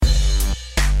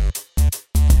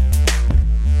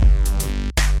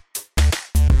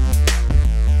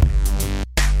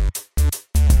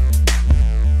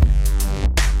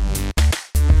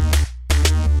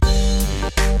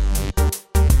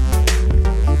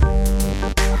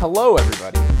Hello,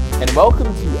 everybody, and welcome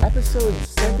to episode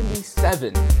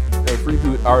 77 of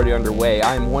Reboot already underway.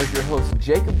 I am one of your hosts,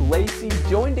 Jacob Lacey,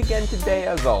 joined again today,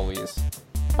 as always,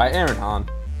 by Aaron Hahn.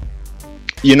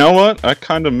 You know what? I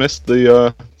kind of missed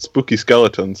the spooky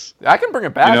skeletons. I can bring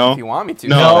it back if you want me to.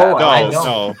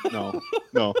 No.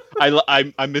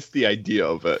 I missed the idea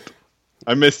of it.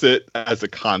 I miss it as a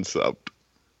concept,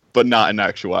 but not in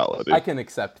actuality. I can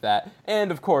accept that.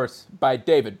 And, of course, by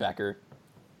David Becker.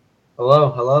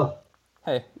 Hello.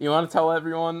 Hey, you want to tell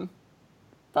everyone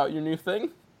about your new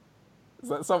thing? Is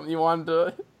that something you wanted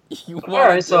to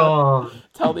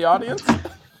tell the audience?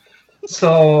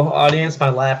 So, audience, my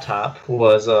laptop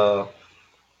was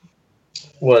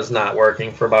not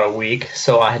working for about a week,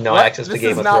 so I had no access to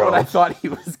Game of Thrones. This is not what I thought he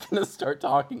was going to start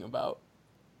talking about.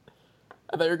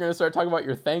 I thought you were going to start talking about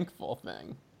your thankful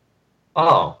thing.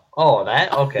 Oh,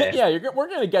 that? Okay. Yeah, we're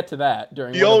going to get to that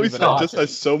during. He always just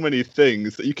has so many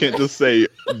things that you can't just say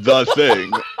the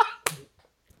thing.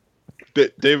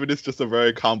 David is just a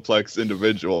very complex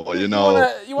individual, you know.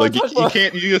 You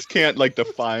just can't like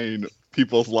define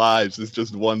people's lives as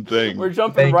just one thing. We're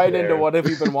jumping into what have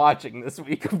you been watching this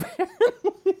week,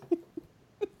 apparently.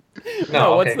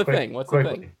 What's the thing?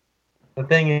 The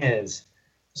thing is,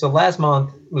 so last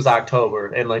month was October,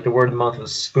 and like the word of the month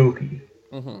was spooky.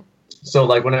 Mm-hmm. So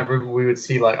like whenever we would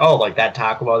see like, oh, like that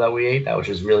Taco Bell that we ate, that was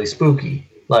just really spooky.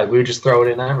 Like we would just throw it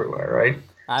in everywhere, right?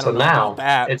 I don't know about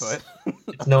that, it's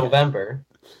November.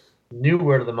 New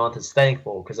word of the month is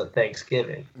thankful because of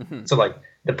Thanksgiving. Mm-hmm. So like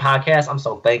the podcast, I'm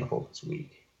so thankful this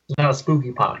week. It's not a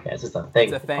spooky podcast. It's a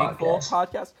thankful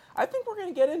podcast. I think we're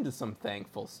gonna get into some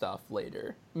thankful stuff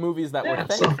later. Movies that we're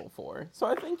thankful for. So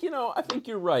I think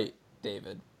you're right,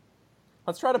 David.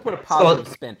 Let's try to put a positive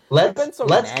spin. Let's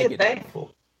get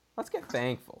thankful. Let's get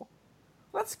thankful.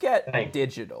 Let's get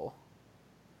digital.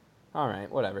 All right,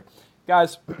 whatever.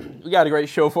 Guys, we got a great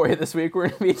show for you this week. We're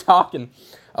going to be talking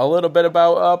a little bit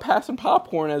about passing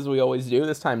popcorn, as we always do.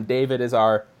 This time, David is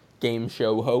our game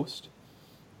show host.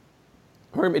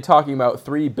 We're going to be talking about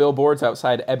 3 billboards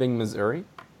outside Ebbing, Missouri.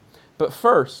 But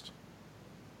first,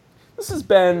 this has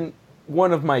been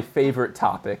one of my favorite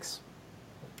topics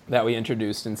that we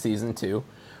introduced in Season 2,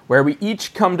 where we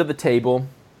each come to the table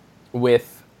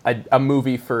with a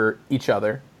movie for each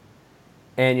other.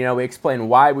 And, we explain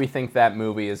why we think that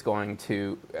movie is going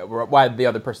to, why the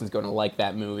other person's going to like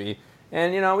that movie.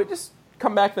 And, we just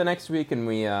come back the next week and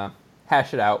we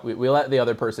hash it out. We let the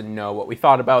other person know what we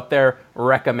thought about their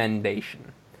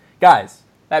recommendation. Guys,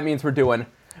 that means we're doing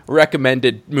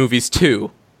recommended movies 2,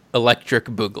 Electric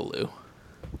Boogaloo.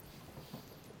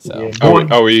 So,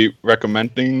 are we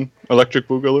recommending Electric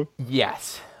Boogaloo?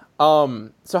 Yes.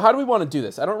 So how do we want to do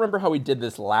this? I don't remember how we did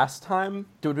this last time.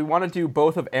 Do we want to do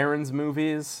both of Aaron's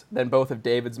movies, then both of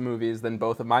David's movies, then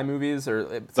both of my movies,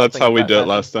 or that's how we did it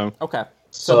last time? Okay.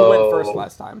 So who went first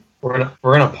last time? We're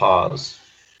gonna pause.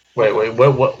 Wait.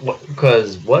 What?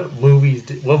 Because what movie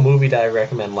did I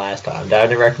recommend last time? Did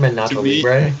I recommend Nacho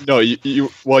Libre? No, you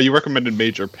recommended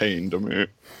Major Payne to me.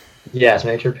 Yes,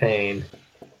 Major Payne.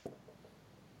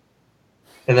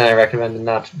 And then I recommended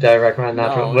not. Did I recommend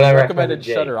not? No, what I recommended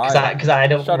Shutter Island. Because I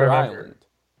don't Shutter remember. Island.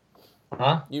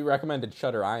 Huh? You recommended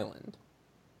Shutter Island.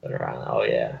 Shutter Island. Oh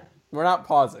yeah. We're not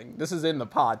pausing. This is in the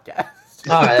podcast.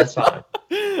 All right, that's fine.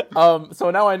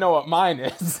 So now I know what mine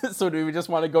is. So do we just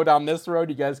want to go down this road?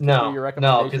 You guys can do your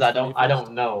recommendations. No, because I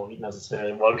don't know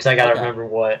necessarily. Well, because I gotta remember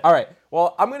what. All right.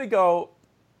 Well, I'm gonna go.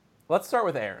 Let's start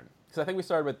with Aaron because I think we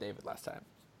started with David last time.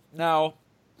 Now,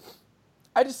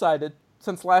 I decided.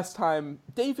 Since last time,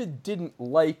 David didn't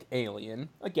like Alien.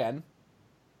 Again,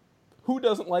 who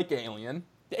doesn't like Alien?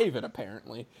 David,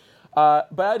 apparently. But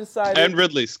I decided... And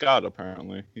Ridley Scott,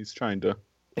 apparently. He's trying to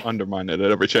undermine it at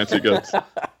every chance he gets.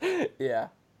 Yeah.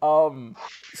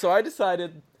 So I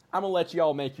decided I'm going to let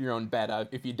y'all make your own bet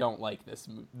if you don't like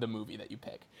the movie that you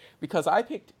pick. Because I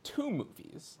picked 2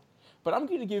 movies. But I'm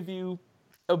going to give you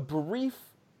a brief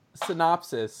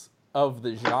synopsis of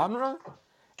the genre...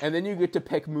 And then you get to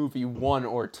pick movie 1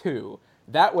 or 2.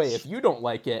 That way, if you don't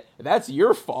like it, that's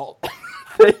your fault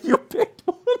that you picked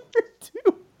 1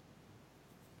 or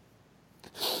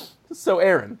 2. So,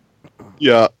 Aaron.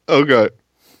 Yeah, okay.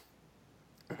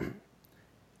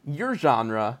 Your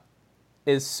genre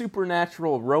is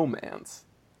supernatural romance.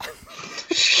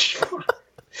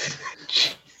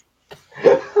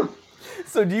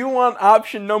 So, do you want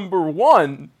option number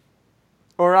 1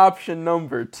 or option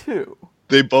number 2?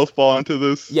 They both fall into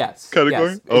this category?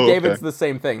 Yes. Oh, David's the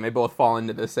same thing. They both fall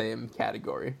into the same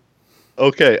category.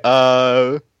 Okay.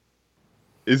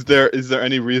 Is there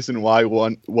any reason why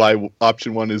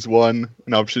option 1 is 1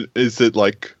 and option is it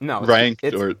like ranked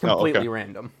it's or completely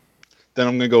random? Then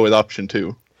I'm gonna go with option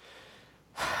 2.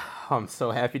 I'm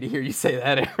so happy to hear you say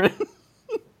that, Aaron.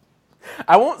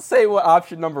 I won't say what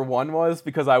option number 1 was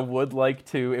because I would like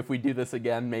to, if we do this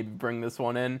again, maybe bring this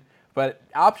one in. But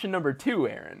option number 2,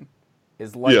 Aaron,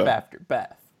 is Life After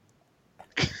Beth.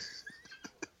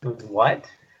 What?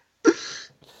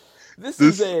 This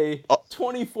is a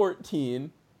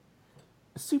 2014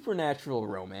 supernatural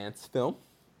romance film,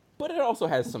 but it also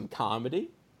has some comedy.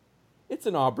 It's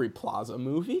an Aubrey Plaza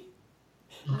movie.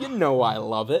 You know I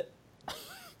love it.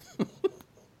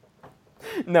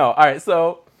 No, alright,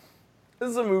 so this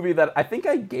is a movie that I think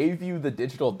I gave you the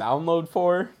digital download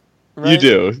for. Right? You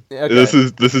do. Okay.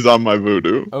 This is on my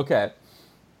Vudu. Okay.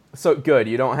 So good,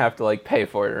 you don't have to like pay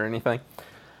for it or anything.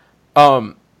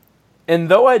 And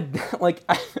though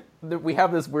we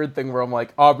have this weird thing where I'm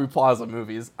like, Aubrey Plaza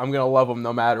movies, I'm gonna love them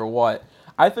no matter what.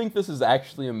 I think this is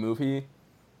actually a movie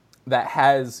that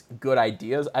has good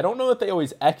ideas. I don't know that they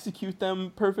always execute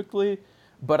them perfectly,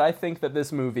 but I think that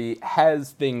this movie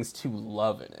has things to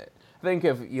love in it. I think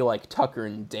if you like Tucker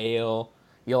and Dale,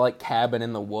 you like Cabin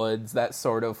in the Woods, that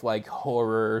sort of like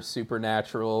horror,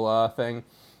 supernatural thing.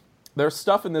 There's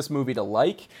stuff in this movie to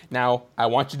like. Now, I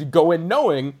want you to go in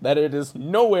knowing that it is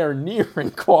nowhere near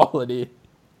in quality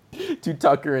to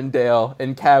Tucker and Dale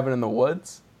and Cabin in the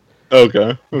Woods.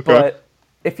 Okay. But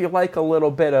if you like a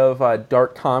little bit of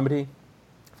dark comedy,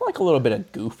 if you like a little bit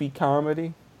of goofy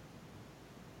comedy,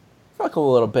 if you like a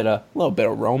little bit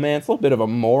of romance, a little bit of a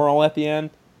moral at the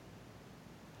end,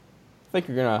 I think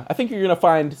you're gonna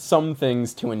find some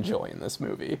things to enjoy in this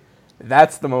movie.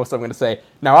 That's the most I'm gonna say.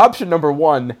 Now, option number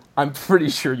 1, I'm pretty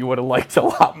sure you would have liked a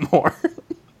lot more.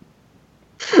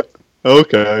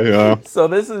 Okay, yeah. So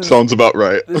sounds about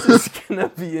right. This is gonna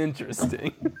be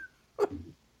interesting.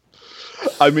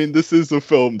 I mean, this is a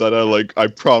film that I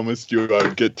promised you I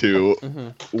would get to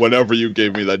whenever you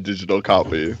gave me that digital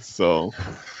copy. So,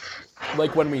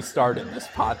 like when we started this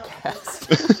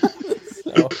podcast.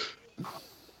 So.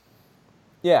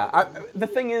 Yeah, the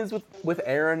thing is with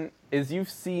Aaron is you've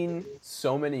seen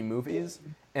so many movies,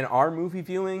 and our movie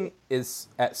viewing is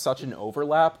at such an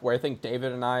overlap where I think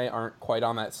David and I aren't quite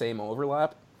on that same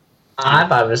overlap. I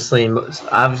have obviously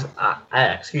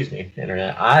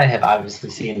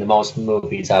seen the most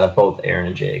movies out of both Aaron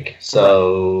and Jake.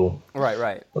 So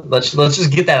right. Let's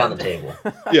just get that on the table.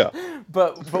 Yeah.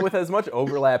 But with as much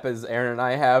overlap as Aaron and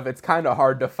I have, it's kind of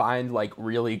hard to find like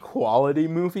really quality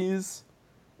movies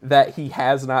that he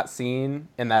has not seen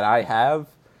and that I have.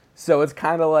 So it's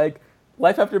kind of like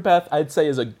Life After Beth, I'd say,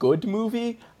 is a good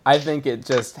movie. I think it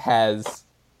just has,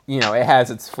 it has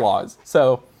its flaws.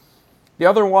 So the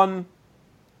other one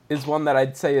is one that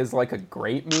I'd say is like a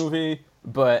great movie,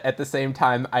 but at the same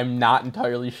time, I'm not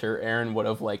entirely sure Aaron would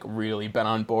have like really been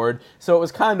on board. So it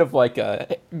was kind of like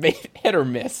a hit or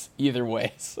miss either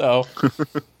way. So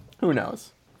who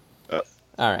knows? All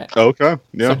right. Okay.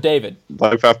 Yeah. So David.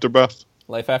 Life After Beth.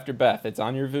 Life After Beth. It's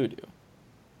on your Vudu.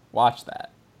 Watch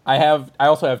that. I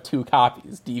also have 2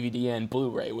 copies, DVD and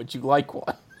Blu-ray. Would you like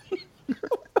one?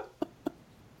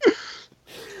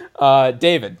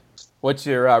 David, what's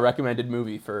your recommended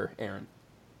movie for Aaron?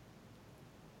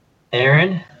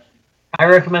 Aaron, I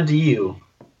recommend to you.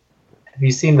 Have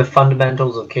you seen The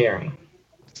Fundamentals of Caring?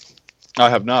 I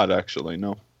have not, actually,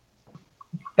 no.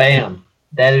 Bam.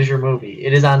 That is your movie.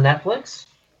 It is on Netflix.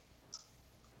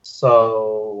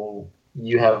 So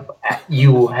you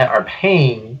are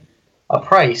paying a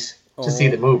price to see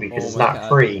the movie because it's not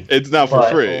free. It's not for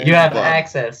free. You have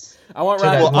access. I want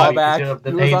Rakapal back.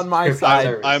 He was on my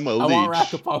side. I'm a leech. I want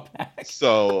Rakapal back.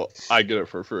 So I get it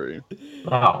for free.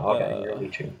 Oh, okay. You're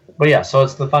leeching. But yeah, so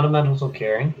it's The Fundamentals of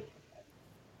Caring.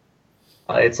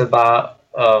 It's about,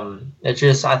 I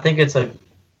think it's a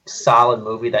solid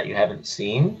movie that you haven't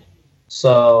seen.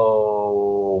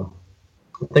 So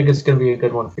I think it's going to be a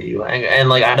good one for you.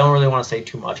 And I don't really want to say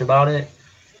too much about it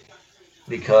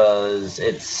because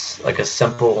it's like a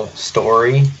simple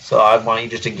story. So I want you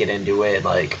just to get into it.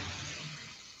 Really.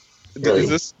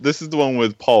 This is the one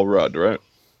with Paul Rudd, right?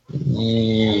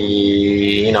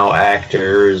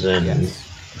 Actors and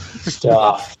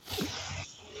stuff.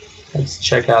 Let's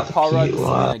check out the Paul Rudd and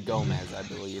Selena Gomez, I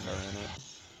believe, are in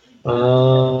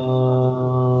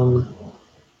it.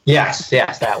 Yes,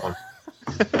 that one.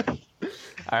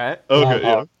 All right.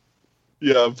 Okay,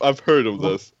 yeah, I've heard of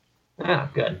this. Yeah,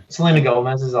 good. Selena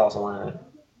Gomez is also in it.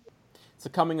 It's a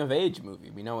coming-of-age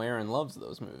movie. We know Aaron loves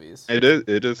those movies. It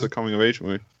is a coming-of-age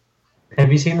movie.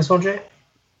 Have you seen this one, Jay?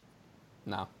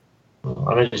 No. I'm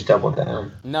going to just double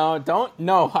down. No, don't.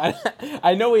 No.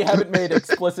 I know we haven't made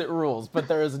explicit rules, but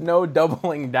there is no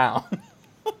doubling down.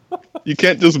 You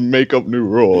can't just make up new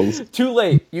rules. Too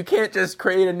late. You can't just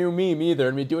create a new meme either,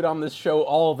 and we do it on this show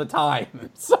all the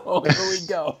time. So here we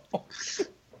go.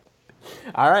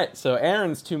 All right, so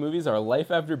Aaron's 2 movies are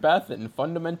Life After Beth and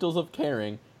Fundamentals of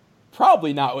Caring.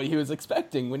 Probably not what he was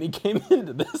expecting when he came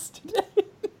into this today.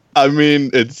 I mean,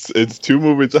 it's 2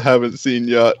 movies I haven't seen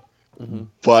yet,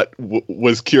 but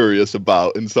was curious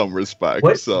about in some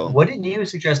respects. What did you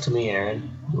suggest to me, Aaron,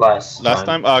 last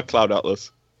time? Cloud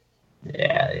Atlas.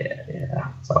 Yeah.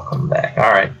 So I'll come back.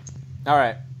 All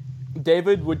right.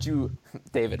 David,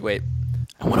 wait.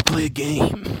 I want to play a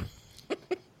game.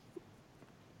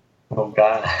 Oh,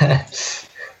 God.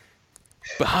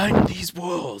 Behind these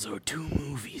walls are 2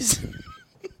 movies.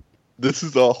 This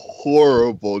is a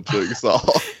horrible jigsaw.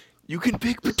 You can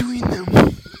pick between them.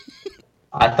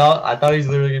 I thought he was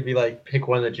literally gonna be like, pick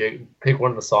one of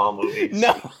the Saw movies.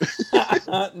 No.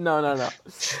 No.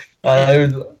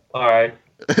 All right.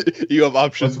 You have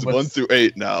options 1 through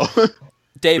 8 now.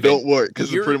 David, but don't worry,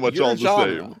 because they're pretty much all the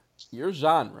same. Your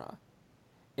genre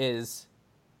is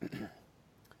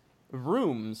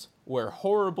rooms where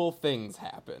horrible things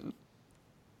happen.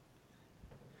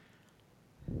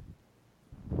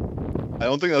 I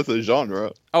don't think that's a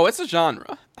genre. Oh, it's a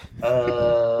genre.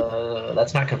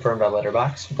 That's not confirmed by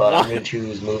Letterboxd, but I'm gonna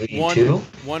choose movie 2.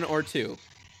 1 or 2.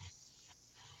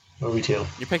 Movie 2.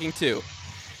 You're picking 2.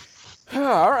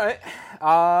 All right.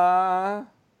 All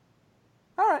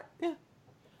right.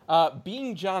 Yeah.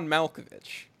 Being John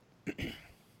Malkovich.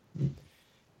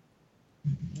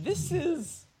 This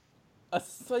is a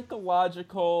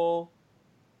psychological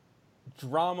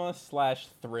drama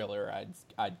 / thriller,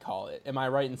 I'd call it. Am I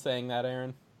right in saying that,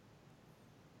 Aaron?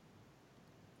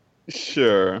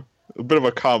 Sure. A bit of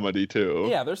a comedy too.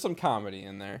 Yeah, there's some comedy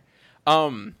in there.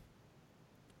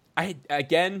 I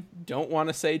again don't want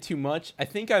to say too much. I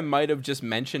think I might have just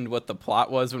mentioned what the plot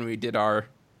was when we did our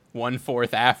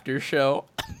 1/4 after show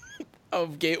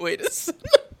of Gateway to Cinema.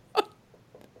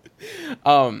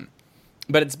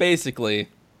 But it's basically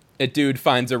a dude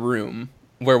finds a room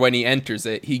where when he enters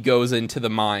it, he goes into the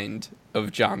mind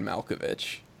of John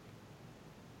Malkovich.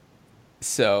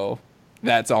 So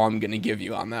that's all I'm going to give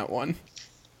you on that one.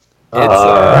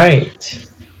 Right.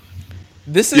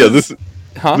 This is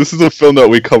a film that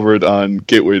we covered on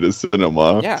Gateway to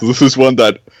Cinema. Yeah. So this is one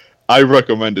that I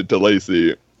recommended to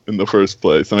Lacey in the first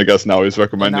place, and I guess now he's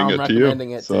recommending it to you.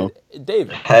 To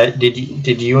David.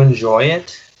 Did you enjoy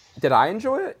it? Did I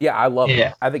enjoy it? Yeah, I love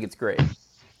it. I think it's great.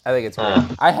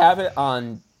 I have it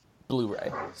on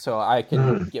Blu-ray, so I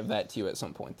can give that to you at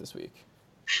some point this week.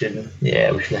 We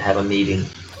should have a meeting.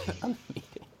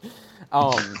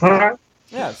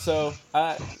 Yeah, so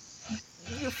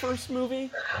your first movie,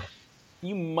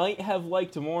 you might have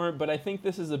liked more, but I think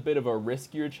this is a bit of a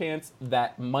riskier chance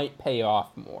that might pay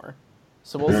off more.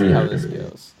 So we'll see how this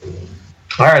goes.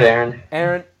 All right, Aaron.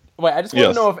 Aaron, wait, I just want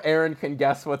to know if Aaron can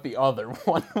guess what the other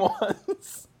one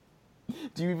was.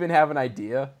 Do you even have an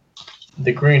idea?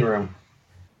 The Green Room.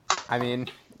 I mean,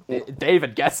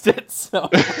 David guessed it, so...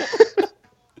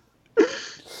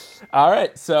 All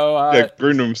right, so...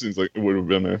 Green Room seems like it would have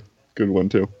been a good one,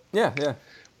 too. Yeah.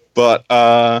 But,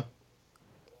 all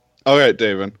right,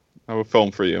 David, I have a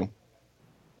film for you.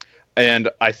 And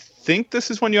I think this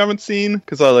is one you haven't seen,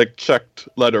 because I, checked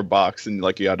Letterboxd, and,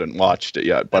 you hadn't watched it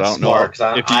yet. But That's I don't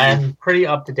know if I'm pretty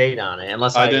up to date on it,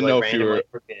 unless I didn't know if you were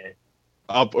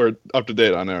up to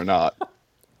date on it or not.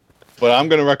 But I'm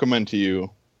going to recommend to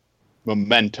you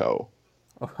Memento.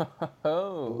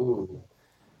 Oh. Ooh.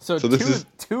 So this is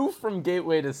 2 from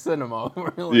Gateway to Cinema.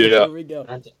 Here we go.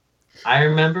 I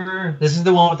remember, this is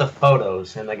the one with the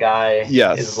photos, and the guy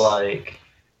is like...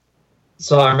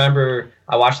 So I remember,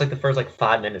 I watched the first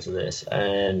 5 minutes of this,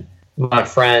 and my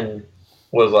friend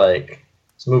was like,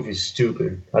 this movie's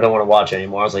stupid. I don't want to watch it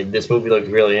anymore. I was like, this movie looks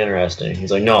really interesting.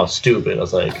 He's like, no, it's stupid. I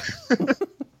was like,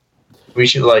 we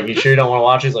should, you sure you don't want to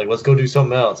watch it? He's like, let's go do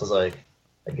something else. I was like,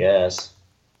 I guess.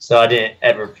 So I didn't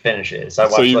ever finish it. So I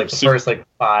watched the first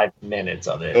 5 minutes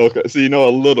of it. Okay, so you know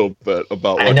a little bit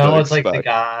about what I know to it's expect. the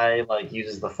guy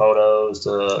uses the photos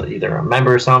to either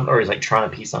remember something or he's trying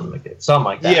to piece something something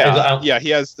like that. Yeah,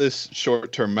 he has this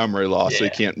short-term memory loss, so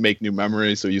he can't make new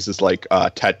memories. So he uses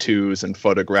tattoos and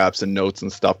photographs and notes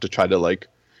and stuff to try to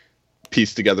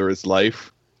piece together his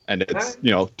life. And it's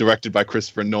directed by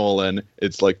Christopher Nolan.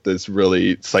 It's this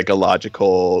really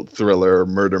psychological thriller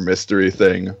murder mystery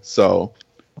thing. So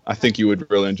I think you would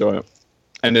really enjoy it.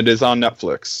 And it is on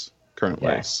Netflix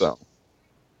currently, so.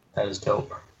 That is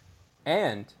dope.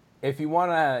 And if you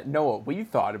want to know what we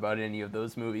thought about any of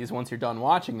those movies once you're done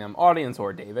watching them, audience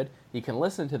or David, you can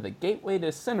listen to the Gateway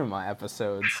to Cinema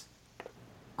episodes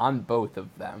on both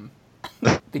of them.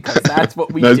 because that's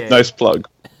what we did. did. Nice plug.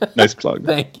 Nice plug.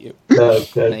 Thank you.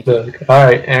 Thank you. All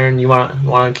right, Aaron, you want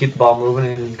to keep the ball moving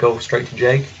and go straight to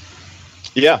Jake?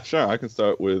 Yeah, sure. I can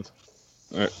start with.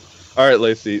 All right,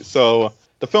 Lacey. So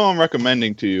the film I'm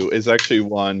recommending to you is actually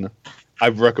one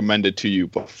I've recommended to you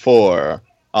before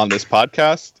on this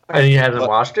podcast. And he hasn't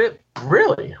watched it?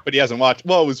 Really? But he hasn't watched.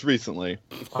 Well, it was recently.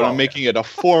 But I'm making it a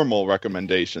formal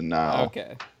recommendation now.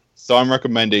 Okay. So I'm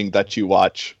recommending that you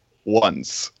watch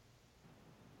Once.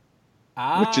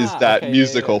 Which is that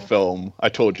musical film I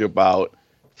told you about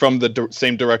from the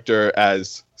same director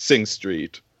as Sing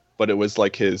Street, but it was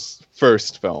like his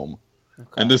first film.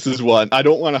 Okay. And this is one, I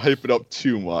don't want to hype it up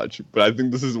too much, but I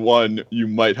think this is one you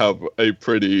might have a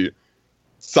pretty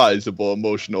sizable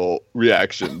emotional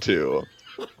reaction to.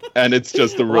 And it's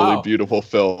just a really beautiful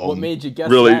film. What made you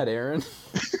guess that, Aaron?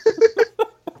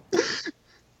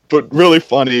 But really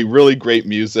funny, really great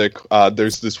music.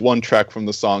 There's this one track from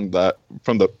the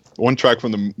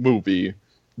movie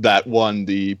that won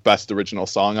the Best Original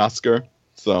Song Oscar.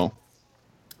 So.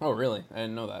 Oh, really? I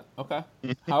didn't know that. Okay.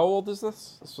 How old is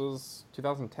this? This was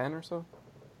 2010 or so?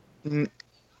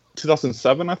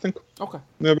 2007, I think. Okay.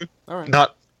 Maybe. All right.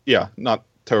 Not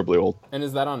terribly old. And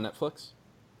is that on Netflix?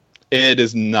 It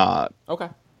is not. Okay.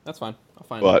 That's fine. I'll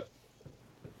find it.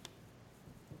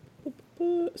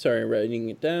 Sorry, writing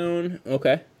it down.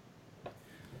 Okay.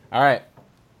 All right.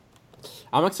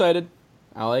 I'm excited.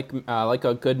 I like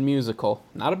a good musical.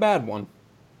 Not a bad one.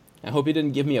 I hope you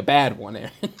didn't give me a bad one,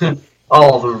 Aaron.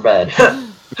 All of them are bad.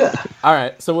 All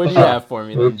right. So what do you have for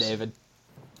me then, David?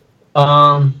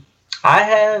 I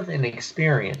have an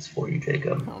experience for you,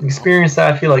 Jacob. An experience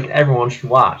that I feel like everyone should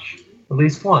watch at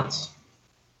least once.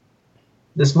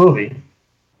 This movie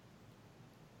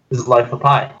is Life of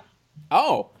Pi.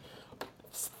 Oh.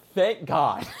 Thank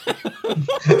God.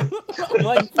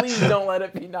 Like, please don't let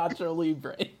it be Nacho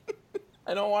Libre.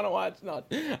 I don't want to watch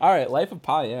Nacho. All right, Life of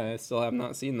Pi. Yeah, I still have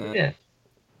not seen that. Yeah.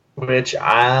 Which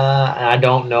I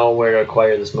don't know where to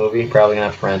acquire this movie. Probably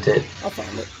gonna have to rent it. I'll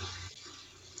find it.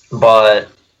 But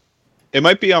it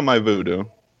might be on my Vudu.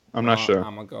 I'm not sure.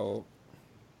 I'm gonna go.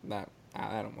 That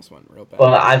almost went real bad.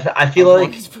 But I feel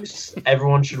like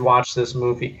everyone should watch this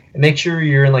movie and make sure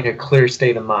you're in like a clear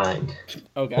state of mind.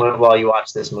 Okay. While you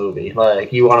watch this movie,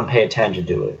 like you want to pay attention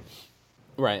to it.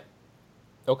 Right.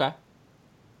 Okay.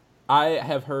 I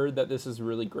have heard that this is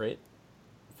really great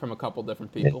from a couple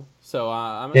different people. Yeah. So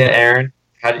I'm excited. Aaron,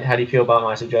 how do you feel about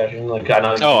my suggestion? Like I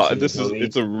know.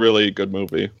 It's a really good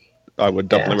movie. I would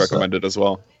definitely recommend it as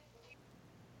well.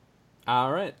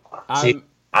 All right.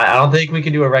 I don't think we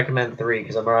can do a recommend 3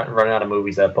 because I'm running out of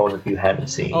movies that both of you haven't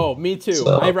seen. Oh, me too.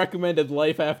 So. I recommended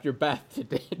Life After Beth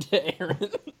to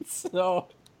Aaron, so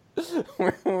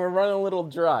we're running a little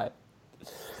dry.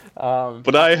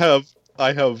 But I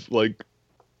have like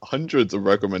hundreds of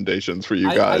recommendations for you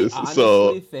guys. I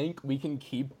honestly think we can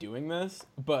keep doing this,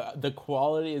 but the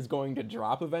quality is going to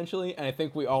drop eventually, and I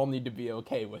think we all need to be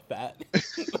okay with that.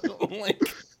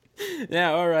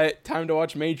 Yeah, all right, time to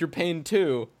watch Major Payne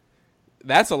 2.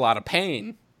 That's a lot of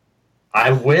pain.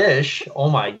 I wish.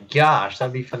 Oh my gosh,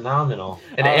 that'd be phenomenal.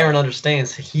 And Aaron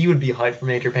understands he would be hyped for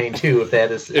Major Payne 2 if they had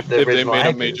this. If they made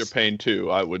a Major Payne 2,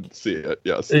 I would see it.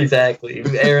 Yes. Exactly.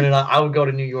 Aaron and I would go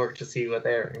to New York to see what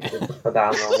Aaron. It's a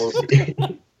phenomenal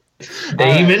movie.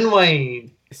 Damon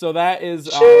Wayne. So that is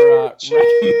our.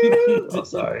 Oh,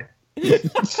 sorry.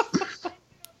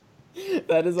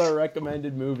 That is our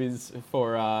recommended movies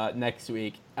for next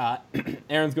week.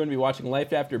 Aaron's going to be watching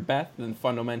Life After Beth and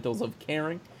Fundamentals of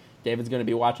Caring. David's going to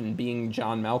be watching Being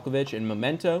John Malkovich and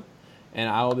Memento. And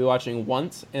I will be watching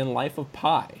Once in Life of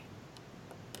Pi.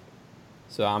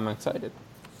 So I'm excited.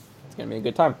 It's going to be a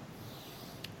good time.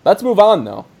 Let's move on,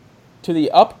 though, to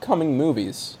the upcoming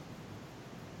movies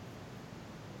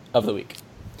of the week.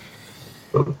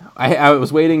 I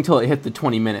was waiting till it hit the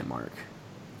 20-minute mark.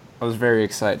 I was very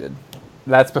excited.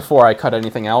 That's before I cut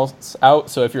anything else out,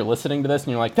 so if you're listening to this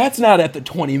and you're like, that's not at the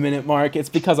 20-minute mark, it's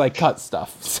because I cut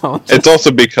stuff. So it's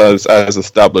also because, as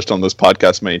established on this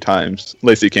podcast many times,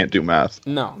 Lacey can't do math.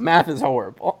 No, math is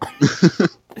horrible.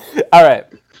 All right.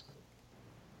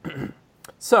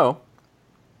 So,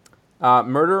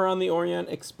 Murder on the Orient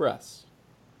Express.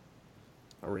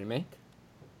 A remake?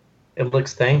 It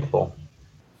looks thankful.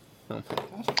 Oh my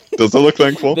gosh. Does it look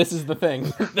thankful? This is the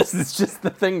thing. This is just the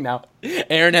thing now.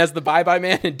 Aaron has the Bye-Bye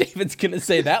Man, and David's going to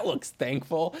say that looks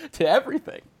thankful to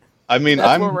everything. I mean,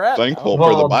 I'm thankful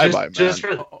for the Bye-Bye Man. Just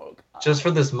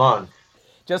for this month.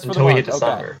 Just for until the month. we get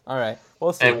December. Okay. All right.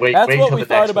 We'll see. And that's what we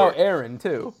thought about Aaron,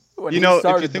 too. You know,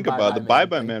 if you think about it, the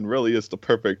Bye-Bye Man really is the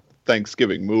perfect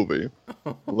Thanksgiving movie.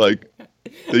 Like,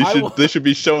 They should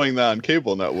be showing that on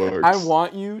cable networks. I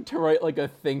want you to write like a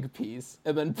think piece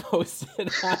and then post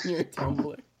it on your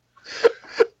Tumblr.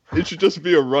 It should just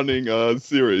be a running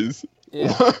series.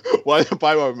 Yeah. Why the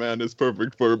Bible Man is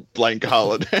perfect for blank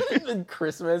holiday. And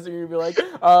Christmas, and you'd be like,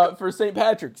 for St.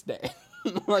 Patrick's Day.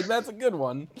 Like, that's a good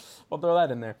one. We'll throw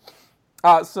that in there.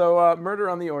 So Murder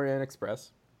on the Orient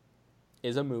Express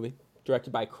is a movie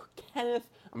directed by Kenneth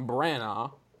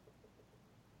Branagh.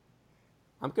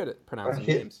 I'm good at pronouncing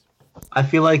names. I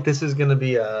feel like this is going to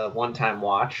be a one-time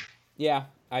watch. Yeah,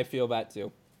 I feel that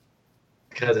too.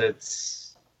 Because it's...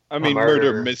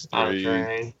 murder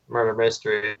mystery. Murder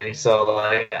mystery. So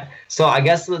I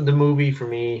guess the movie for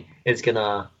me is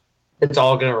it's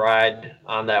all gonna ride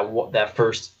on that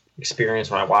first experience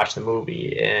when I watch the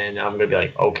movie, and I'm gonna be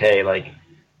like, okay, like,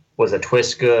 was the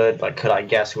twist good? Like, could I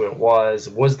guess who it was?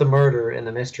 Was the murder and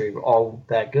the mystery all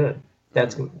that good?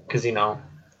 That's because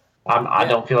I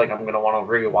don't feel like I'm gonna want to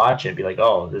rewatch it and be like,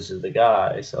 oh, this is the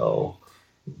guy. So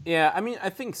yeah, I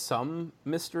think some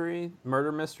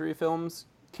murder mystery films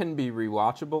can be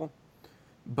rewatchable,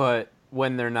 but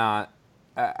when they're not,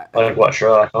 like what,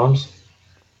 Sherlock Holmes?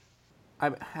 I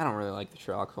don't really like the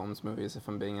Sherlock Holmes movies, if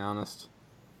I'm being honest.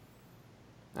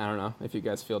 I don't know if you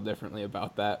guys feel differently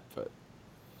about that, but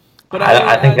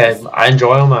I think I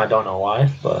enjoy them. I don't know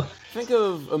why, but think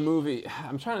of a movie.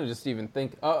 I'm trying to just even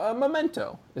think.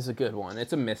 Memento is a good one.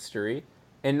 It's a mystery,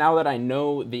 and now that I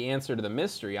know the answer to the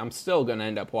mystery, I'm still gonna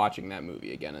end up watching that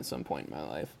movie again at some point in my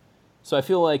life. So I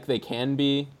feel like they can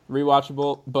be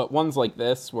rewatchable, but ones like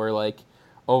this where, like,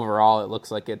 overall it looks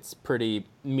like it's pretty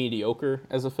mediocre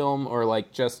as a film, or,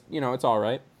 like, just, it's all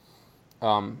right.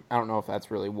 I don't know if that's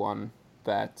really one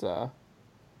that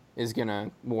is going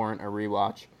to warrant a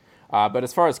rewatch. But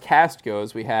as far as cast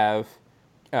goes, we have...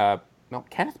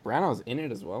 Kenneth Branagh's in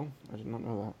it as well. I did not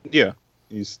know that. Yeah,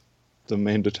 he's the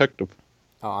main detective.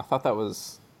 Oh, I thought that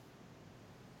was...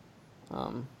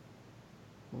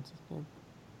 what's his name?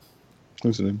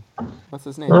 What's his name? What's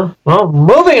his name? Well,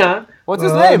 moving on. What's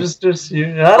his name? I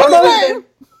don't know his name.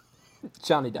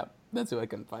 Johnny Depp. That's who I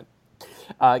couldn't find.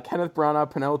 Kenneth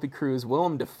Branagh, Penelope Cruz,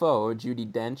 Willem Dafoe, Judi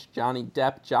Dench, Johnny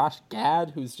Depp, Josh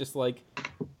Gad, who's just, like,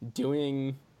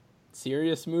 doing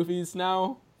serious movies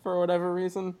now for whatever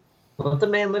reason. Let the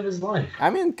man live his life. I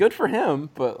mean, good for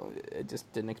him, but it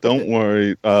just didn't expect Don't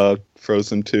worry,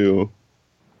 Frozen 2,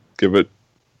 give it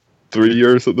 3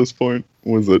 years at this point.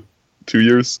 Was it 2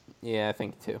 years? Yeah, I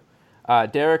think 2.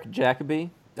 Derek Jacobi,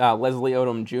 Leslie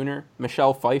Odom Jr.,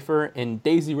 Michelle Pfeiffer, and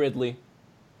Daisy Ridley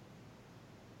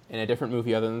in a different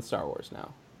movie other than Star Wars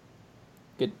now.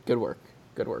 Good work.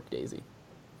 Good work, Daisy.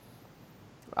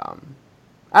 I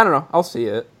don't know. I'll see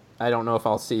it. I don't know if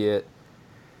I'll see it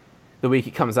the week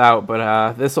it comes out,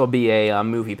 but this will be a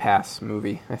Movie Pass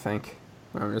movie, I think.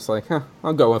 I'm just like,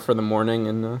 I'll go for the morning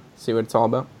and see what it's all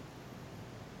about.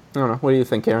 I don't know. What do you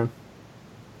think, Aaron?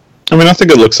 I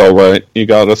think it looks all right. You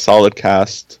got a solid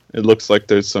cast. It looks like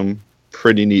there's some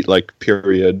pretty neat, like,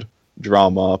 period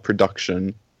drama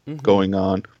production going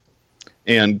on.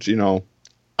 And,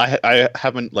 I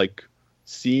haven't, like,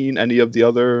 seen any of the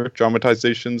other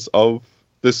dramatizations of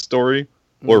this story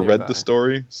or read the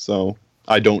story, so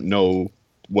I don't know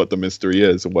what the mystery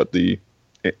is and what the,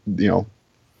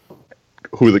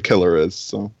 who the killer is.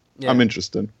 So yeah. I'm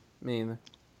interested. Me either.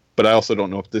 But I also don't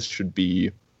know if this should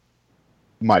be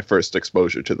my first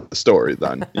exposure to the story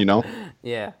then,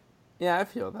 Yeah, I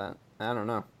feel that. I don't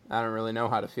know. I don't really know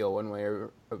how to feel one way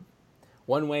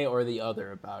or the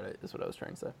other about it, is what I was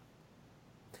trying to say.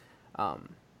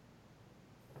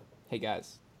 Hey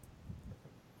guys,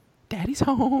 Daddy's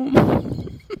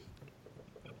home.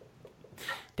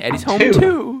 Daddy's home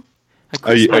too.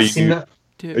 Are you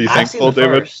thankful,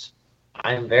 David?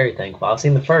 I am very thankful. I've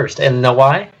seen the first, and know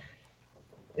why?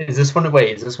 Is this one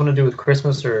to do with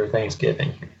Christmas or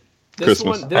Thanksgiving? This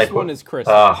one is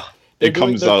Christmas. It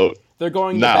comes out. They're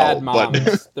going now, the bad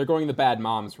moms. They're going the bad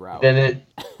moms route. Then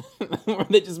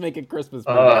they just make a Christmas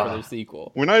movie for their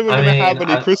sequel. We're not even going to have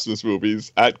any Christmas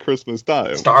movies at Christmas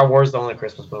time. Star Wars is the only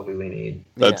Christmas movie we need.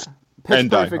 That's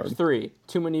Pitch Perfect 3.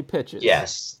 Too many pitches.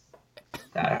 Yes.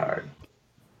 Die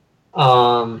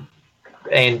Hard.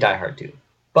 And Die Hard 2.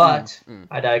 But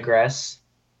I digress.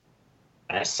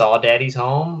 I saw Daddy's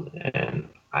Home, and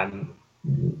I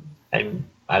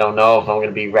don't know if I'm going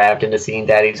to be wrapped into seeing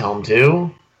Daddy's Home 2.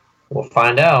 We'll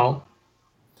find out.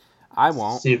 I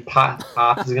won't. See if Pop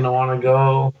is going to want to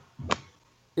go.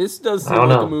 This does seem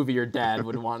like a movie your dad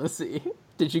would want to see.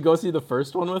 Did you go see the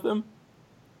first one with him?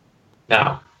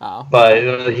 No. Oh.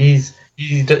 But he's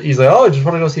like, oh, I just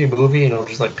want to go see a movie, and he'll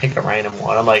just like pick a random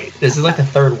one. I'm like, this is like the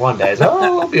third one, Dad. He's like,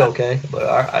 oh, I'll be okay. But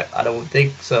I don't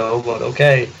think so, but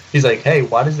okay. He's like, hey,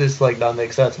 why does this like not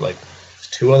make sense? I'm like, there's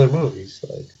 2 other movies.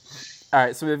 Like, all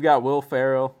right, so we've got Will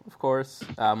Ferrell, of course,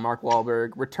 Mark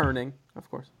Wahlberg returning, of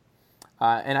course,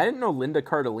 and I didn't know Linda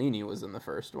Cardellini was in the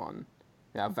first one.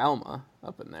 Yeah, Velma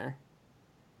up in there.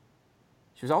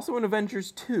 She was also in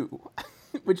Avengers 2,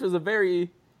 which was a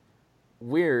very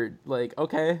weird, like,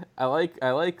 okay, I like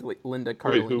Linda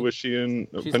Cardellini. Wait, who was she in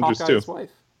She's Avengers Hawkeye's 2?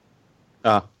 Wife.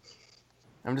 Ah.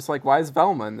 I'm just like, why is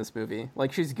Velma in this movie?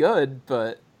 Like, she's good,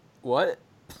 but what?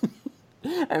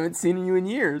 I haven't seen you in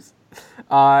years.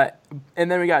 And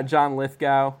then we got John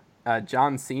Lithgow,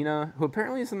 John Cena, who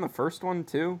apparently is in the first one,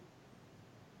 too.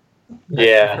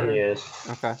 Yeah, he is.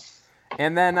 Okay.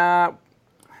 And then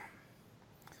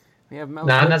we have Mel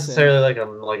Not Gibson, necessarily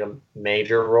like a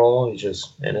major role. He's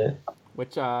just in it.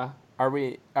 Which are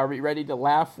we ready to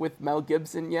laugh with Mel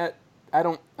Gibson yet? I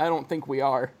don't think we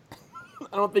are.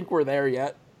 I don't think we're there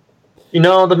yet. You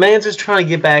know, the man's just trying to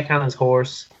get back on his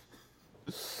horse.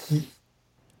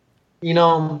 You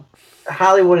know,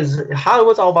 Hollywood's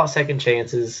all about second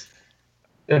chances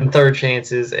and third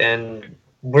chances, and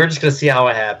we're just gonna see how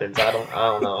it happens. I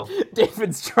don't know.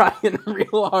 David's trying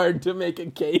real hard to make a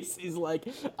case. He's like,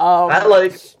 I'm not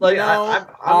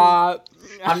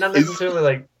necessarily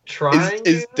like trying.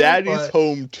 Is Daddy's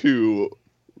Home 2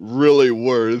 really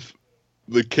worth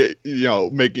the case? You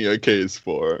know, making a case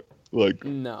for? Like,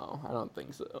 no, I don't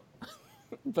think so.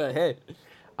 But hey,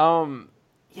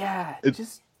 yeah, it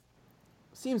just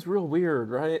seems real weird,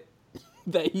 right?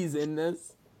 That he's in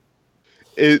this.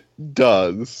 It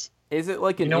does. Is it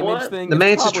like an image thing? The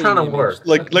man's just trying to work.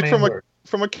 Like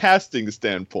from a casting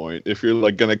standpoint, if you're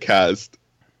like gonna cast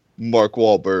Mark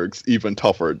Wahlberg's even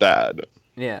tougher dad,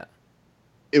 yeah,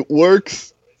 it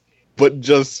works, but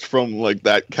just from like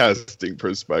that casting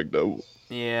perspective.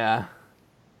 Yeah.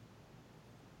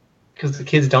 Because the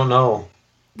kids don't know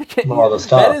all the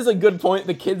stuff. That is a good point.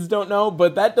 The kids don't know,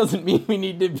 but that doesn't mean we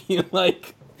need to be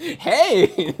like,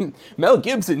 hey, Mel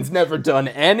Gibson's never done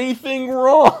anything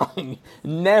wrong.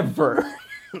 Never.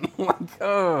 Like,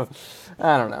 oh,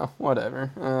 I don't know.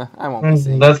 Whatever. I won't be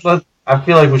seeing I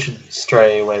feel like we should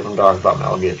stray away from talking about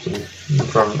Mel Gibson and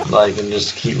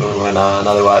just keep moving on.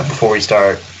 Otherwise, before we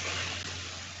start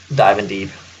diving deep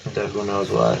into who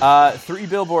knows what. 3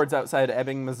 billboards outside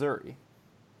Ebbing, Missouri.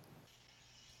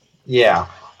 Yeah,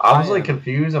 I was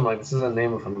confused. I'm like, this is the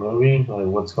name of a movie. Like,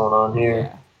 what's going on here?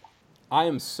 Yeah. I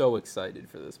am so excited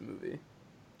for this movie.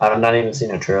 I've not even seen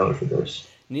a trailer for this.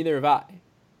 Neither have I.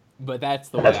 But that's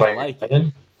the way I like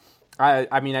it.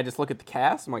 I mean, I just look at the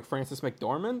cast. I'm like, Frances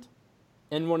McDormand,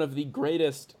 in one of the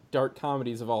greatest dark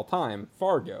comedies of all time,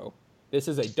 Fargo. This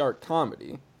is a dark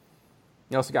comedy.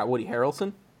 You also got Woody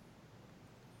Harrelson.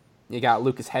 You got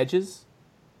Lucas Hedges,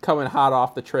 coming hot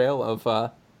off the trail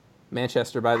of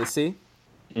Manchester by the Sea.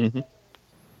 Mm-hmm.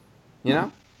 You know,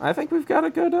 I think we've got a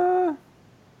good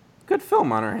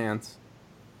film on our hands.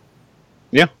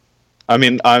 Yeah. I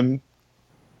mean, I'm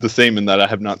the same in that I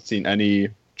have not seen any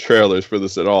trailers for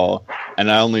this at all,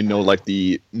 and I only know like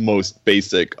the most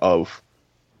basic of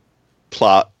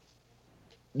plot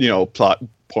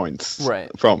points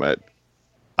from it.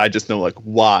 I just know like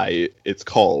why it's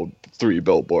called 3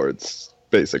 billboards,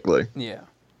 basically. Yeah.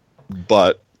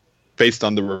 But based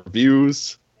on the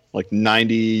reviews, like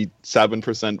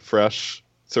 97% fresh,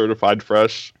 certified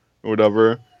fresh, or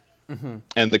whatever,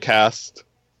 and the cast,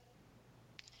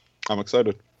 I'm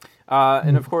excited.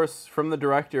 And of course, from the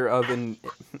director of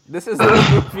this is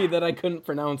the movie that I couldn't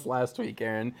pronounce last week,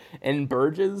 Aaron. In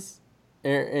Bruges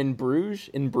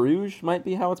might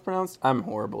be how it's pronounced. I'm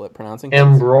horrible at pronouncing things.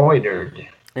 Embroidered.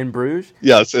 In Bruges?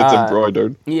 Yes, it's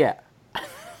embroidered. Yeah.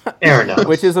 Aaron knows.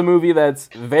 Which is a movie that's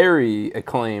very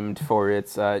acclaimed for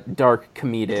its dark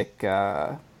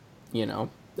comedic,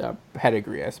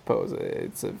 pedigree, I suppose.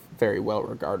 It's a very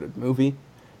well-regarded movie.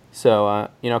 So,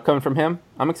 coming from him,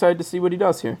 I'm excited to see what he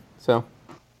does here. So,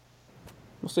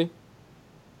 we'll see.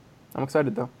 I'm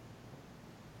excited, though.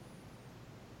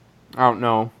 I don't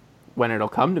know when it'll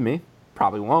come to me.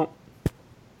 Probably won't.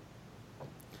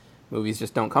 Movies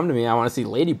just don't come to me. I want to see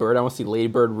Lady Bird. I want to see Lady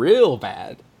Bird real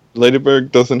bad. Lady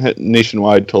Bird doesn't hit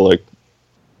nationwide till like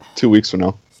 2 weeks from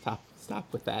now.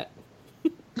 Stop with that.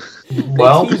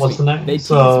 Well, what's the next?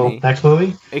 Next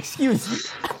movie?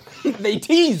 Excuse me. They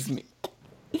tease me.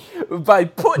 By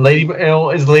putting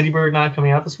is Lady Bird not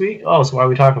coming out this week? Oh, so why are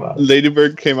we talking about it? Lady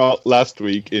Bird came out last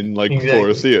week in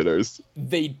 4 theaters.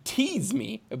 They tease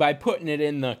me by putting it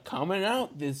in the coming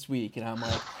out this week, and I'm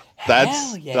like,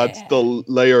 That's the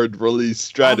layered release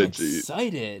strategy. I'm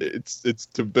excited. It's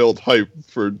to build hype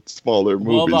for smaller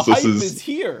movies. Well, the hype is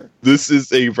here. This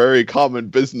is a very common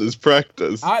business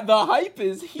practice. The hype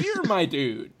is here, my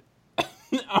dude.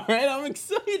 All right, I'm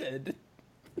excited.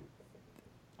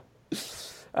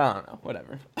 I don't know,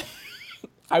 whatever.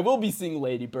 I will be seeing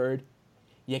Lady Bird.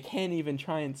 You can't even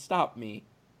try and stop me.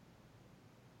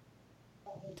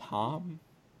 Tom?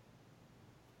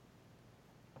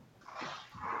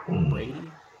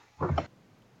 Brady?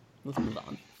 Let's move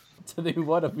on to the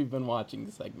What Have We Been Watching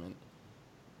segment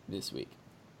this week.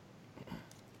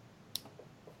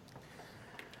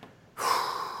 Who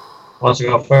wants to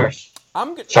go first?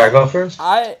 Should I go first?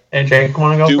 And Jake,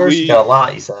 want to go first? You got a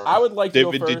lot, you said. I would like to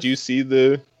go David, first. did you see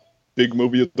the big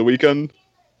movie of the weekend?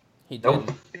 He did.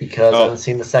 Nope, because I haven't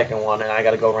seen the second one, and I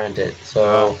got to go rent it.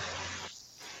 So,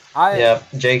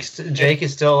 Jake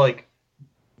is still, like,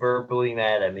 verbally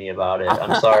mad at me about it.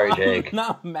 I'm sorry, Jake. I'm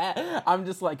not mad. I'm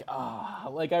just like,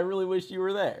 like I really wish you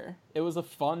were there. It was a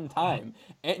fun time.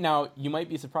 And now, you might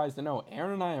be surprised to know,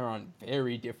 Aaron and I are on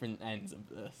very different ends of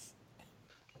this.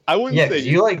 I wouldn't say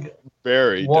you like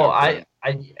very. Well, different.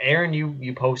 Aaron,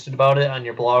 you posted about it on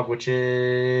your blog, which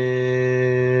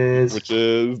is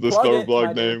the store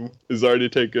blog name is already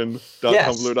taken.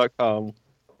 .tumblr.com.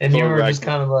 And you were just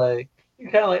kind of like,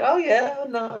 oh yeah,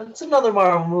 no, it's another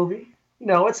Marvel movie. You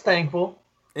know, it's thankful.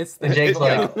 And Jake's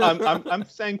like, I'm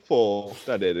thankful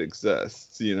that it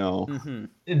exists. You know. Mm-hmm.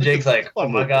 And Jake's like, oh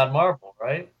my god, Marvel,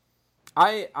 right?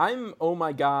 I'm oh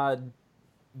my god.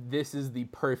 This is the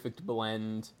perfect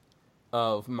blend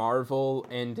of Marvel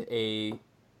and a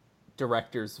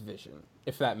director's vision,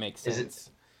 if that makes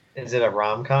sense. Is it a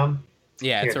rom-com?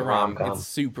 Yeah, it's a rom-com. It's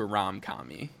super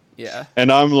rom-com-y. Yeah.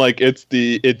 And I'm like,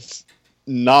 it's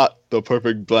not the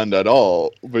perfect blend at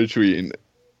all between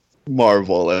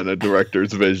Marvel and a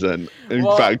director's vision. In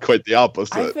fact, quite the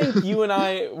opposite. I think you and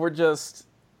I were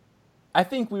I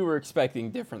think we were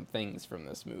expecting different things from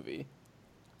this movie.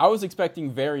 I was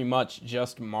expecting very much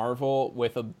just Marvel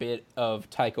with a bit of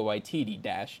Taika Waititi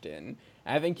dashed in.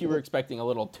 I think you were expecting a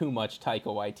little too much Taika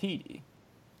Waititi.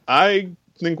 I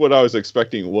think what I was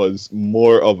expecting was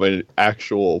more of an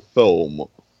actual film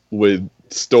with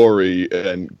story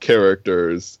and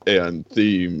characters and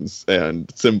themes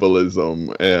and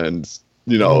symbolism and,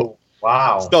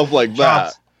 stuff like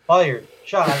that. Fire,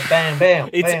 shot, bam,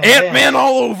 bam. It's bam, Ant-Man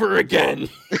all over again.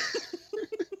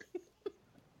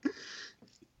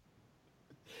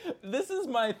 This is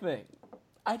my thing.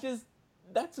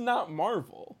 That's not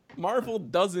Marvel. Marvel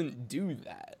doesn't do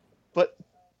that. But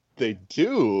they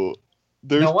do.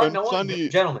 There's been plenty...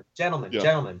 Gentlemen,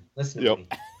 listen to me.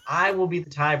 I will be the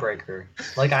tiebreaker,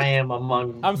 like I am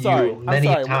among you many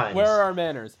times. Where are our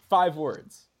manners? 5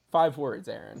 words. 5 words,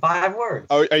 Aaron. 5 words.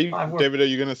 David, are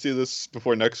you going to see this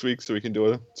before next week so we can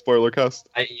do a spoiler cast?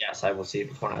 Yes, I will see it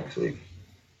before next week.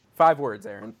 5 words,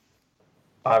 Aaron.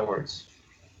 5 words.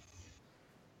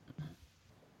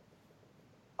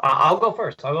 I'll go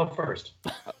first.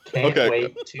 Can't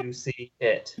wait to see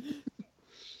it.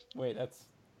 Wait, that's...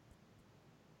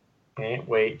 Can't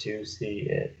wait to see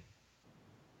it.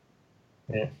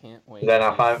 Yeah. Can't wait Is that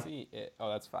not 5? See it.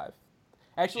 Oh, that's 5.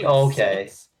 Actually, okay.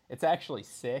 6. It's actually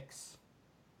 6.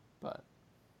 But...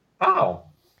 How?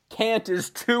 Can't is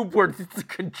 2 words. It's a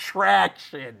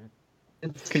contraction.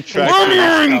 It's contraction.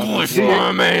 Learn English,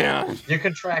 my man! You're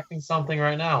contracting something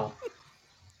right now.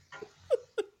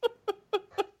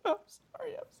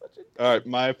 All right,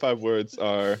 my 5 words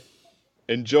are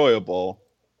enjoyable,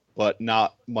 but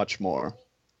not much more.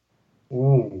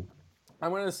 Ooh. I'm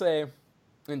going to say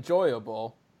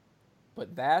enjoyable,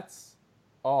 but that's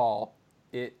all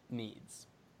it needs.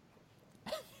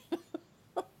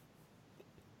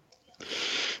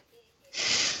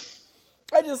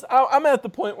 I'm at the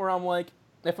point where I'm like,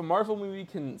 if a Marvel movie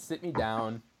can sit me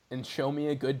down and show me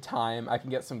a good time, I can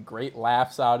get some great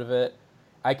laughs out of it,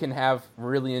 I can have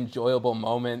really enjoyable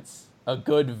moments, a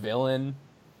good villain.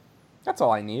 That's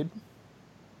all I need.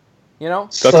 You know?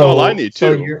 That's all I need,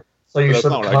 too. You're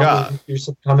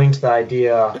succumbing to the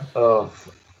idea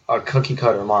of a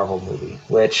cookie-cutter Marvel movie,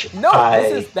 which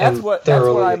that's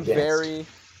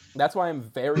why I'm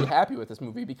very happy with this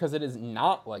movie, because it is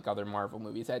not like other Marvel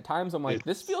movies. At times, I'm like,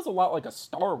 this feels a lot like a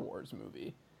Star Wars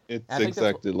movie. It's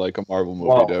exactly like a Marvel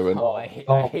movie, Devin. I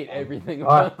hate everything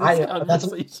about this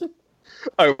conversation.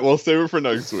 All right, we'll save it for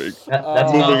next week.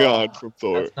 Moving on from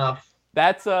Thor.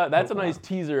 That's a nice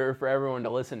teaser for everyone to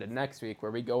listen to next week,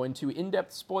 where we go into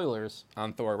in-depth spoilers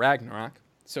on Thor Ragnarok.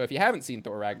 So if you haven't seen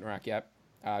Thor Ragnarok yet,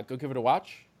 go give it a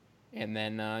watch, and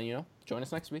then join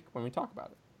us next week when we talk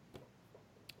about it.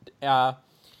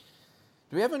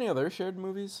 Do we have any other shared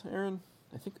movies, Aaron?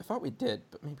 I thought we did,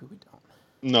 but maybe we don't.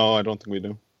 No, I don't think we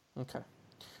do. Okay.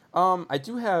 I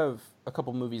do have a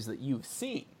couple movies that you've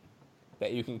seen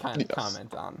that you can kind of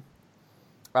comment on.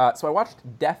 So I watched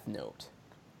Death Note,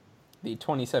 the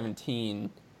 2017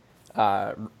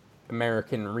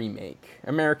 American remake.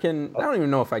 I don't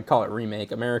even know if I'd call it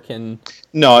remake.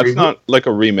 No, it's not like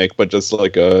a remake, but just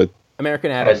like a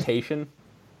American adaptation.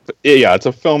 Yeah, it's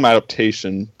a film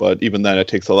adaptation, but even then, it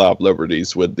takes a lot of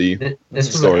liberties with the This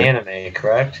was story. an anime,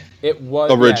 correct? It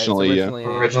was originally,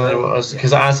 Originally, it was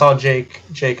because I saw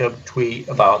Jacob tweet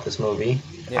about this movie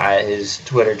at his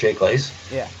Twitter, Jake Lace.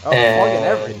 Yeah, plugging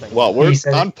everything. Well, we're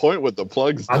on point with the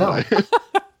plugs tonight. I know.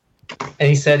 And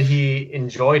he said he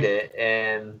enjoyed it,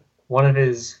 and one of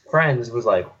his friends was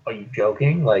like, "Are you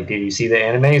joking? Like, did you see the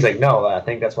anime?" He's like, "No, I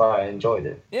think that's why I enjoyed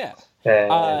it." Yeah.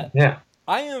 Yeah.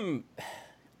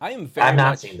 I am very I've not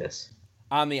much seen this.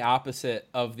 on the opposite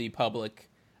of the public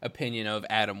opinion of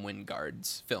Adam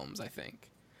Wingard's films, I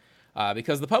think.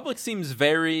 Because the public seems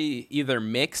very either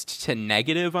mixed to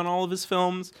negative on all of his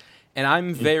films, and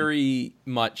I'm very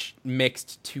much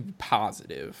mixed to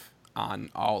positive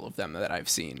on all of them that I've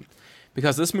seen.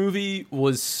 Because this movie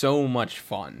was so much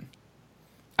fun.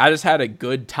 I just had a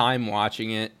good time watching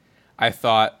it. I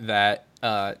thought that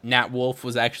Nat Wolff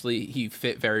he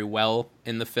fit very well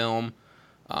in the film.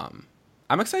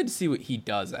 I'm excited to see what he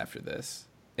does after this,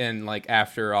 and like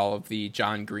after all of the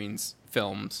John Green's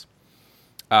films,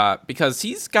 because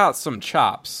he's got some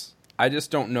chops. I just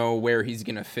don't know where he's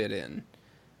gonna fit in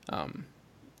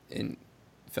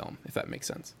film, if that makes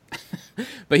sense.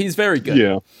 But he's very good.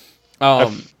 Yeah.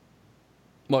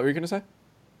 What were you gonna say?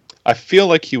 I feel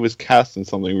like he was cast in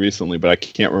something recently, but I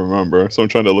can't remember, so I'm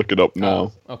trying to look it up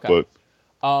now. Okay. But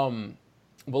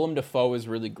Willem Dafoe is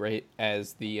really great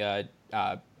as the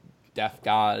death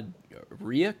god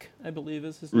Ryuk, I believe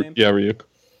is his name. Yeah, Ryuk.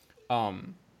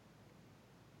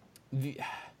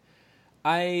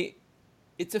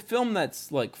 It's a film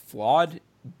that's like flawed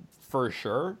for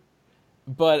sure,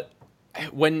 but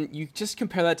when you just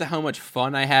compare that to how much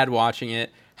fun I had watching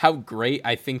it, how great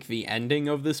I think the ending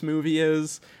of this movie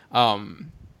is.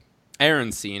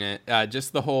 Aaron's seen it.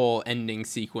 Just the whole ending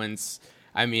sequence.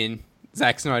 I mean,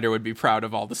 Zack Snyder would be proud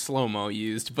of all the slow-mo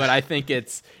used, but I think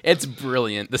it's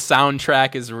brilliant. The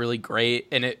soundtrack is really great,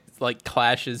 and it like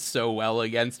clashes so well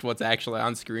against what's actually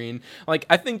on screen. Like,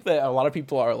 I think that a lot of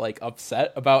people are like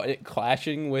upset about it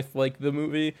clashing with like the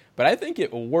movie, but I think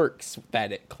it works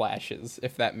that it clashes,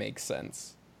 if that makes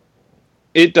sense.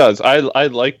 It does. I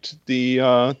liked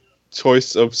the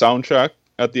choice of soundtrack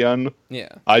at the end.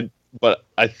 Yeah. But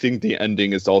I think the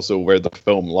ending is also where the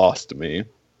film lost me.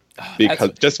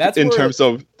 Because terms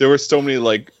of there were so many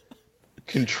like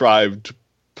contrived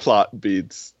plot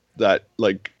beats that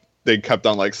like they kept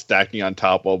on like stacking on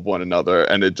top of one another,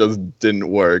 and it just didn't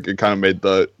work. It kind of made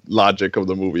the logic of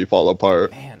the movie fall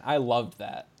apart. Man, I loved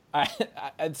that.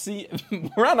 I'd see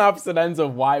we're on opposite ends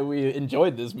of why we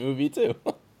enjoyed this movie too.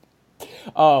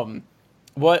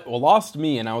 What lost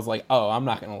me, and I was like, oh, I'm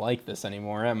not gonna like this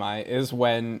anymore, am I? Is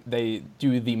when they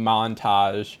do the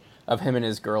montage of him and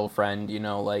his girlfriend, you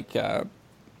know, like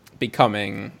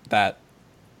becoming that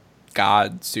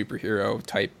god superhero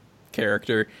type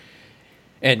character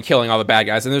and killing all the bad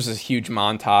guys. And there's this huge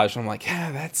montage. And I'm like,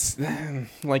 yeah, that's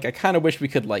like, I kind of wish we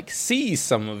could like see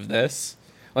some of this.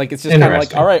 Like, it's just kind of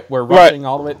like, all right, we're rushing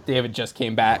all the way. David just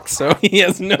came back, so he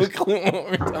has no clue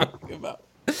what we're talking about.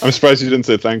 I'm surprised you didn't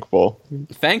say thankful.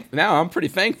 Now I'm pretty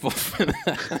thankful for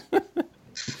that.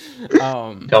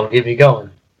 Don't get me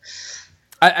going.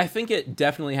 I think it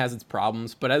definitely has its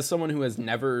problems, but as someone who has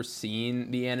never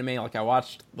seen the anime, like I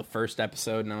watched the first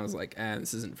episode and I was like,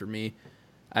 this isn't for me.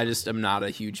 I just am not a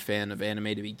huge fan of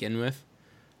anime to begin with.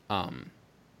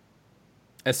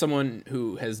 As someone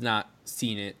who has not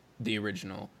seen it, the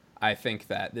original, I think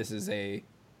that this is a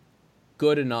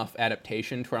good enough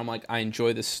adaptation to where I'm like, I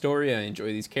enjoy this story, I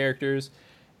enjoy these characters,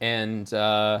 and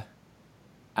I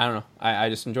don't know, I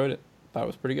just enjoyed it. Thought it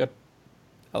was pretty good.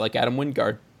 I like Adam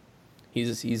Wingard.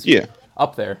 He's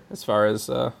up there as far as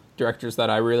directors that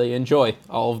I really enjoy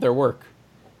all of their work.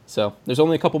 So there's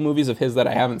only a couple movies of his that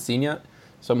I haven't seen yet,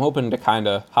 so I'm hoping to kind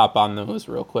of hop on those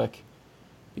real quick,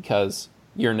 because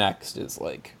You're Next is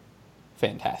like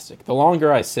fantastic. The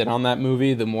longer I sit on that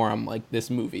movie, the more I'm like, this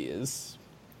movie is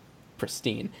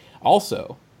pristine.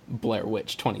 Also, Blair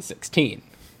Witch 2016.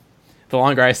 The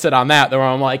longer I sit on that, the more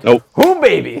I'm like, oh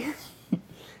baby,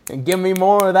 and give me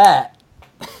more of that.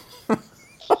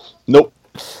 Nope.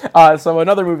 So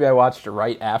another movie I watched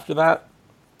right after that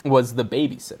was The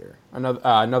Babysitter,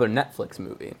 another Netflix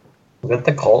movie. Is that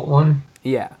the cult one?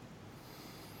 Yeah.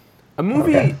 A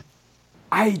movie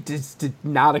I just did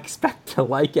not expect to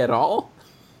like at all.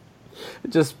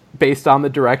 just based on the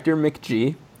director,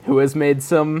 McG, who has made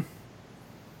some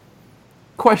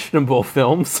questionable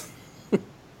films.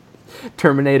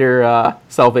 Terminator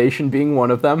Salvation being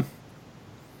one of them.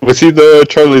 Was he the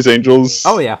Charlie's Angels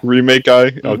remake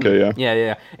guy? Mm-hmm. Okay, yeah.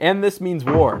 Yeah. And This Means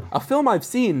War, a film I've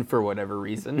seen for whatever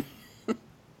reason.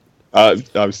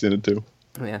 I've seen it too.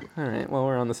 Yeah, all right. Well,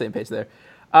 we're on the same page there.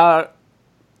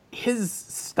 His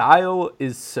style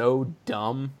is so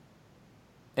dumb,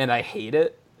 and I hate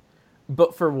it.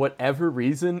 But for whatever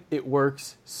reason, it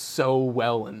works so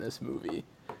well in this movie.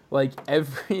 Like,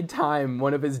 every time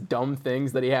one of his dumb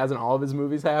things that he has in all of his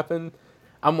movies happen,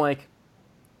 I'm like,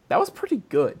 that was pretty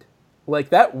good. Like,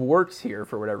 that works here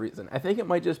for whatever reason. I think it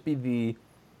might just be the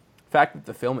fact that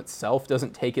the film itself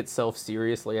doesn't take itself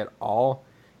seriously at all.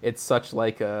 It's such,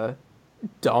 like, a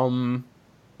dumb,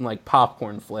 like,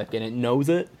 popcorn flick, and it knows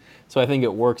it. So I think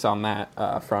it works on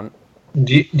that front.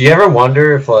 Do you ever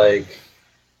wonder if, like,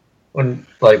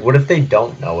 what if they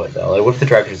don't know it, though? Like, what if the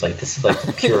director's like, this is, like,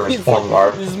 the purest form of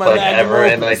art, like, ever,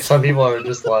 and, like, some people are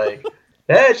just like,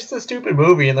 yeah, it's just a stupid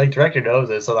movie, and, like, director knows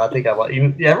it, so I think I'm like,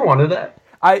 you ever wonder that?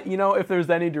 If there's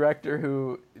any director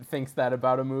who thinks that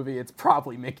about a movie, it's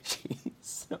probably McG.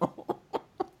 So,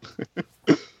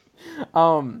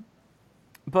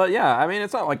 but yeah, I mean,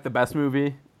 it's not like the best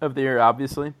movie of the year,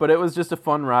 obviously, but it was just a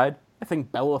fun ride. I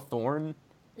think Bella Thorne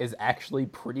is actually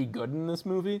pretty good in this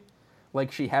movie.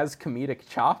 Like, she has comedic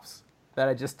chops that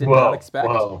I just did not expect.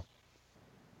 Whoa.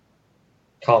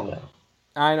 Calm down.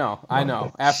 I know.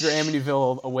 After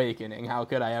Amityville Awakening, how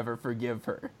could I ever forgive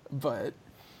her? But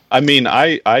I mean,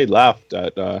 I laughed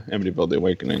at Amityville The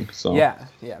Awakening. So yeah,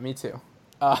 me too.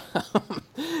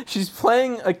 She's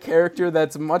playing a character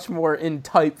that's much more in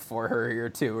type for her here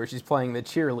too, where she's playing the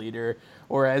cheerleader,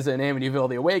 whereas in Amityville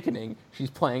The Awakening, she's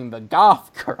playing the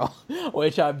goth girl,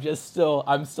 which I'm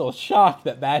still shocked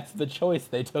that that's the choice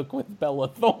they took with Bella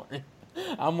Thorne.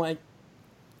 I'm like,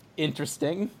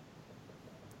 interesting.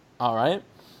 All right.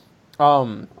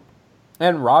 And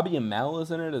Robbie Amell is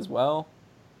in it as well.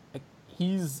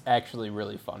 He's actually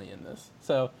really funny in this.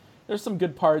 So there's some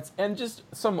good parts and just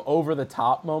some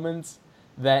over-the-top moments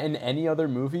that in any other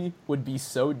movie would be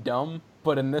so dumb.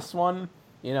 But in this one,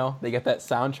 they get that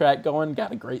soundtrack going,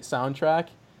 got a great soundtrack.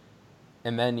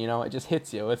 And then, it just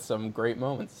hits you with some great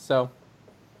moments. So,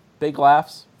 big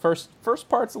laughs. First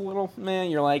part's a little,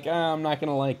 you're like, I'm not going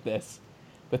to like this.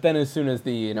 But then as soon as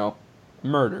the,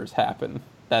 murders happen,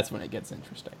 that's when it gets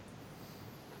interesting.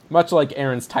 Much like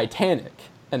Aaron's Titanic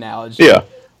analogy. Yeah.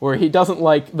 Where he doesn't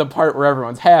like the part where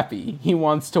everyone's happy. He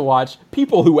wants to watch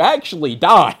people who actually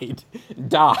died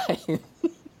die.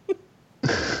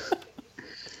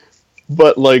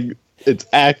 But, like, it's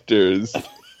actors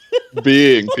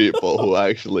being people who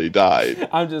actually died.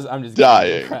 I'm just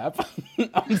dying. Crap.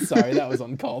 I'm sorry, that was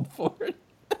uncalled for.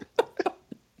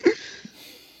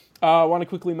 I want to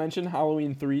quickly mention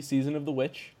Halloween 3 Season of the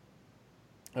Witch,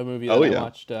 a movie that I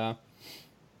watched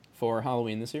for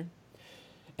Halloween this year.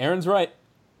 Aaron's right.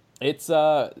 It's,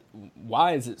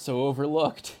 why is it so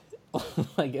overlooked?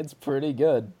 Like, it's pretty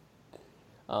good.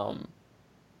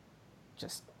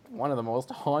 Just one of the most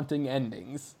haunting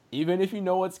endings, even if you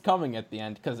know what's coming at the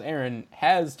end, because Aaron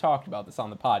has talked about this on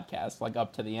the podcast, like,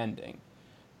 up to the ending.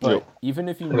 But even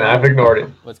if you know I've ignored it.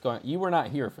 What's going, you were not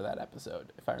here for that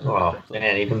episode, if I remember correctly.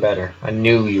 Man, even better. I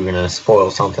knew you were gonna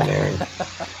spoil something, Aaron.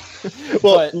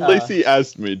 Well, Lacey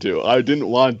asked me to. I didn't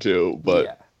want to, but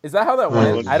yeah. Is that how that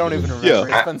went? I don't even remember.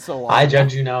 Yeah. It's been so long. I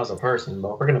judge you now as a person,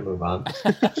 but we're gonna move on.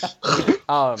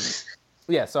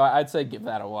 Yeah. So I'd say give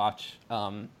that a watch.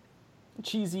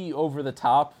 Cheesy, over the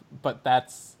top, but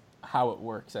that's how it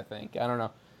works. I think. I don't know.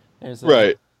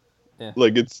 Right. Yeah.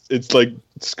 Like it's like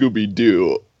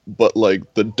Scooby-Doo, but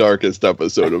like the darkest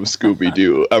episode of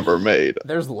Scooby-Doo ever made.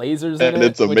 There's lasers in it. And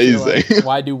it's amazing. Like,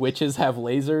 why do witches have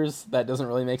lasers? That doesn't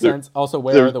really make sense. Also,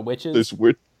 where are the witches?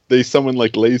 They summon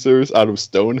like lasers out of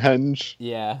Stonehenge.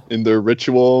 Yeah. In their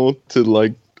ritual to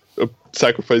like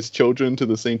sacrifice children to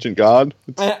this ancient god.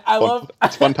 It's a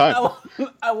fun time.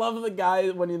 I love the guy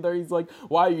when he's like,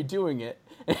 "Why are you doing it?"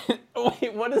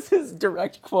 Wait, what is his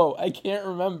direct quote? I can't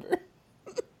remember.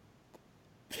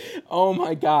 Oh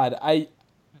my god,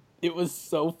 it was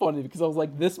so funny because I was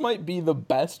like, this might be the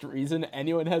best reason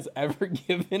anyone has ever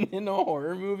given in a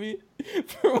horror movie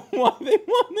for why they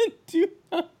want to do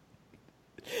that.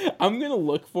 I'm going to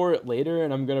look for it later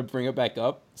and I'm going to bring it back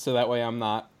up so that way I'm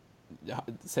not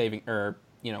saving or,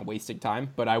 wasting time,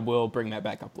 but I will bring that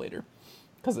back up later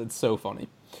because it's so funny.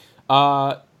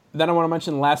 Then I want to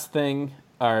mention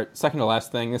second to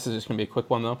last thing. This is just going to be a quick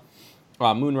one though.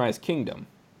 Moonrise Kingdom.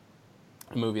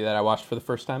 A movie that I watched for the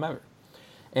first time ever.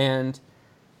 And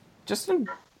just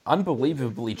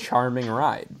unbelievably charming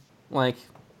ride. Like,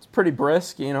 it's pretty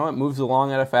brisk, you know, it moves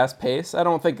along at a fast pace. I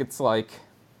don't think it's like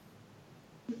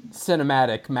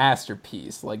cinematic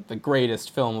masterpiece, like the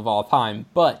greatest film of all time,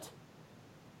 but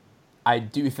I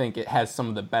do think it has some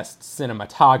of the best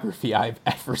cinematography I've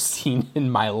ever seen in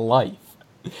my life.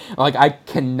 Like, I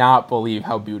cannot believe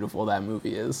how beautiful that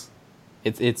movie is.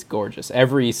 It's gorgeous.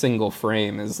 Every single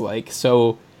frame is like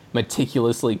so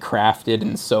meticulously crafted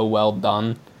and so well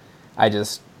done. I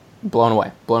just blown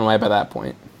away by that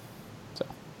point. So,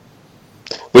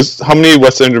 how many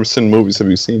Wes Anderson movies have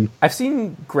you seen? I've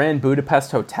seen Grand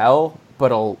Budapest Hotel,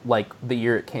 but like the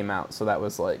year it came out, so that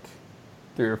was like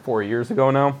 3 or 4 years ago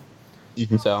now.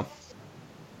 Mm-hmm. So,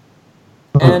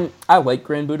 and I like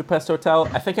Grand Budapest Hotel.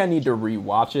 I think I need to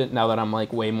rewatch it now that I'm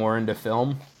like way more into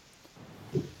film.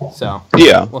 So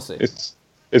yeah, we'll see.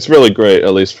 It's really great,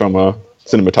 at least from a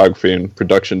cinematography and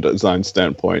production design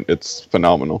standpoint. It's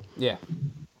phenomenal. Yeah.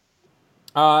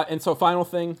 And so final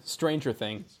thing, Stranger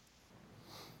Things.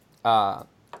 I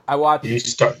watched.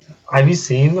 Have you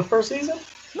seen the first season?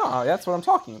 No, that's what I'm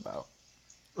talking about.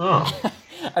 Oh.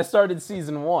 I started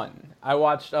season 1. I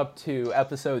watched up to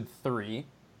episode 3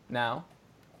 now.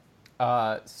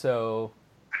 So.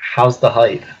 How's the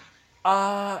hype?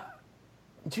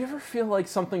 Do you ever feel like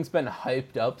something's been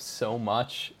hyped up so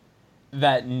much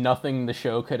that nothing the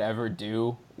show could ever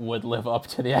do would live up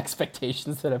to the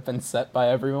expectations that have been set by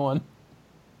everyone?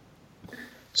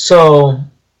 So,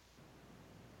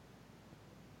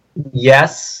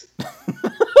 yes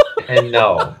and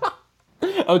no.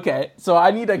 Okay, so I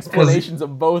need explanations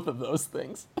of both of those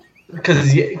things.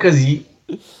 Because,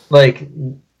 like,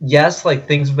 yes, like,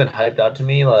 things have been hyped out to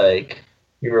me, like,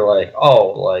 you were like, oh,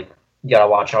 like, you gotta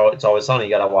watch It's Always Sunny, you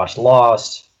gotta watch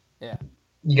Lost. Yeah.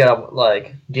 You gotta,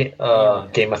 like, Game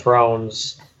of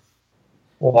Thrones.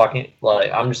 Walking,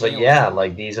 like, I'm just like, yeah,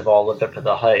 like, these have all lived up to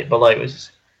the hype. But, like,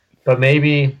 but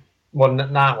maybe, well,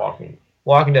 not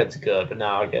Walking Dead's good, but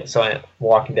now I get, so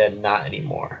Walking Dead, not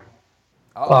anymore.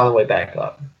 Oh. On the way back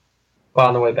up.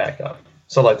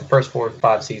 So, like, the first 4 or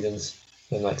 5 seasons,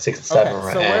 and, like, 6 and 7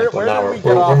 okay, so where now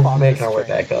we're making our way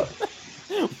back up.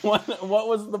 What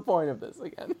was the point of this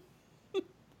again?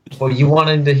 Well, you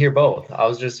wanted to hear both. I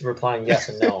was just replying yes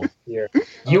and no.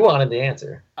 You wanted the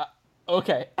answer.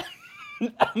 Okay.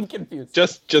 I'm confused.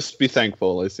 Just be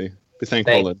thankful, Lacey. Be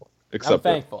thankful and accept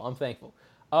it. I'm thankful.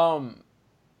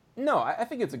 No, I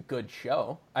think it's a good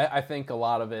show. I think a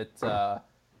lot of it, I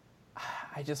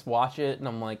just watch it and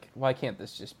I'm like, why can't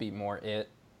this just be more It?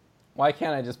 Why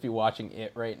can't I just be watching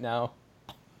It right now?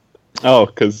 Oh,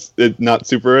 because it's not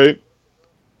Super 8?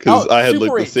 Because I had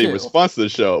like the same too. response to the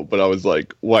show, but I was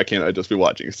like, why can't I just be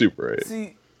watching Super 8?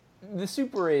 See, the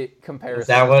Super 8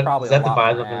 comparison is probably is that the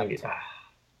Bible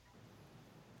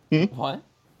thing? What?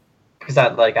 Because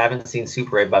I haven't seen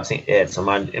Super 8, but I've seen It, so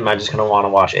am I just going to want to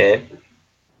watch It?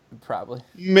 Probably.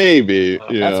 Maybe,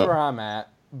 yeah. That's where I'm at,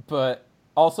 but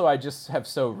also I just have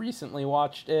so recently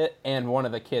watched It, and one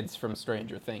of the kids from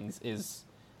Stranger Things is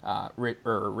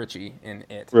Richie in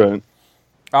It. Right.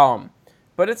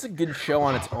 But it's a good show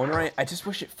on its own right. I just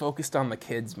wish it focused on the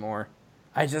kids more.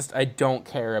 I don't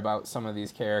care about some of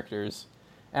these characters.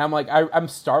 And I'm like, I'm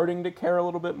starting to care a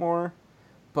little bit more,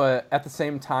 but at the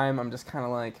same time, I'm just kind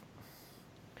of like,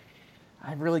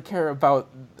 I really care about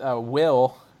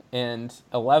Will and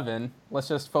Eleven. Let's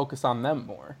just focus on them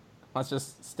more. Let's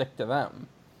just stick to them.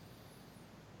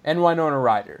 And Winona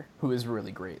Ryder, who is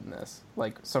really great in this.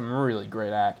 Like, some really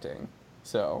great acting.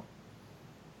 So,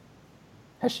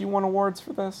 has she won awards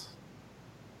for this?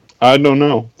 I don't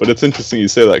know, but it's interesting you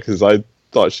say that because I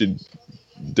thought she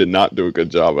did not do a good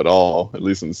job at all, at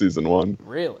least in season 1.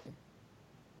 Really?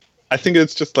 I think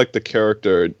it's just like the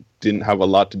character didn't have a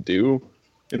lot to do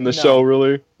in the show,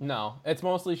 really. No, it's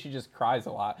mostly she just cries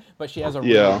a lot, but she has a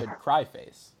really good cry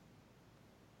face.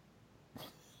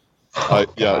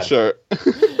 Yeah, sure.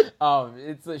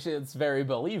 It's very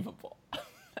believable.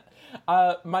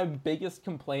 My biggest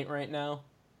complaint right now,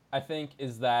 I think,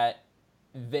 is that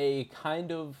they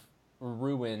kind of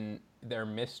ruin their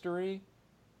mystery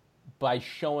by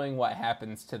showing what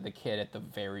happens to the kid at the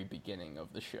very beginning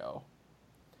of the show.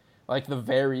 Like, the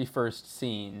very first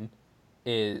scene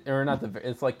is, or not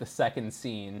it's like the second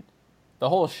scene. The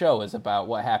whole show is about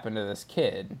what happened to this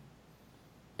kid.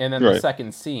 And then the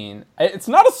second scene, it's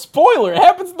not a spoiler, it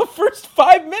happens in the first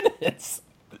 5 minutes.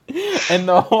 And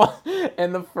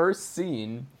the first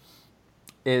scene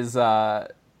is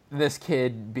this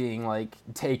kid being like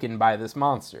taken by this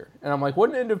monster. And I'm like,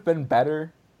 wouldn't it have been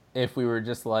better if we were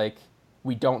just like,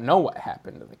 we don't know what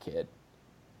happened to the kid.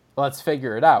 Let's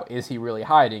figure it out. Is he really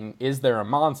hiding? Is there a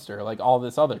monster? Like all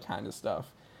this other kind of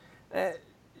stuff.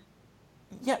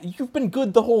 Yeah, you've been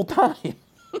good the whole time.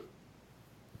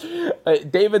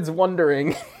 David's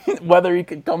wondering whether he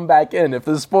could come back in if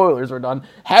the spoilers were done.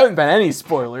 Haven't been any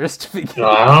spoilers to begin.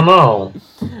 I don't know.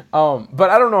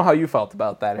 But I don't know how you felt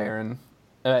about that, Aaron.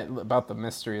 About the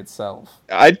mystery itself.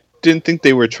 I didn't think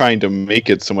they were trying to make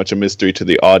it so much a mystery to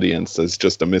the audience as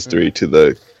just a mystery to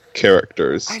the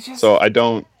characters.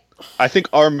 I think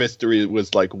our mystery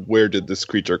was like, where did this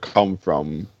creature come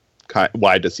from?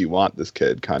 Why does he want this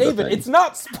kid? Kind David, of thing. It's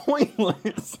not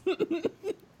spoilers.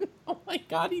 Oh my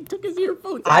God, he took his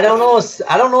earphones. I don't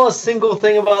know a single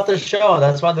thing about the show.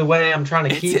 That's why the way I'm trying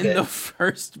to keep it. It's in the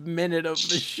first minute of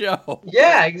the show.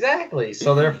 Yeah, exactly.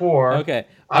 So therefore, okay.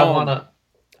 I wanna.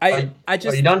 I just.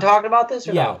 Are you done talking about this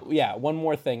or no? Yeah. One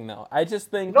more thing though. I just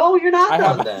think. No, you're not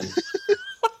done then.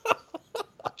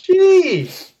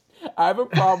 Jeez. I have a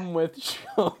problem with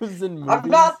shows and movies. I'm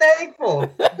not thankful.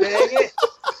 Dang it.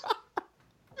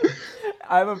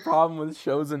 I have a problem with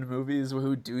shows and movies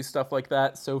who do stuff like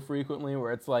that so frequently,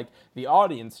 where it's like the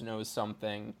audience knows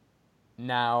something,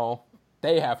 now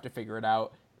they have to figure it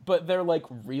out, but they're like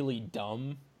really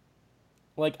dumb.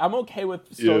 Like, I'm okay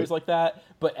with stories like that,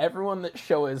 but everyone that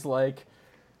show is like,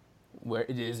 where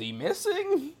is he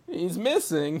missing? He's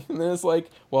missing. And then it's like,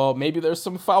 well, maybe there's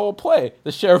some foul play.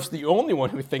 The sheriff's the only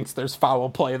one who thinks there's foul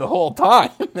play the whole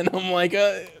time. And I'm like,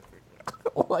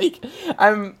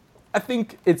 I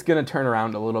think it's going to turn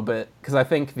around a little bit, because I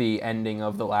think the ending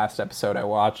of the last episode I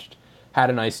watched had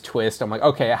a nice twist. I'm like,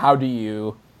 okay, how do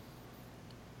you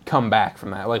come back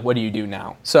from that? Like, what do you do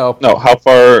now? So, no, how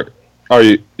far are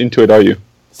you into it? Are you?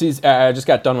 I just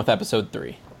got done with episode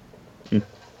 3.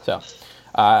 So,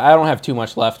 I don't have too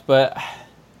much left, but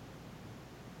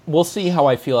we'll see how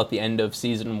I feel at the end of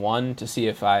season 1 to see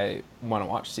if I want to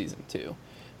watch season 2.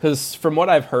 Because from what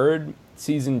I've heard,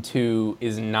 season 2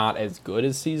 is not as good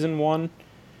as season 1.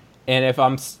 And if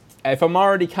I'm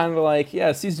already kind of like,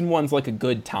 yeah, season 1's like a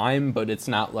good time, but it's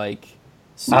not like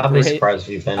Super 8. I'll be surprised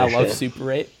if you finish it. I love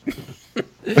Super 8.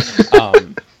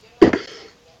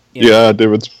 Yeah,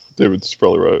 David's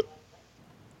probably right.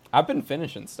 I've been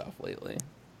finishing stuff lately.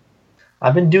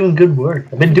 I've been doing good work.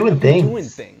 I've been doing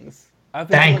things. I've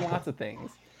been doing lots of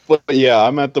things. But yeah,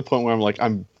 I'm at the point where I'm like,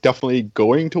 I'm definitely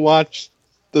going to watch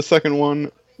the second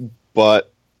one,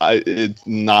 but it's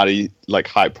not a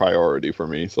high priority for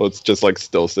me. So it's just like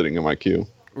still sitting in my queue.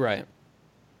 Right.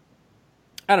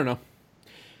 I don't know.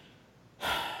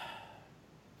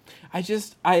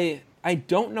 I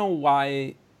don't know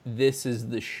why this is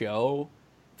the show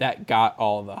that got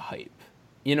all the hype.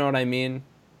 You know what I mean?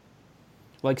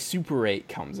 Like, Super 8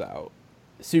 comes out.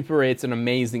 Super 8's an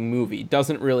amazing movie.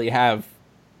 Doesn't really have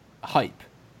hype.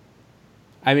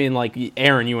 I mean, like,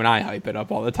 Aaron, you and I hype it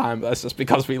up all the time, but that's just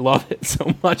because we love it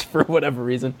so much for whatever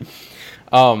reason.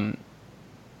 And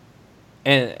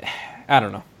I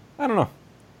don't know.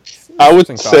 I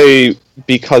would say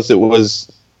because it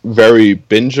was very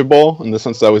bingeable, in the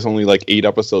sense that it was only like 8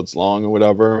 episodes long or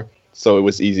whatever, so it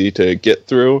was easy to get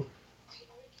through.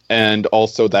 And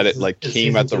also that it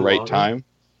came at the right time.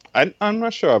 I'm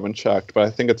not sure, I haven't checked, but I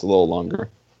think it's a little longer.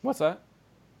 What's that?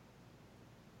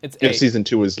 It's 8. If season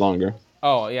 2 is longer.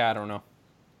 Oh, yeah, I don't know.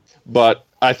 But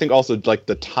I think also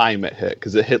the time it hit,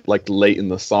 because it hit late in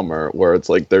the summer, where it's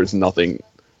there's nothing,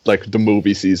 the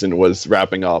movie season was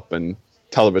wrapping up and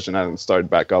television hasn't started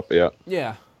back up yet.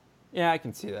 Yeah, I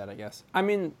can see that, I guess. I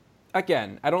mean,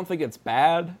 again, I don't think it's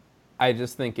bad. I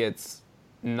just think it's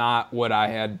not what I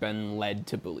had been led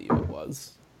to believe it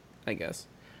was, I guess.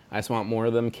 I just want more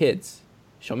of them kids.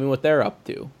 Show me what they're up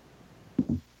to.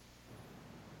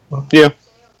 Yeah.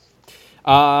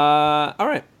 All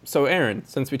right. So, Aaron,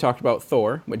 since we talked about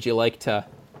Thor, would you like to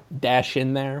dash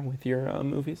in there with your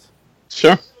movies?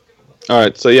 Sure. All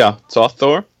right. So, yeah, saw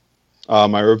Thor.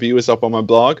 My review is up on my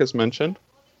blog, as mentioned.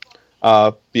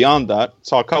 Beyond that,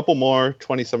 saw a couple more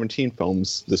 2017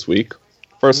 films this week.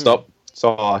 First up,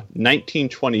 saw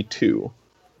 1922,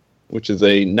 which is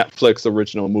a Netflix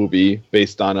original movie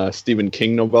based on a Stephen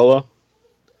King novella.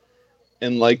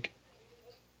 And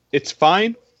it's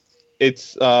fine.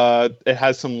 It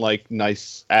has some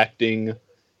nice acting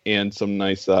and some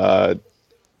nice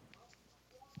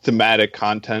thematic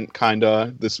content,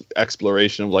 kinda. This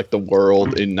exploration of the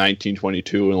world in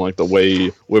 1922 and the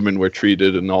way women were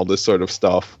treated and all this sort of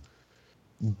stuff.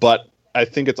 But I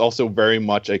think it's also very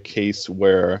much a case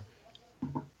where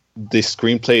the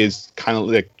screenplay is kind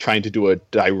of trying to do a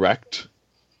direct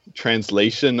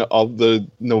translation of the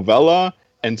novella,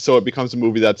 and so it becomes a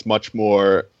movie that's much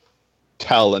more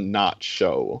tell and not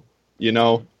show, you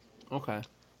know? Okay.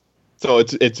 So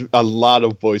it's a lot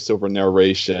of voiceover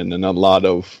narration and a lot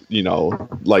of,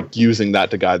 like using that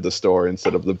to guide the story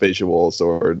instead of the visuals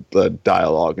or the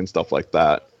dialogue and stuff like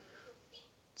that.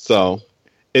 So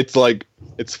it's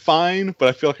fine, but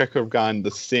I feel like I could have gotten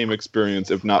the same experience,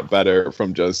 if not better,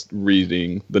 from just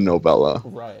reading the novella.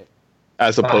 Right.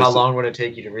 As opposed how long would it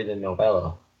take you to read the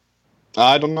novella?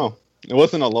 I don't know. It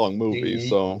wasn't a long movie,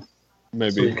 so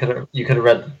maybe so you could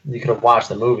have watched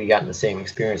the movie, gotten the same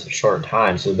experience in a short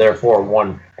time. So therefore,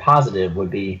 one positive would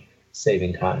be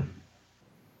saving time.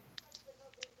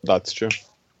 That's true.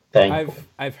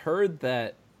 I've heard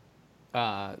that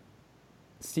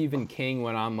Stephen King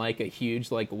went on like a huge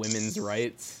like women's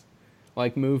rights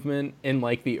like movement in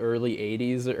like the early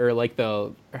 80s or like I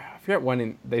forget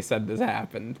when they said this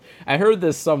happened. I heard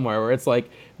this somewhere where it's like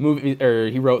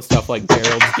he wrote stuff like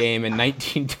Gerald's Game in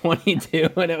 1922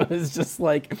 and it was just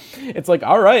like, it's like,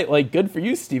 all right, like good for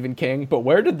you, Stephen King, but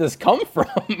where did this come from?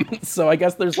 So I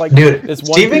guess there's like this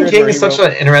one Stephen King is such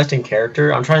an interesting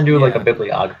character. I'm trying to do like a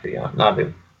bibliography on, not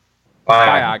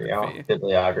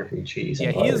bibliography. Jeez.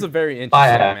 Yeah, he is a very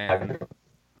interesting man.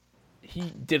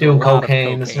 He did doing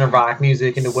cocaine, listening to rock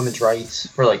music, into women's rights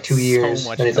for like 2 years.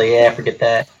 And he's like, yeah, forget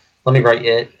that. Let me write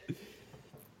it.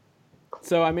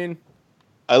 So, I mean,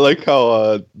 I like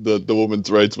how the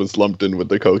women's rights was lumped in with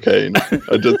the cocaine.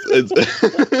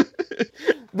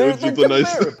 They're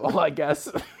comparable, I guess.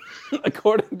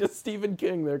 According to Stephen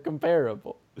King, they're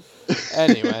comparable.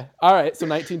 Anyway, all right, so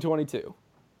 1922.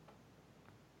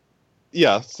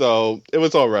 Yeah, so it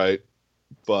was all right,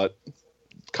 but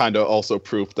kind of also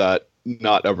proof that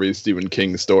not every Stephen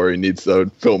King story needs a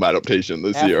film adaptation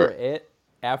this year.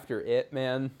 After it,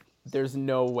 man, there's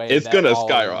no way it's gonna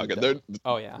skyrocket.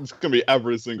 Oh yeah, it's gonna be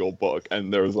every single book,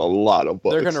 and there's a lot of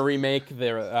books. They're gonna remake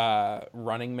their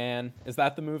Running Man. Is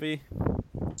that the movie?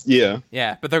 Yeah.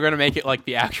 Yeah, but they're gonna make it like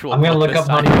the actual. I'm gonna look up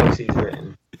how many books he's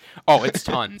written. Oh, it's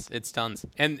tons. It's tons,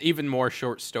 and even more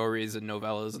short stories and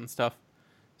novellas and stuff.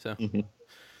 So,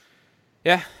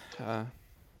 yeah. All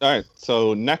right.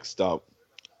 So next up,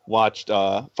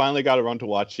 finally got around to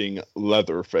watching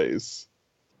Leatherface,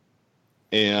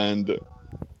 and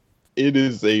it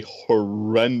is a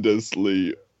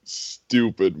horrendously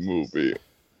stupid movie.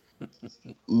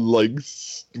 Like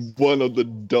one of the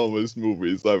dumbest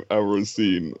movies I've ever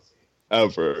seen,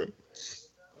 ever.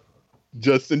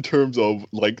 Just in terms of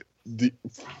like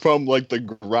from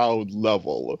the ground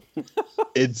level,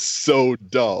 it's so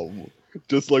dumb.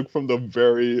 Just like from the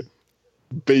very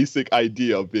basic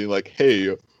idea of being like,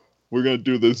 hey, we're gonna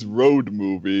do this road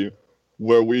movie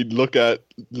where we look at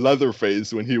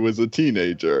Leatherface when he was a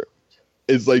teenager.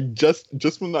 It's like just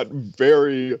from that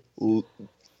very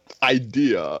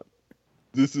idea,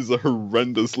 this is a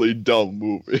horrendously dumb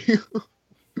movie.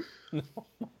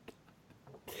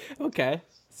 Okay,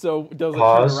 so does it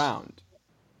turn around?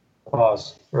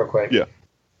 Pause real quick. Yeah.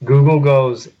 Google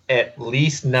goes at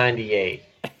least 98.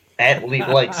 At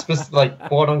least, like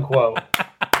quote unquote.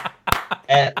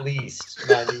 At least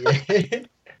 98.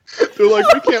 They're like,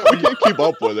 we can't keep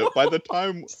up with it. By the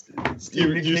time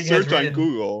you search on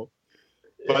Google,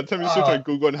 and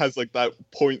has like that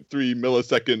 0.3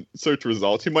 millisecond search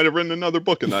result, he might have written another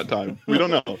book in that time. We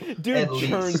don't know. Dude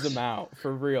churns them out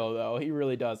for real though. He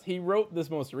really does. He wrote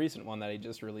this most recent one that he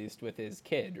just released with his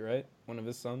kid, right? One of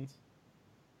his sons.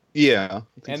 Yeah.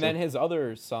 And then his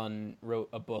other son wrote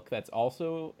a book that's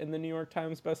also in the New York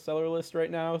Times bestseller list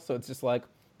right now. So it's just like,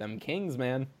 them kings,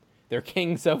 man. They're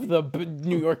kings of the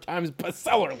New York Times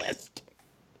bestseller list.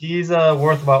 He's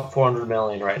worth about $400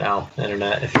 million right now,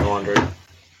 internet, if you're wondering.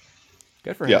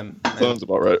 Good for him. Yeah, sounds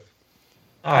about right.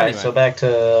 All right, so back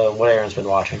to what Aaron's been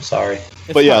watching. Sorry.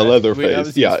 But yeah,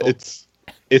 Leatherface. Yeah,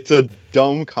 it's a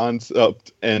dumb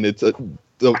concept, and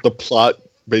the plot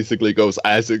basically goes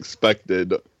as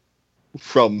expected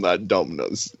from that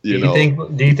dumbness. Do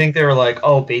you think they were like,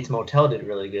 oh, Bates Motel did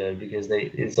really good because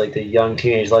it's like the young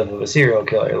teenage life of a serial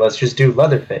killer. Let's just do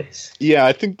Leatherface. Yeah,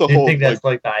 I think you think that's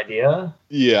like the idea?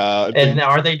 Yeah. And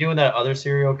are they doing that other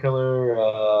serial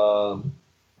killer?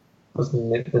 What's the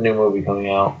new movie coming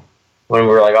out? When we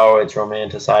were like, oh, it's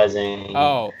romanticizing.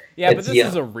 Oh, yeah, but this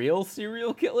is a real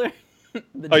serial killer?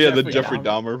 The Jeffrey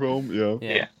Dahmer film?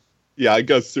 Yeah. Yeah, I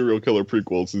guess serial killer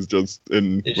prequels is just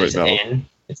in right now.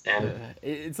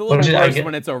 It's a little worse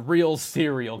when it's a real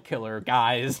serial killer,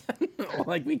 guys.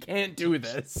 Like, we can't do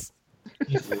this.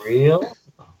 He's real?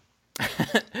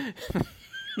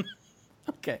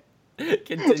 Okay,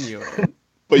 continue.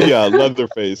 But yeah,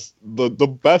 Leatherface. The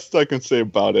best I can say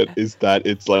about it is that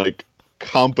it's like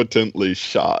competently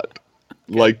shot.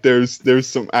 Okay. Like there's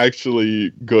some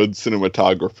actually good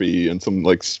cinematography and some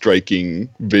like striking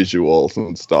visuals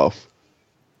and stuff.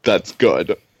 That's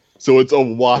good. So it's a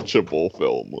watchable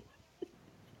film.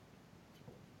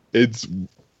 It's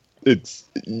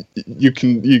you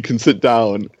can sit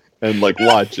down and like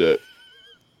watch it,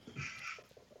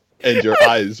 and your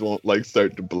eyes won't like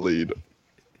start to bleed.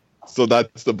 So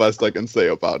that's the best I can say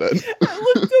about it.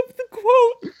 I looked up the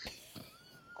quote.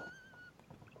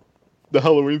 The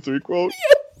Halloween 3 quote?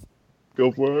 Yes.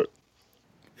 Go for it.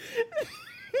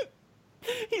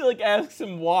 He like asks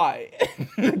him why.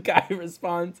 And the guy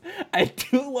responds, "I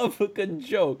do love a good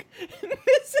joke. And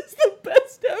this is the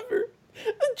best ever.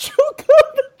 A joke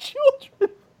on the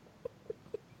children."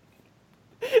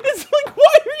 It's like,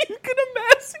 why are you gonna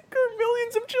massacre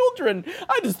millions of children?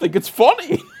 I just think it's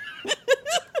funny.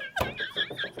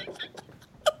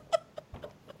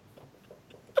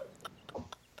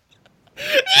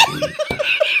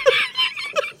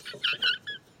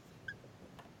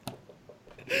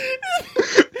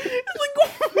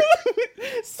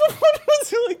 Someone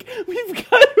was like, we've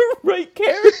got to write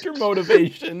character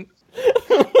motivation.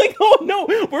 I'm like, oh no,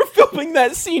 we're filming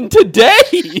that scene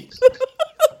today.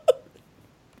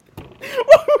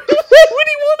 Why would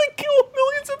he want to kill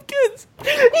millions of kids?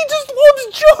 He just loves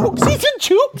jokes. He's a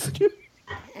jokester.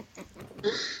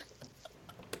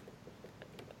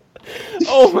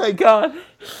 Oh my god.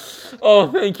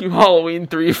 Oh, thank you, Halloween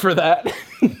 3, for that.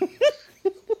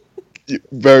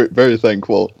 Very, very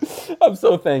thankful. I'm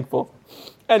so thankful.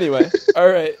 Anyway,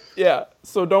 alright, yeah.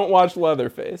 So don't watch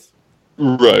Leatherface.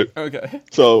 Right. Okay.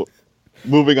 So,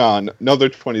 moving on, another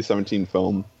 2017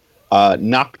 film,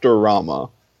 Nocturama,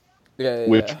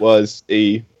 which was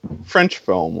a French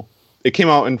film. It came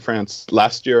out in France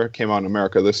last year, came out in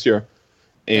America this year,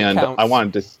 and I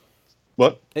wanted to...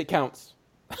 What? It counts.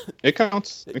 It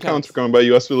counts. It counts for going by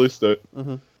U.S. release date.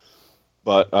 Mm-hmm.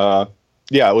 But,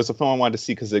 yeah, it was a film I wanted to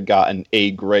see because it got an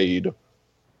A grade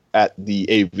at the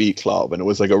AV Club, and it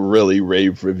was like a really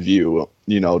rave review,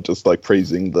 you know, just like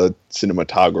praising the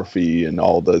cinematography and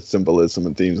all the symbolism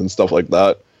and themes and stuff like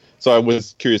that. So I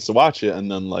was curious to watch it, and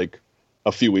then like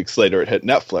a few weeks later it hit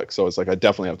Netflix, so I was like, I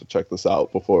definitely have to check this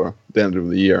out before the end of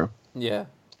the year. Yeah.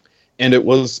 And it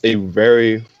was a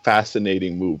very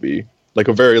fascinating movie, like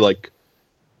a very like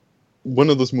one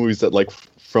of those movies that like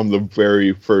from the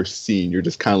very first scene you're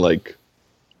just kind of like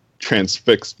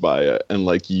transfixed by it, and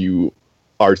like you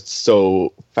are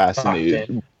so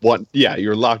fascinated.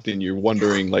 You're locked in. You're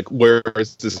wondering like, where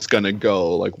is this gonna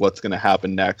go? Like, what's gonna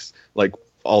happen next? Like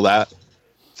all that.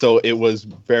 So it was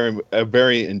a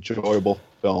very enjoyable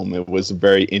film. It was a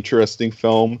very interesting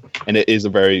film, and it is a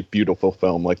very beautiful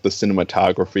film. Like the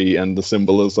cinematography and the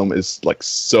symbolism is like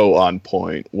so on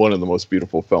point. One of the most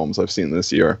beautiful films I've seen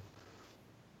this year.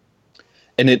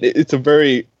 And it's a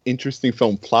very interesting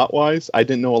film plot-wise. I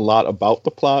didn't know a lot about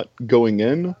the plot going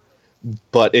in,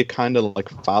 but it kind of like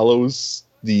follows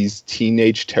these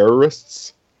teenage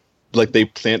terrorists. Like they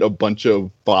plant a bunch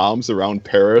of bombs around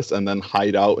Paris and then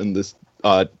hide out in this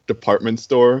department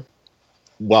store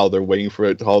while they're waiting for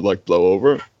it to all like blow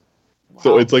over. Wow.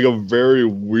 So it's like a very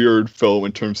weird film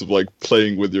in terms of like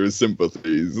playing with your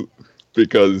sympathies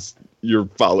because you're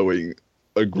following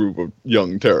a group of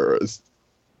young terrorists.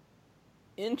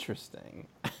 Interesting.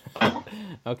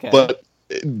 Okay. But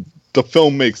the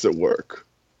film makes it work.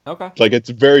 Okay. Like,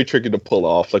 it's very tricky to pull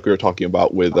off, like we were talking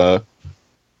about with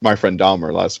my friend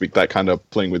Dahmer last week. That kind of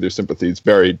playing with your sympathies,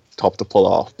 very tough to pull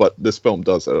off. But this film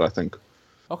does it, I think.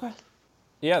 Okay.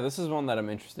 Yeah, this is one that I'm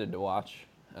interested to watch.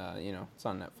 It's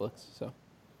on Netflix, so.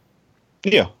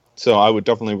 Yeah, so I would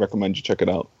definitely recommend you check it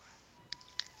out.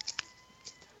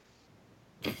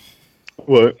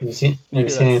 What? Have you seen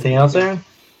anything else, Aaron?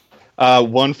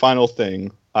 One final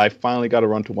thing. I finally got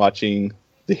around to watching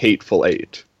The Hateful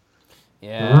Eight.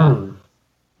 Yeah.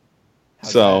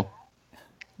 So,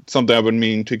 something I've been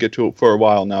meaning to get to for a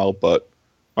while now, but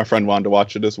my friend wanted to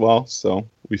watch it as well, so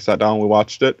we sat down, we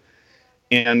watched it,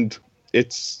 and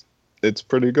it's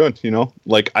pretty good, you know?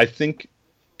 Like, I think,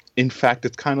 in fact,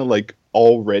 it's kind of, like,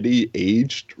 already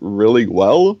aged really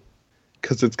well,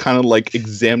 because it's kind of, like,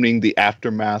 examining the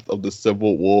aftermath of the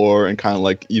Civil War, and kind of,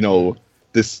 like, you know,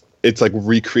 it's, like,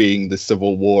 recreating the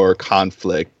Civil War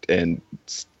conflict and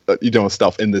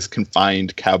stuff in this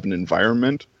confined cabin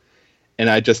environment. And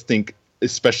I just think,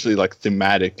 especially like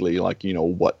thematically, like, you know,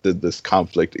 what did this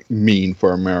conflict mean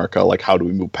for America? Like, how do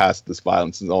we move past this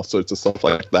violence and all sorts of stuff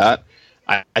like that?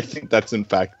 I think that's in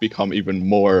fact become even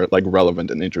more like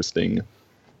relevant and interesting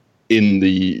in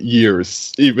the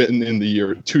years, even in the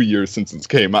year 2 years since it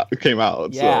came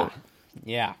out. Yeah. So.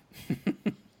 Yeah.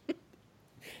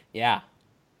 Yeah.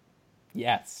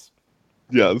 Yes.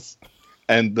 Yes.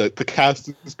 And the cast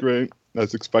is great,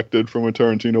 as expected from a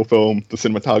Tarantino film. The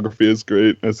cinematography is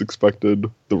great, as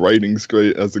expected. The writing's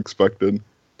great, as expected.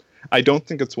 I don't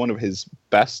think it's one of his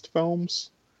best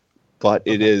films, but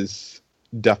it is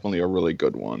definitely a really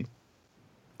good one.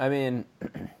 I mean,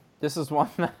 this is one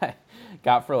that I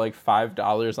got for like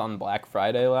 $5 on Black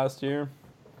Friday last year.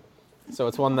 So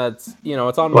it's one that's,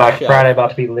 it's on Black Friday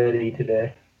about to be litty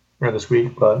today. Or this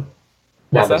week, but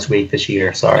not this week, this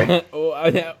year, sorry.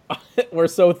 We're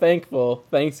so thankful.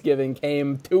 Thanksgiving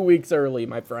came 2 weeks early,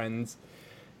 my friends.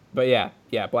 But yeah,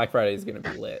 Black Friday is going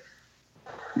to be lit.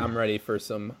 I'm ready for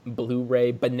some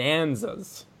Blu-ray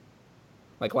bonanzas.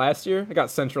 Like last year, I got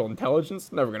Central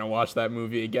Intelligence. Never going to watch that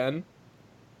movie again.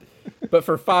 But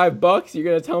for $5, you're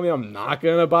going to tell me I'm not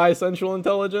going to buy Central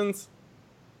Intelligence?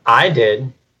 I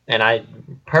did, and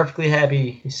I'm perfectly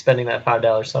happy spending that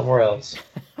 $5 somewhere else.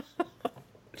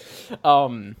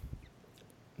 But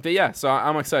yeah, so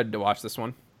I'm excited to watch this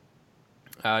one.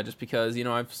 Just because,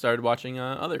 I've started watching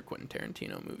other Quentin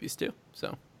Tarantino movies too.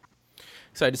 So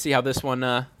excited to see how this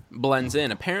one blends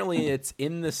in. Apparently it's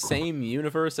in the same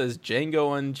universe as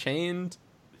Django Unchained.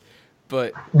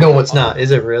 But no, it's not.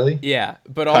 Is it really? Yeah,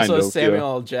 but also Samuel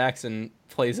L. Jackson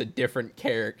plays a different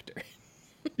character.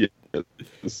 Yeah,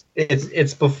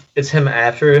 it's him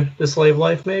after the slave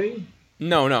life, maybe.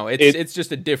 No, it's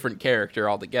just a different character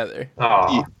altogether.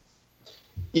 Oh.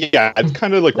 Yeah, it's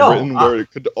kind of like written where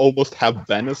it could almost have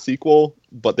been a sequel,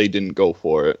 but they didn't go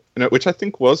for it, which I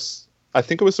think it was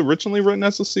originally written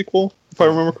as a sequel, if I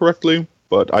remember correctly,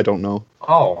 but I don't know.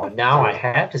 Oh, now I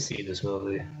have to see this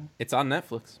movie. It's on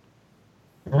Netflix.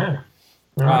 Yeah.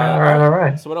 All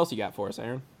right. So what else you got for us,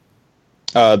 Aaron?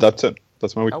 That's it.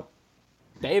 That's my week. Oh,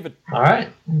 David. All right.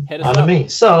 Hit us up. On to me.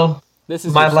 So this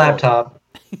is my laptop.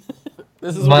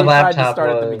 This is my laptop tried to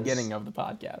start at the beginning of the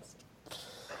podcast.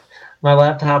 My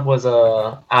laptop was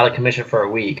out of commission for a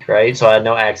week, right? So I had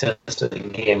no access to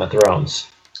Game of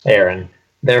Thrones, Aaron.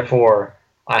 Therefore,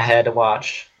 I had to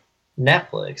watch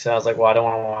Netflix. And I was like,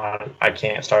 well, I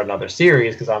can't start another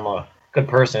series because I'm a good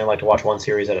person. I like to watch one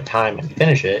series at a time and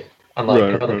finish it,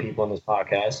 unlike other people in this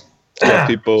podcast. Yeah,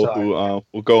 people who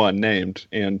will go unnamed,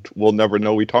 and we'll never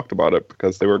know we talked about it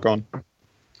because they were gone.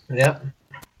 Yep.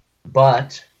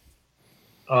 But,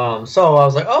 so I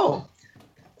was like, I'll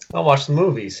watch some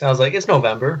movies. I was like, it's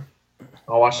November.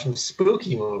 I'll watch some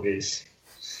spooky movies.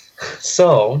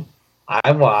 So,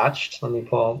 I watched, let me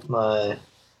pull up my...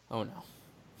 Oh, no.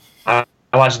 I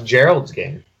watched Gerald's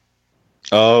Game.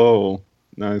 Oh,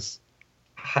 nice.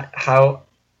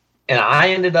 And I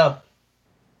ended up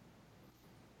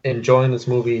enjoying this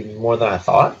movie more than I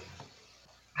thought.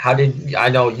 I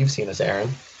know you've seen this, Aaron.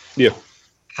 Yeah.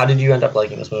 How did you end up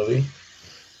liking this movie?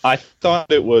 I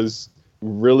thought it was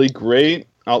really great,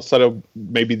 outside of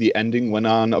maybe the ending went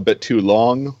on a bit too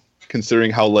long,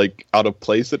 considering how, out of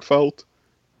place it felt.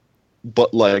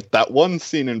 But, that one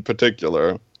scene in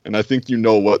particular, and I think you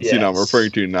know what scene I'm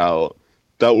referring to now,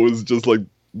 that was just,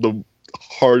 the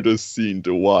hardest scene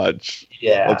to watch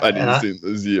of any scene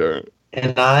this year.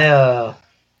 And I'm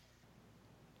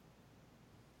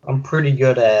pretty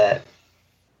good at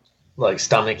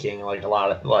stomaching a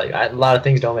lot of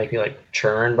things don't make me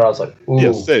churn, but I was like, ooh.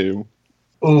 Yeah, same.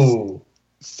 Ooh.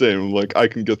 Same. I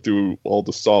can get through all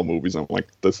the Saw movies. I'm like,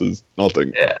 this is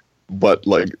nothing. Yeah. But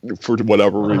for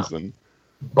whatever reason.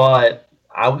 But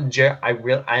I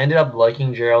ended up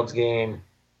liking Gerald's Game,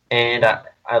 and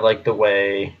I liked the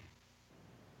way.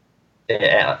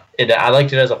 I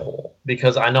liked it as a whole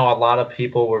because I know a lot of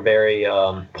people were very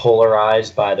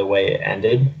polarized by the way it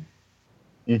ended.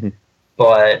 Mm-hmm.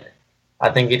 But I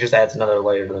think it just adds another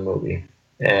layer to the movie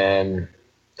and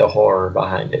the horror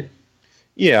behind it.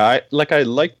 Yeah, I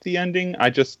liked the ending. I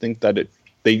just think that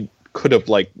they could have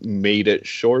made it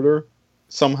shorter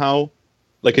somehow.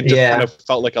 It just kind of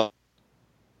felt like a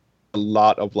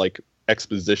lot of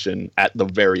exposition at the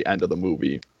very end of the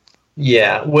movie.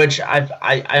 Yeah, which I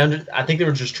think they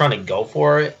were just trying to go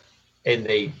for it, and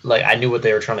they I knew what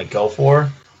they were trying to go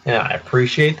for, and I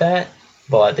appreciate that,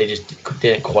 but they just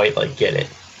didn't quite get it.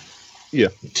 Yeah.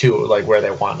 To where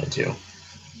they wanted to,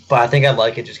 but I think I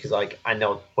like it just because I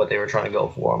know what they were trying to go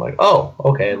for. I'm like, oh,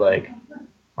 okay,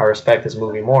 I respect this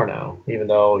movie more now, even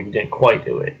though you didn't quite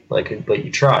do it, but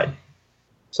you tried.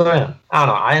 So yeah, I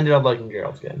don't know. I ended up liking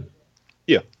Gerald's Game.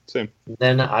 Yeah, same.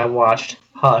 Then I watched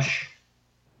Hush.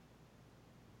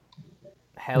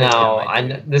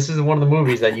 This is one of the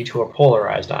movies that you two are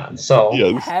polarized on. So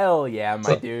yes. Hell yeah,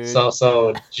 my dude.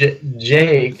 So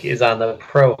Jake is on the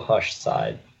pro Hush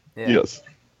side. Yeah. Yes.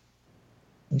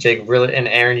 Jake really, and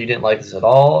Aaron, you didn't like this at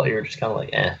all. You were just kind of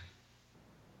eh.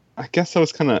 I guess I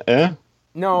was kind of eh.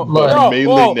 No,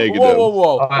 mainly negative.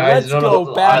 Whoa. Right, Let's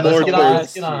go back to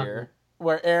last year.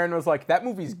 where Aaron was like, that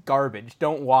movie's garbage,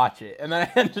 don't watch it. And then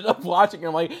I ended up watching it, and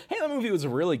I'm like, hey, that movie was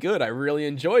really good, I really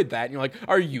enjoyed that. And you're like,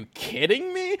 are you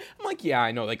kidding me? I'm like, yeah,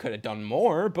 I know they could have done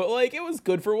more, but like, it was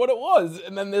good for what it was.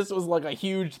 And then this was like a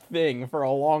huge thing for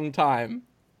a long time.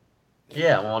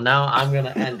 Yeah, well, now I'm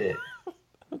gonna end it.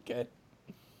 Okay.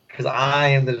 Because I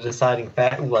am the deciding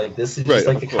factor. Like, this is just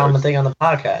like the common thing on the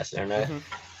podcast, internet. Mm-hmm.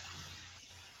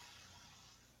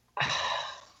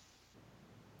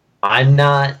 I'm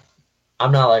not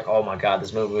like, oh my god,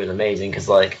 this movie was amazing, because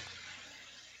like,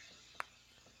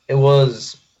 it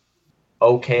was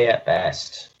okay at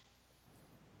best.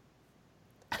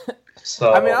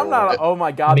 So I mean, I'm not. Oh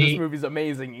my god, this movie's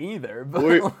amazing either. But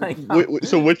wait,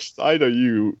 so which side are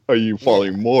you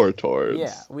falling more towards?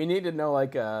 Yeah, we need to know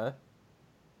like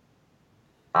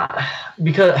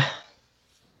because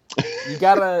you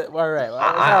gotta. All right,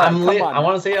 I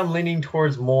want to say I'm leaning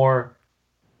towards more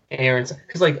Aaron's,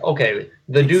 because like, okay,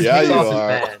 the dude takes off his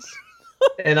mask,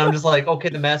 and I'm just like, okay,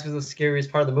 the mask is the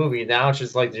scariest part of the movie. Now it's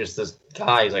just like this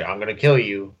guy. He's like, I'm gonna kill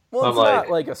you. Well, it's not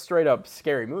like a straight up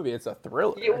scary movie. It's a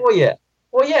thriller.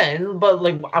 Yeah, but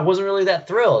like, I wasn't really that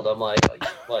thrilled. I'm like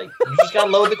you just gotta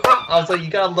load the I was like, you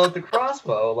gotta load the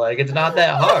crossbow. Like, it's not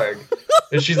that hard.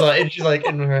 And she's like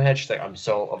in her head, she's like, I'm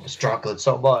struggling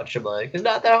so much. I'm like, it's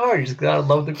not that hard. You just gotta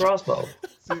load the crossbow.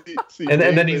 See, and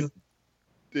then he's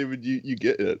David, you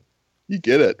get it. You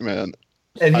get it, man.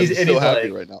 And I'm so happy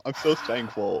like, right now. I'm so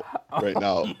thankful right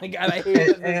now. Oh my god, I hate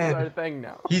that this is our thing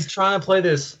now. He's trying to play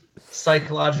this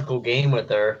psychological game with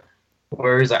her,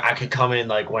 where he's like, I could come in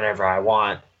like whenever I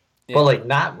want, but like,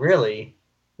 not really.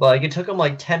 Like, it took him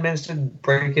like 10 minutes to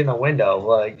break in the window.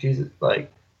 Like, Jesus, like.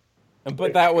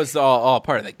 But that was all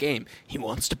part of the game. He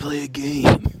wants to play a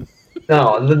game.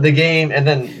 No, the game, and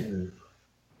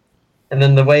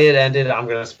then the way it ended, I'm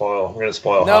gonna spoil.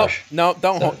 Hush. No,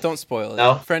 don't spoil it.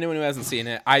 No? For anyone who hasn't seen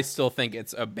it, I still think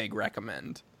it's a big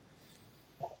recommend.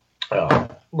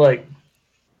 Like,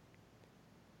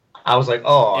 I was like,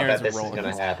 oh, I bet this is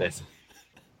gonna happen,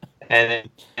 and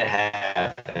it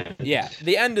happened. Yeah,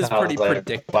 the end is pretty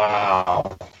predictable.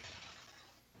 Wow.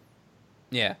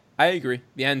 Yeah, I agree.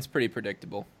 The end's pretty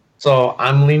predictable. So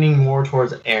I'm leaning more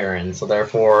towards Aaron, so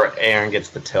therefore Aaron gets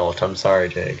the tilt. I'm sorry,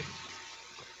 Jake.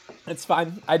 It's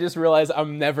fine. I just realized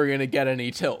I'm never gonna get any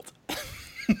tilt.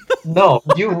 No,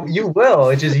 you will.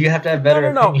 It's just you have to have better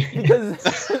opinion.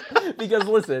 because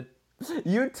listen,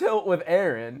 you tilt with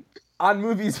Aaron on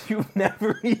movies you've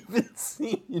never even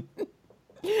seen.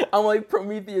 I'm like,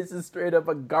 Prometheus is straight up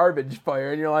a garbage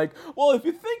fire, and you're like, well, if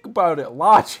you think about it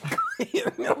logically,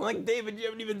 and I'm like, David, you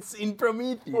haven't even seen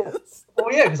Prometheus. Oh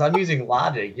yeah, because I'm using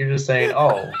logic. You're just saying,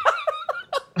 oh.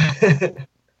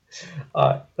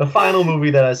 The final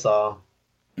movie that I saw,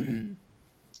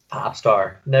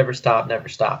 Popstar, Never Stop, Never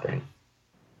Stopping.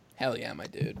 Hell yeah, my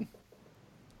dude.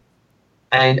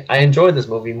 And I enjoyed this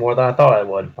movie more than I thought I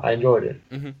would. I enjoyed it.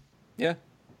 Mm-hmm. Yeah.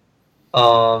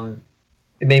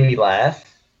 It made me laugh.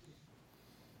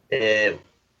 It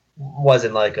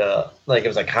wasn't it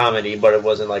was a comedy, but it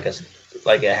wasn't it was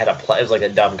like a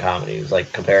dumb comedy. It was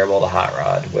like comparable to Hot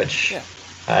Rod, which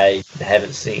I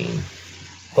haven't seen.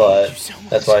 But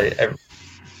that's why.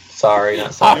 Sorry,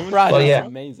 not sorry. Hot Rod is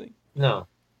amazing. No.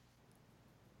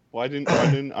 Why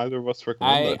didn't either of us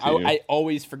recommend that to you? I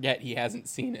always forget he hasn't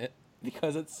seen it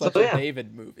because it's such a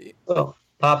David movie. So,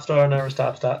 Popstar, Never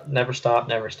Stop,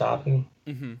 Never Stopping.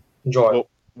 Mm-hmm. Enjoy.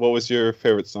 What was your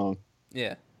favorite song?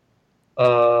 Yeah.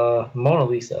 Mona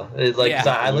Lisa. It's like,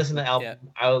 I listened to the album. Yeah.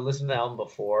 I listened to the album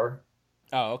before.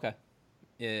 Oh, okay.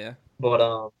 Yeah.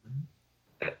 But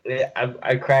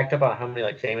I cracked up on how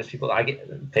many famous people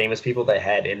they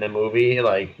had in the movie.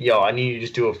 Like, yo, I need you to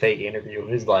just do a fake interview.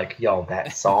 He's like, yo,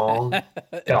 that song,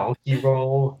 Donkey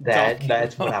Roll,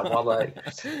 that's what I want.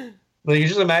 Like, you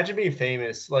just imagine being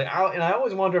famous. I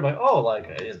always wonder,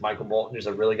 is Michael Bolton just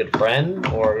a really good friend,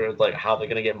 or how they're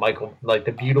gonna get Michael,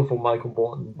 the beautiful Michael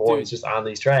Bolton voice just on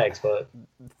these tracks? But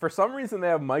for some reason, they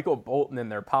have Michael Bolton in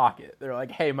their pocket. They're like,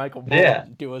 hey, Michael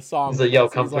Bolton, do a song. He's like, yo,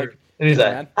 come through. And he's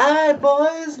like, I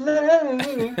boys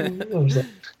love.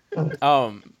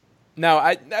 Now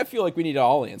I feel like we need to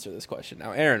all answer this question.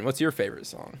 Now, Aaron, what's your favorite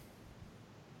song?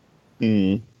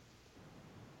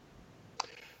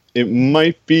 It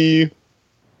might be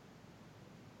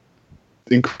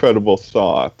Incredible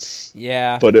Thoughts.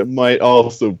 Yeah. But it might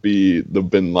also be the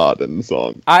Bin Laden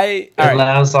song. Bin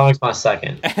Laden song is my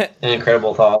second. And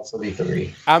Incredible Thoughts will be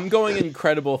 3. I'm going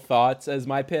Incredible Thoughts as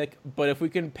my pick, but if we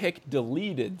can pick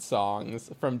deleted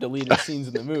songs from deleted scenes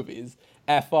in the movies,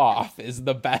 F Off is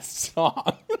the best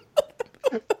song.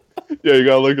 Yeah, you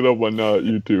gotta look it up on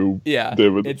YouTube. Yeah,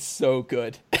 David. It's so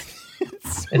good. It's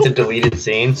It's a deleted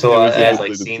scene, so it has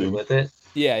like scenes with it.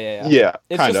 Yeah. Yeah,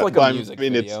 it's kinda. just like a music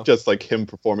video. It's just like him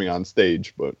performing on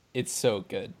stage, but it's so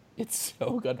good. It's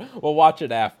so good. We'll watch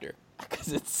it after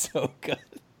because it's so good.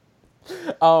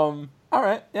 All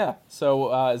right, yeah.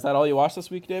 So is that all you watched this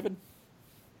week, David?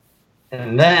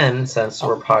 And then, since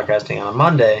we're podcasting on a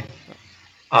Monday,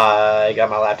 I got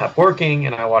my laptop working,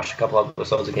 and I watched a couple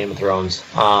episodes of Game of Thrones.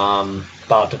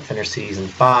 About to finish season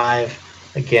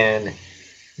 5. Again,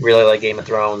 really like Game of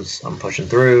Thrones. I'm pushing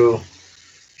through.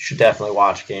 Should definitely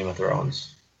watch Game of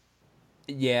Thrones.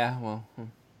 Yeah, well,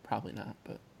 probably not,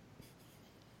 but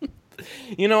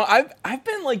you know, I've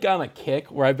been like on a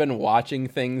kick where I've been watching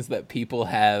things that people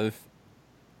have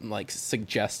like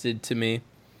suggested to me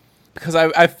because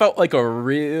I felt like a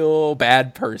real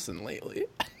bad person lately.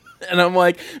 And I'm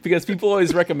like, because people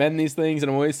always recommend these things, and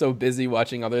I'm always so busy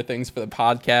watching other things for the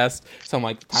podcast. So I'm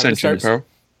like, time to start.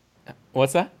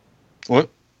 What's that? What?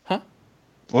 Huh?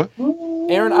 What?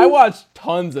 Aaron, I watch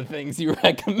tons of things you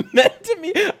recommend to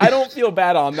me. I don't feel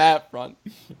bad on that front.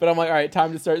 But I'm like, all right,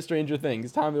 time to start Stranger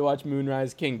Things. Time to watch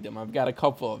Moonrise Kingdom. I've got a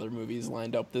couple other movies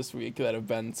lined up this week that have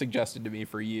been suggested to me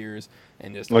for years.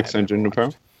 And just like San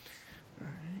Junipero?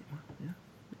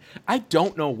 I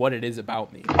don't know what it is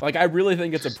about me. Like, I really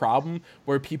think it's a problem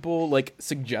where people, like,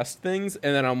 suggest things,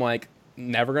 and then I'm like,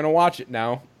 never gonna watch it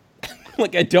now.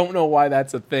 Like, I don't know why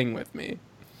that's a thing with me.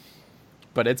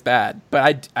 But it's bad.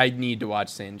 But I need to watch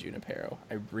San Junipero.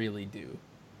 I really do.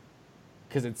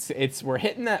 Because it's we're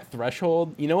hitting that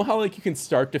threshold. You know how, like, you can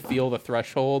start to feel the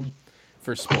threshold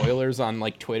for spoilers on,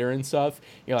 like, Twitter and stuff?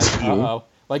 You're like, uh-oh.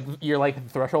 Like, you're like, the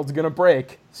threshold's gonna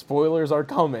break. Spoilers are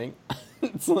coming.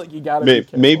 It's like you gotta be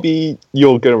careful. Maybe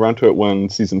you'll get around to it when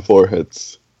season 4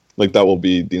 hits. Like, that will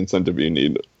be the incentive you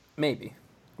need. Maybe.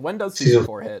 When does season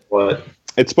 4 hit? What?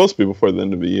 It's supposed to be before the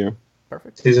end of the year.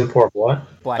 Perfect. Season 4 of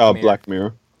what? Black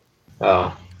Mirror.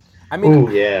 Oh. I mean,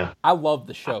 ooh, yeah. I love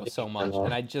the show so much,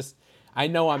 and I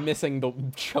know I'm missing the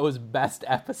show's best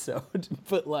episode,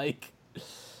 but, like,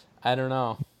 I don't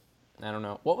know.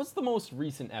 What was the most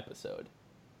recent episode?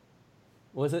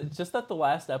 Was it just that the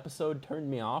last episode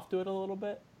turned me off to it a little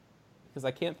bit? Because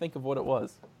I can't think of what it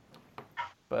was.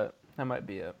 But that might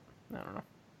be it. I don't know.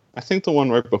 I think the one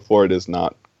right before it is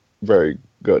not very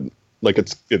good. Like,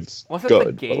 it's was it good,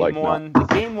 the game but, like, one? not.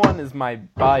 The game one is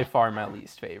by far my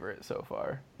least favorite so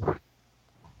far.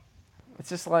 It's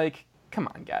just like, come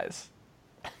on, guys.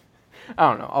 I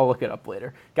don't know. I'll look it up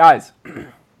later. Guys,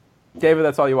 David,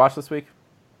 that's all you watched this week?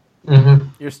 Mm-hmm.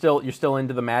 You're still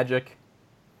into the magic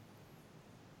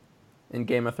in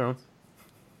Game of Thrones?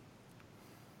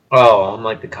 Oh, I'm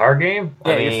like the card game?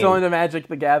 Yeah, you're still into Magic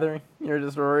the Gathering? You're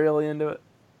just really into it?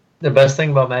 The best thing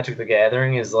about Magic the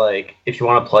Gathering is, like, if you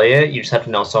want to play it, you just have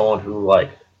to know someone who, like,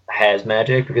 has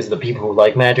Magic, because the people who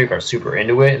like Magic are super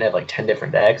into it and have, like, 10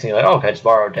 different decks, and you're like, oh, can I just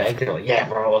borrow a deck? They're like, yeah,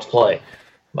 bro, let's play.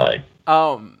 Like,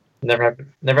 never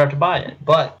have to buy it.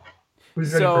 But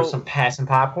who's ready for some passing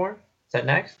popcorn? Is that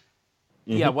next?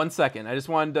 Mm-hmm. Yeah, 1 second. I just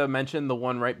wanted to mention the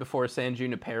one right before San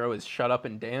Junipero is Shut Up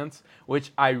and Dance,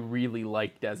 which I really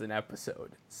liked as an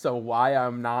episode. So why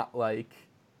I'm not, like,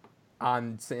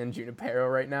 on San Junipero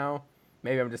right now,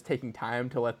 maybe I'm just taking time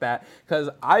to let that, because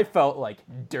I felt, like,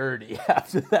 dirty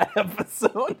after that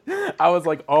episode. I was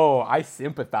like, oh, I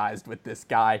sympathized with this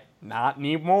guy. Not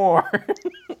anymore.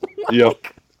 Yep.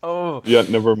 Oh. Yeah,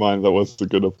 never mind. That was a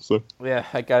good episode. Yeah,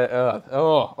 I got it.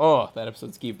 That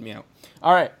episode skeeved me out.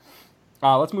 All right.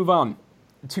 Let's move on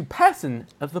to passing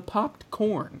of the popped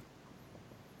corn.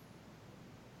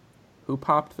 Who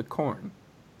popped the corn?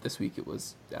 This week it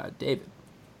was David.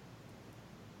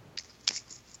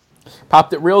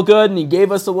 Popped it real good, and he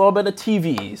gave us a little bit of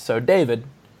TV. So, David,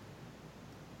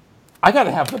 I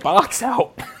gotta have the box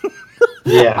out.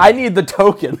 Yeah. I need the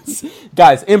tokens.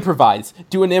 Guys, improvise.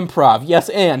 Do an improv. Yes,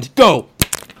 and go.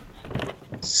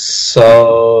 So,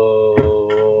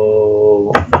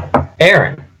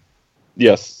 Aaron.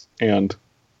 Yes, and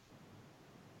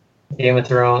Game of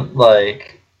Thrones,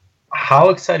 like, how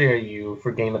excited are you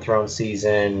for Game of Thrones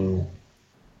season?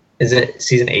 Is it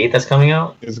season 8 that's coming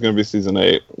out? It's going to be season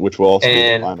 8, which will also be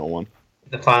the final one.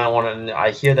 The final one, and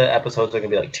I hear that episodes are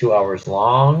going to be like 2 hours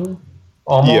long,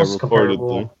 almost. Yeah,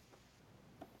 reportedly.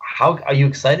 How are you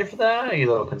excited for that? Are you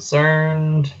a little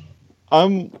concerned?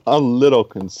 I'm a little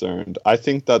concerned. I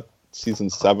think that season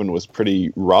 7 was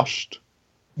pretty rushed.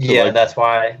 Yeah, like, that's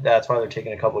why they're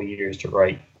taking a couple of years to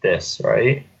write this,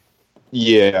 right?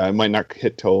 Yeah, it might not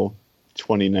hit till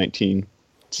 2019.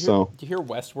 Did you hear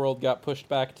Westworld got pushed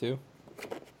back too?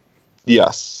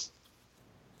 Yes.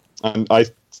 And I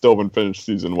still haven't finished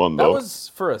season 1 though. That was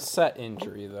for a set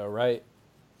injury though, right?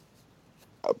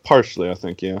 Partially, I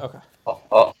think, yeah. Okay.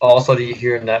 Also, do you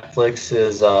hear Netflix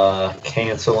is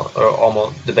cancel or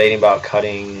almost debating about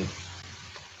cutting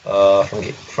from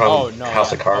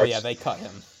House of Cards? Oh yeah, they cut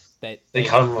him. They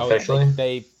cut him officially.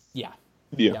 Yeah.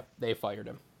 Yeah. Yep, they fired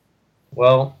him.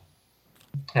 Well,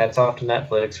 hats off to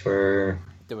Netflix for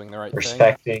doing the right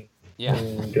respecting. Thing. Yeah.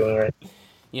 And doing it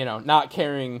right. Not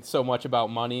caring so much about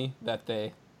money that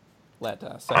they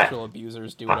let sexual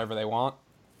abusers do whatever they want.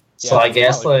 So I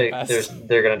guess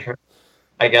they're gonna try.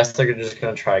 I guess they're just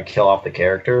gonna try to kill off the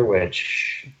character,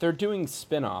 which they're doing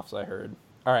spin-offs. I heard.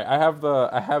 All right, I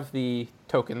have the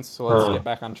tokens, so let's get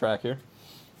back on track here.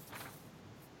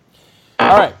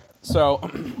 All right, so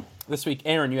this week,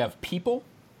 Aaron, you have People.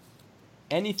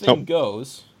 Anything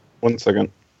Goes. 1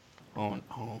 second. Oh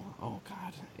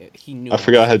God, he knew. I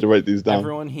forgot I had to write these down.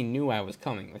 Everyone, he knew I was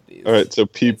coming with these. All right, so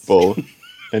People.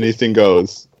 Anything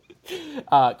Goes.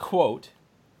 Quote.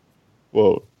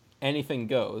 Whoa. Anything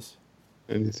Goes.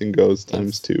 Anything Goes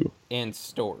times 2. And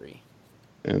Story.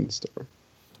 And Story.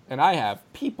 And I have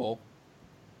People.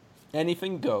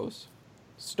 Anything Goes.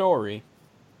 Story.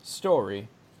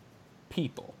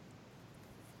 People.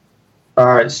 All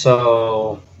right,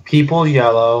 so People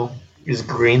yellow is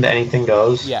green. That Anything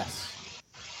Goes. Yes.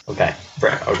 Okay.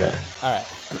 Okay. All right.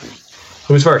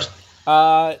 Who's first?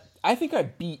 I think I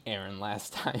beat Aaron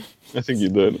last time. I think you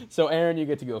did. So Aaron, you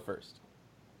get to go first.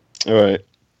 All right.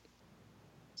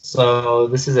 So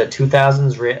this is a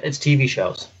 2000s. It's TV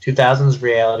shows. 2000s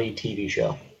reality TV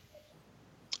show.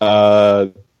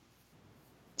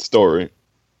 Story.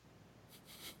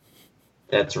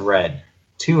 That's red.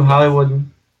 2 Hollywood.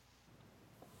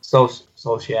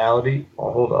 Sociality.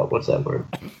 Oh, hold up. What's that word?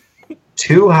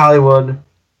 2 Hollywood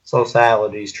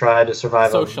socialities try to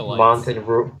survive a month in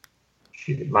rural.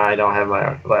 I don't have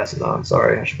my glasses on.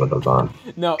 Sorry, I should put those on.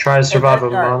 No. Try to survive a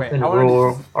month in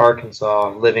rural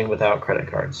Arkansas, living without credit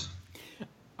cards.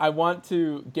 I want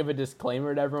to give a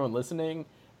disclaimer to everyone listening.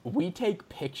 We take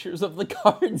pictures of the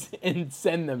cards and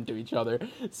send them to each other,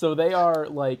 so they are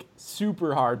like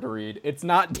super hard to read. It's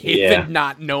not David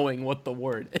not knowing what the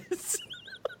word is.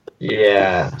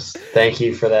 Yeah. Thank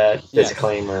you for that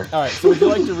disclaimer. All right. So would you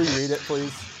like to reread it,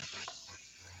 please?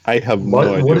 I have no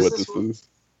idea what this is.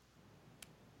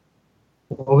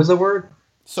 What was the word?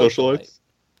 Socialites.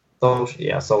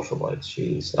 Socialites.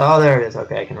 Jeez. Oh, there it is.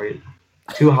 Okay, I can read it.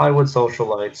 2 Hollywood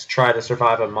socialites try to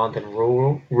survive a month in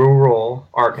rural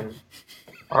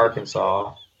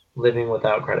Arkansas, living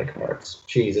without credit cards.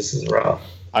 Jeez, this is rough.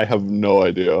 I have no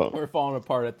idea. We're falling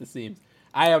apart at the seams.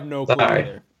 I have no clue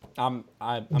either. I'm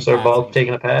so we're both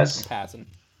taking a pass? I'm passing.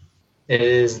 It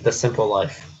is The Simple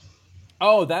Life.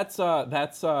 Oh, that's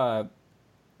oh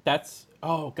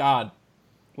God.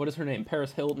 What is her name?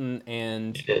 Paris Hilton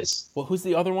and... It is. Well, who's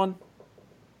the other one?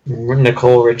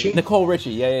 Nicole Richie. Nicole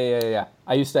Richie, yeah.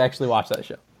 I used to actually watch that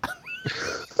show.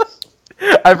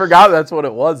 I forgot that's what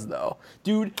it was, though.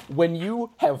 Dude, when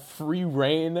you have free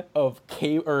reign of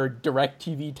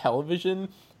DirecTV television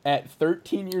at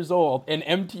 13 years old and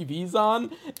MTV's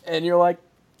on, and you're like,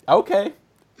 okay,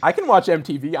 I can watch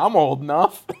MTV. I'm old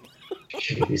enough.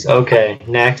 Jeez. Okay,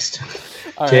 next.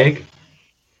 All Jake. Right.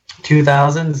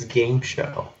 2000s game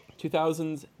show.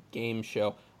 2000s game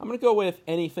show. I'm going to go with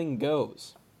Anything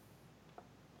Goes.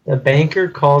 The banker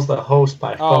calls the host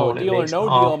by phone. Deal or no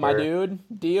deal, my dude.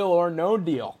 Deal or no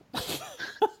deal.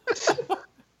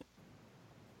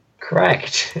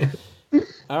 Correct.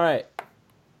 All right.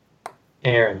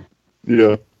 Aaron.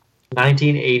 Yeah.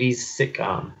 1980s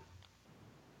sitcom.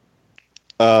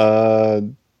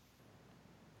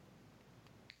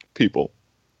 People.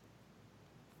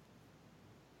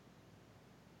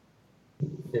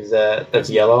 That's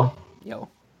yellow? Yellow.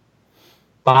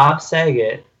 Bob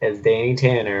Saget as Danny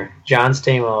Tanner. John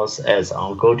Stamos as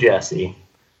Uncle Jesse.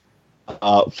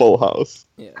 Full House.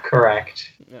 Yeah.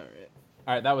 Correct.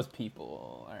 All right, that was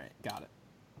People. All right, got it.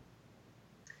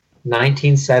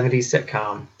 1970s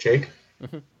sitcom. Jake?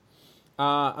 Mm-hmm.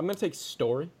 I'm going to take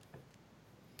Story.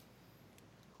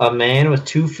 A man with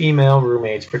 2 female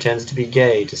roommates pretends to be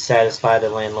gay to satisfy the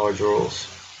landlord's rules.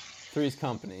 Three's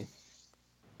Company.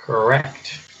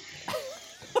 Correct.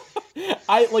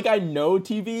 I know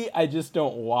TV, I just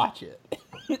don't watch it.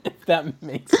 If that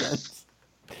makes sense.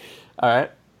 All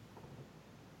right.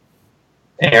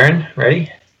 Aaron, ready?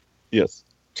 Yes.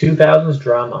 2000s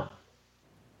drama.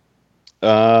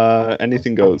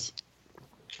 Anything Goes.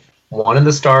 One of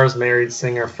the stars married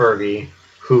singer Fergie,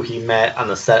 who he met on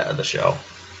the set of the show.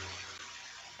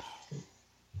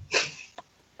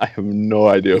 I have no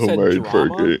idea who married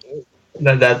drama? Fergie.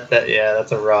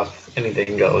 That's a rough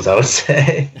anything goes, I would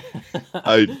say.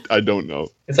 I don't know.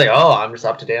 It's like, oh, I'm just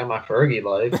up to date on my Fergie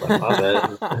life. Like, my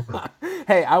bad.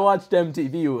 Hey, I watched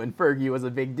MTV when Fergie was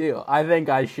a big deal. I think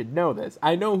I should know this.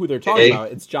 I know who they're talking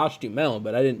about. It's Josh Duhamel,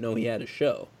 but I didn't know he had a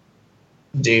show.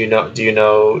 Do you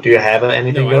have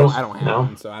anything goes? I don't have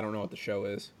one, so I don't know what the show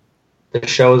is. The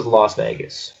show is Las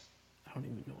Vegas. I don't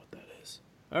even know what that is.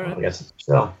 All right. I guess it's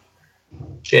so.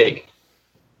 Jake,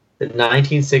 the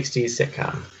 1960s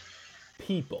sitcom.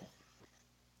 People.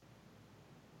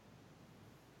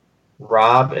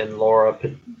 Rob and Laura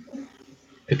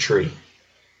Petrie.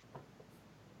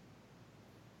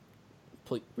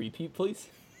 Repeat, please.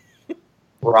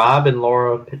 Rob and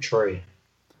Laura Petrie.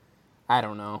 I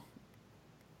don't know.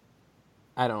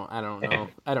 I don't know.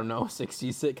 I don't know 60s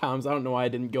sitcoms. I don't know why I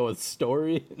didn't go with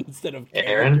story instead of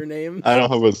character name. I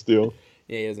don't have a steal.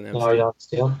 Yeah, he doesn't have a steal.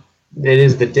 Steal. It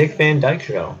is the Dick Van Dyke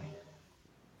Show.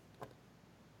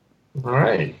 All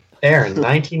right. Aaron,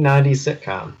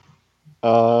 1990s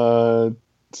sitcom.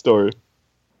 Story.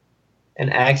 An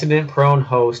accident-prone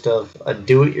host of a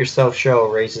do-it-yourself show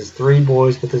raises 3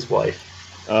 boys with his wife.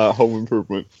 Home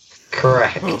Improvement.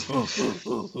 Correct.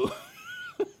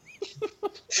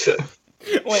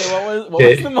 Wait, what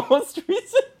was the most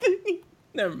recent thing?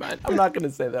 Never mind. I'm not going to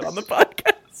say that on the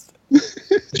podcast.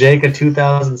 Jake, a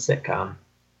 2000 sitcom.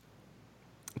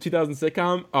 2000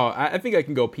 sitcom? Oh, I think I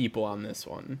can go people on this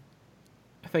one.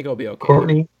 I think I'll be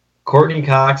okay. Courtney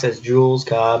Cox as Jules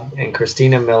Cobb and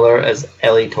Christina Miller as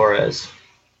Ellie Torres.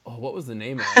 Oh, what was the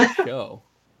name of that show?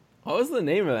 What was the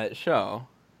name of that show?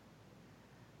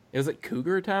 It was at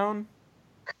Cougar Town?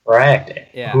 Correct.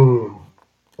 Yeah. Ooh.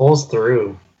 Pulls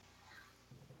through.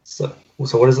 So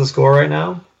what is the score right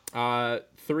now?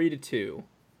 3-2. You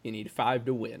need 5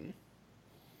 to win.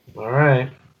 All right.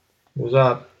 Who's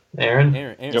up? Aaron?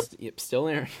 Yep, still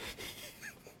Aaron.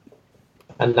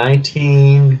 A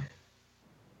 19...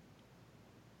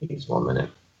 He's 1 minute.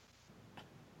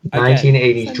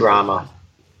 1980s drama.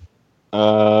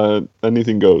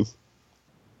 Anything goes.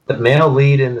 The male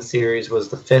lead in the series was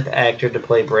the 5th actor to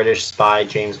play British spy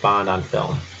James Bond on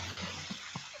film.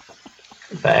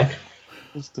 In fact.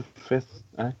 Who's the 5th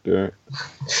actor?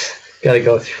 Gotta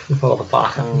go through all the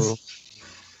bonds.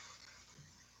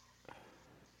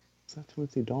 Is that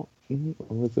Timothy Dalton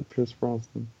or was it Pierce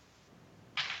Brosnan?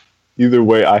 Either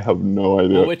way, I have no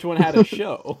idea. Well, which one had a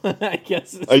show? I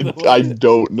guess. I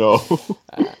don't know.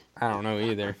 I don't know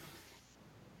either.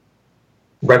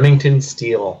 Remington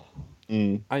Steele.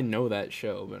 I know that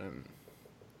show, but I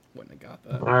wouldn't have got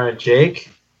that. All right,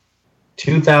 Jake.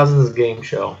 2000s game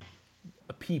show.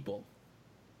 People.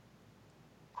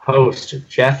 Host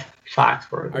Jeff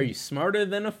Foxworthy. Are you smarter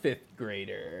than a 5th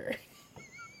grader?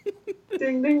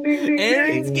 Ding, ding, ding, ding.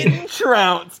 Aaron's getting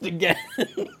trounced again.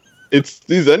 It's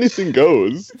these anything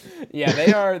goes. Yeah,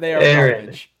 they are Aaron.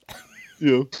 garbage.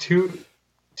 Yeah.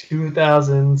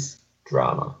 2000s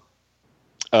drama.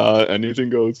 Anything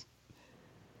goes.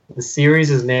 The series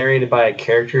is narrated by a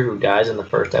character who dies in the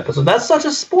first episode. That's such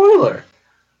a spoiler.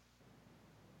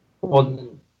 Well,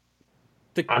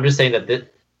 I'm just saying that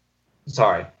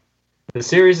sorry. The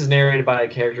series is narrated by a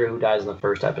character who dies in the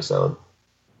first episode.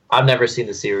 I've never seen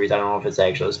the series. I don't know if it's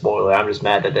actually a spoiler. I'm just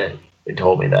mad that it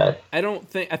told me that. I don't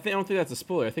think that's a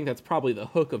spoiler. I think that's probably the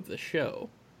hook of the show.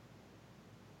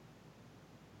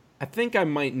 I think I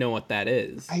might know what that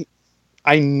is.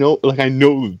 I know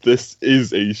this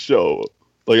is a show.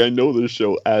 Like, I know this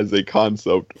show as a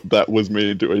concept that was made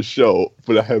into a show,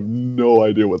 but I have no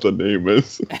idea what the name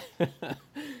is.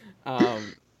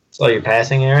 So you're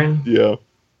passing, Aaron? Yeah.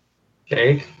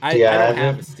 Jake? I don't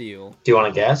have a steal. Do you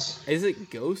want to guess? Is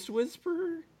it Ghost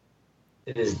Whisperer?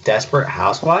 It is Desperate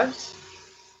Housewives?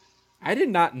 I did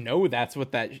not know that's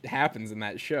what that happens in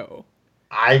that show.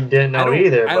 I didn't know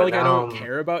either. I don't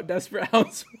care about Desperate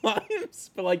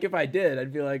Housewives, but like if I did,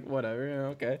 I'd be like, whatever, yeah,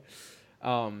 okay.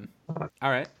 All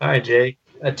right. All right, Jake.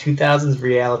 A 2000s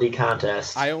reality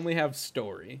contest. I only have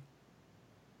story.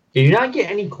 Did you not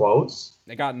get any quotes?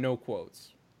 I got no quotes.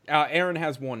 Aaron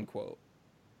has 1 quote.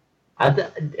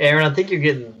 Aaron, I think you're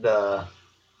getting the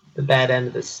bad end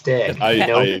of the stick. I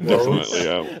definitely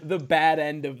am. The bad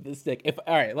end of the stick.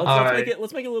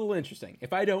 Let's make it a little interesting.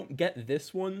 If I don't get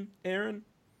this one, Aaron,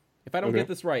 if I don't get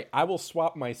this right, I will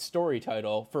swap my story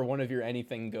title for one of your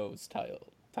Anything Goes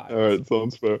titles. All right,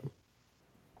 sounds fair.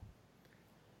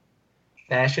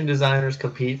 Fashion designers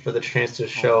compete for the chance to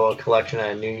show a collection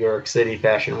at New York City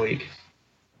Fashion Week.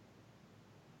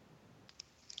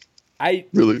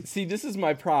 Really? See, this is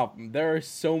my problem. There are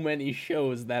so many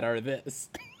shows that are this.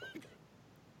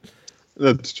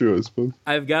 That's true, I suppose.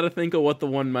 I've got to think of what the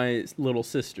one my little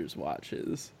sisters watch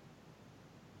is.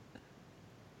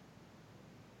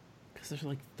 there's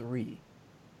like 3.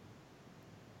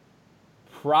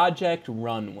 Project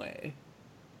Runway.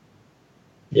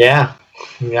 Yeah,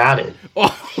 you got it.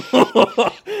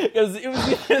 It was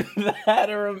either that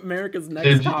or America's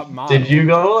Next Top Model. Did you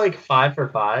go like 5 for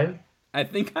 5? I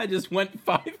think I just went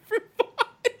 5 for 5.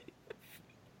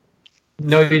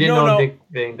 No, you didn't know Dick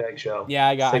Van Dyke Show. Yeah,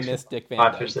 I missed Dick Van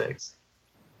Dyke. 5 for 6.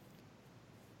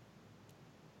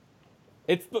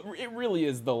 It really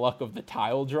is the luck of the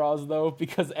tile draws, though,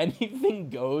 because anything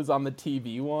goes on the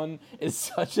TV one is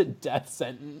such a death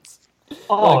sentence.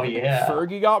 Oh, like, yeah.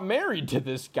 Fergie got married to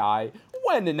this guy.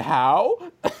 When and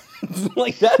how?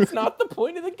 Like, that's not the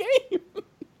point of the game.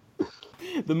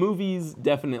 The movies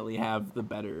definitely have the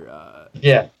better...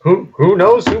 Yeah, who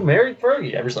knows who married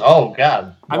Fergie? Oh,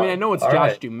 God. I mean, I know it's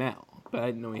Josh Duhamel, but I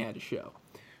didn't know he had a show.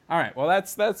 All right, well,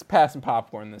 that's Passing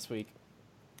Popcorn this week.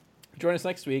 Join us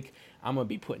next week. I'm going to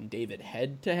be putting David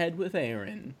head-to-head with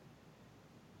Aaron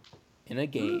in a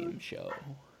game show.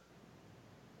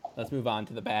 Let's move on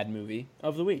to the bad movie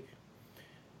of the week.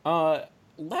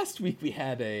 Last week we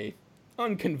had a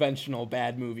unconventional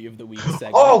bad movie of the week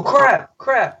segment. Oh,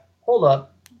 crap. Hold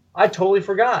up. I totally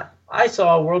forgot. I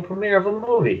saw a world premiere of a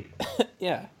movie.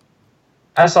 Yeah.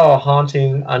 I saw A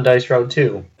Haunting on Dice Road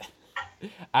 2.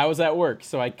 I was at work,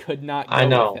 so I could not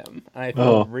go with him. I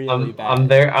felt really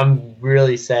bad. I'm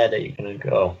really sad that you couldn't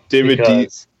go. David,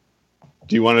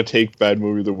 do you want to take bad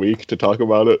movie of the week to talk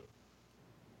about it?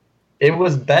 It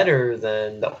was better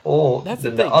than the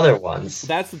other ones.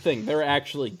 That's the thing. They're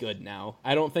actually good now.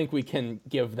 I don't think we can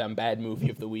give them bad movie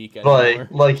of the week anymore.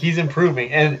 Like he's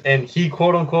improving, and he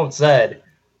quote unquote said,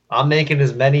 "I'm making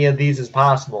as many of these as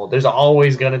possible. There's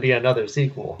always going to be another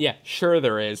sequel." Yeah, sure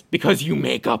there is, because you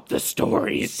make up the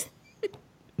stories.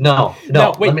 No.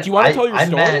 Wait, do you want to tell your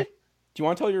story? Do you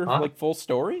want to tell your full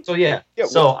story?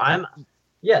 So I'm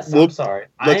sorry.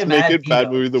 Let's make it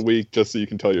bad movie of the week just so you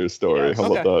can tell your story. Yes. How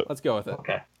about that? Let's go with it.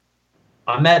 Okay.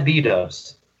 I'm at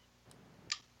B-Dubs.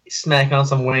 Snack on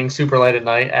some wings super late at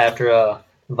night after a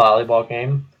volleyball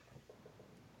game.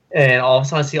 And all of a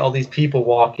sudden I see all these people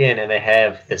walk in and they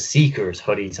have the Seekers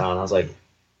hoodies on. I was like,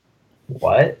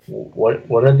 what?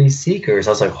 What are these Seekers?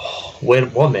 I was like,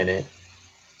 wait 1 minute.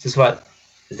 Is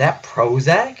that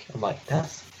Prozac? I'm like, that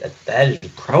is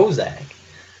Prozac.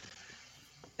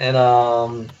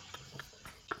 And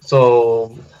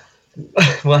so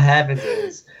what happens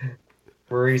is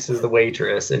Maurice is the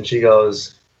waitress and she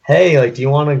goes, "Hey, like, do you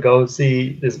want to go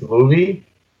see this movie?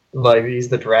 Like, he's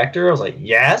the director." I was like,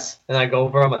 "Yes." And I go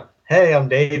over, I'm like, "Hey, I'm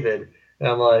David." And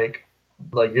I'm like,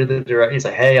 you're the director. He's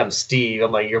like, "Hey, I'm Steve."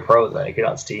 I'm like, "You're Prozac, you're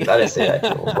not Steve." I didn't say that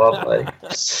to him.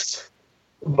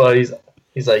 But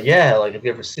he's like, "Yeah, like, have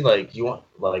you ever seen, like, you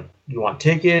want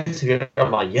tickets?"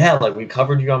 I'm like, "Yeah, like, we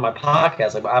covered you on my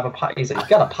podcast. Like, I have a podcast." He's like, "You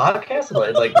got a podcast?"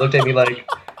 And like looked at me like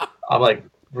I'm like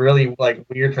really like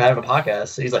weird for having a podcast.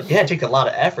 So he's like, "Yeah, it takes a lot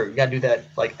of effort. You gotta do that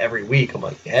like every week." I'm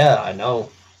like, "Yeah, I know.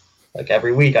 Like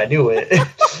every week I do it."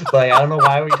 Like, I don't know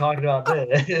why we're talking about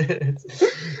this.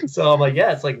 So I'm like,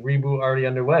 "Yeah, it's like reboot already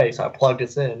underway." So I plugged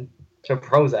this in to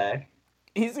Prozac.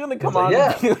 He's gonna come on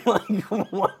and be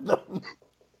like, "What the?"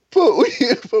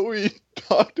 But we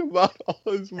talked about all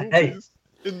his movies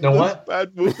in this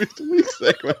bad movies week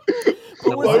segment.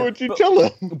 Why would you tell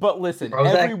him? But listen,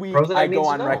 Prozac, every week I go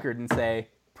on record and say,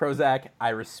 "Prozac, I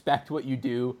respect what you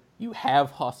do. You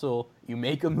have hustle. You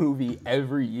make a movie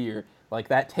every year. Like,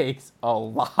 that takes a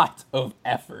lot of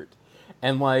effort."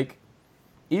 And like,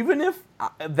 even if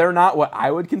they're not what I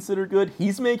would consider good,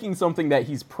 he's making something that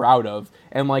he's proud of,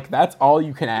 and like, that's all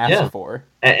you can ask for.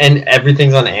 And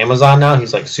everything's on Amazon now.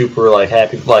 He's like super like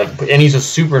happy, like, and he's a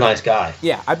super nice guy.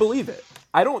 Yeah, I believe it.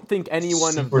 I don't think any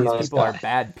one of these people are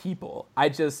bad people. I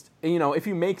just, if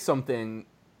you make something,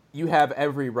 you have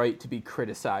every right to be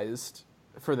criticized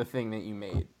for the thing that you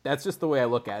made. That's just the way I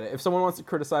look at it. If someone wants to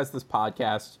criticize this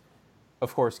podcast,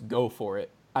 of course, go for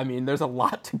it. I mean, there's a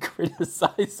lot to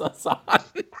criticize us on.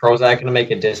 Prozac gonna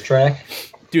make a diss track?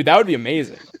 Dude, that would be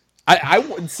amazing. I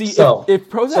would see if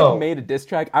Prozac made a diss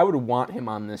track, I would want him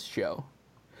on this show.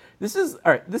 This is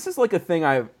like a thing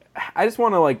I just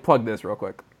want to like plug this real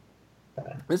quick.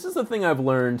 This is the thing I've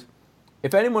learned.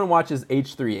 If anyone watches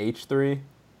H3H3,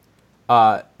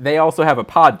 they also have a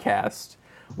podcast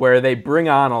where they bring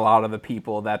on a lot of the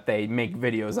people that they make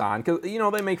videos on, because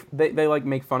they like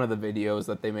make fun of the videos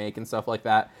that they make and stuff like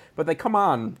that. But they come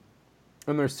on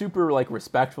and they're super like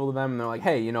respectful to them, and they're like,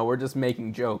 "Hey, we're just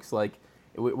making jokes. Like,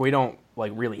 we don't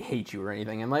like really hate you or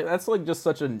anything." And like, that's like just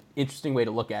such an interesting way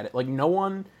to look at it. Like, no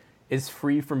one is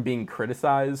free from being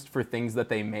criticized for things that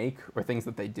they make or things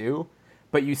that they do,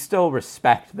 but you still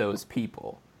respect those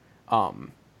people.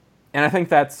 And I think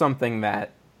that's something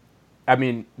that I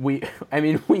mean, we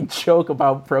joke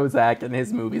about Prozac and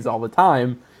his movies all the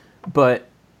time, but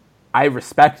I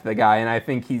respect the guy, and I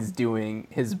think he's doing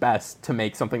his best to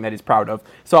make something that he's proud of.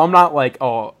 So I'm not like,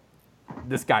 oh,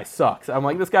 this guy sucks. I'm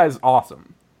like, this guy's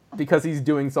awesome because he's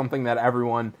doing something that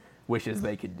everyone wishes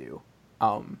they could do.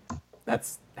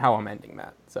 That's how I'm ending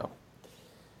that. So,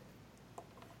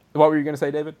 what were you gonna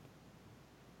say, David?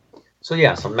 So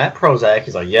Matt Prozac,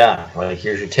 he's like, yeah, like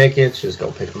here's your tickets, just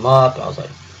go pick them up. I was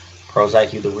like,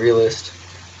 Prozac, you the realist.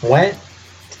 Went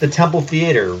to the Temple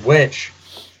Theater, which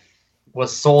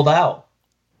was sold out.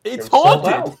 It's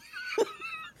haunted.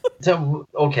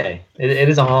 Okay, it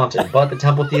is a haunted, but the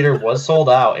Temple Theater was sold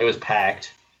out. It was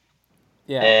packed.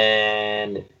 Yeah.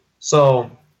 And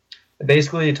so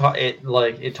basically it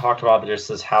talked about just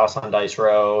this house on Dice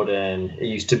Road, and it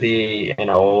used to be an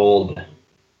old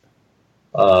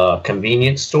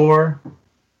convenience store,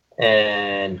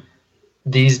 and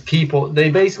these people,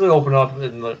 they basically open up,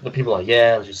 and the people are like,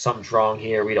 yeah, there's just something's wrong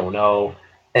here, we don't know.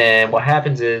 And what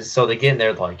happens is, so they get in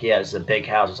there like, yeah, this is a big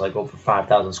house, it's like over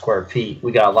 5,000 square feet,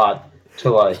 we got a lot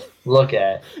to like look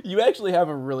at. You actually have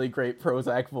a really great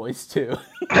Prozac voice too.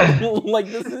 Like,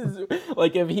 this is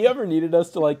like, if he ever needed us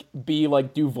to like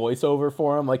do voiceover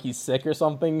for him, like he's sick or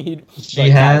something,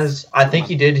 I think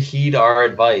he did heed our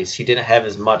advice. He didn't have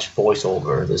as much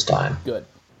voiceover this time. Good.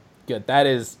 That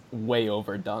is way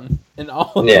overdone in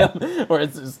all of them, or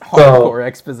it's just hardcore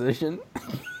exposition.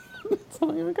 It's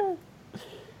like, okay.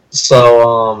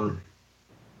 So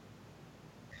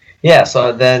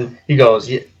so then he goes,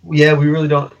 yeah, we really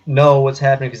don't know what's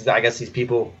happening because I guess these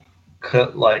people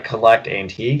could like collect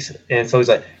antiques, and so he's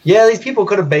like, yeah, these people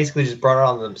could have basically just brought it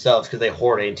on themselves because they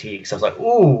hoard antiques. I was like,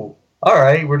 ooh, all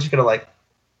right, we're just gonna like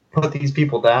put these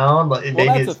people down. Like,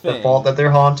 maybe it's the fault that they're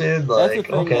haunted. Like, that's the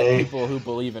thing okay, that people who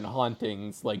believe in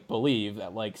hauntings like believe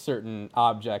that like certain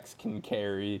objects can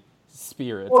carry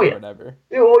spirits or whatever.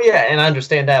 Oh yeah, and I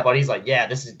understand that, but he's like, yeah,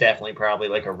 this is definitely probably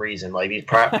like a reason. Like these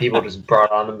people just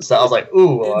brought on themselves. Like,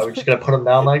 ooh, we're just gonna put them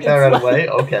down like that right away.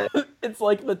 Okay. It's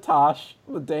like the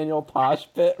Daniel Tosh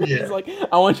bit. Yeah. He's like,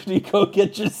 I want you to go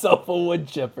get yourself a wood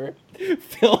chipper,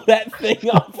 fill that thing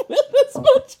up with as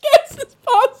much gas as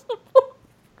possible.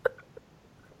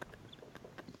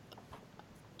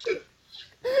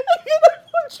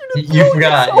 You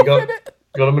forgot. You go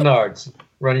to Menards,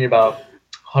 running about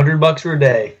 $100 for a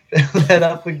day. Fill that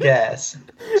up with gas.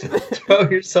 Throw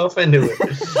yourself into it.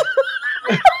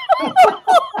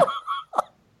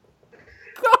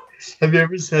 Have you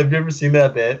ever seen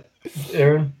that bit,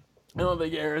 Aaron? I don't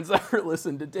think Aaron's ever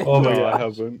listened to Daniel. Oh my God, I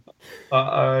haven't.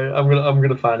 I'm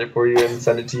gonna find it for you and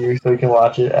send it to you so you can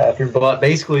watch it after. But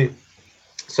basically,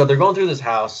 so they're going through this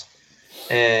house,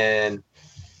 and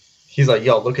he's like,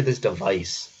 yo, look at this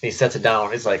device. And he sets it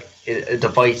down. It's like a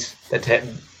device that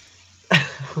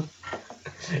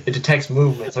it detects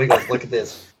movement. So he goes, look at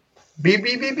this. Beep,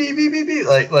 beep, beep, beep, beep, beep, beep.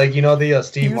 Like you know, the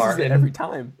Steve Martin. Every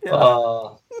time. Yeah.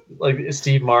 Like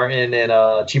Steve Martin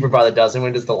and Cheaper by the Dozen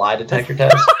when does the lie detector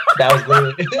test. That was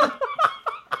literally...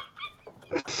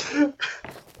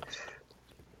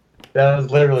 that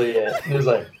was literally it. It was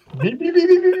like, beep, beep, beep,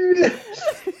 beep, beep, beep.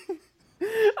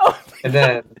 Oh, and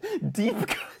then... Deep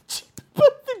cut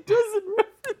but the dozen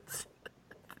reference.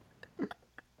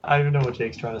 I don't even know what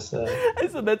Jake's trying to say. I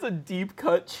said that's a deep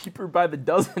cut, Cheaper by the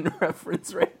Dozen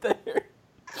reference right there.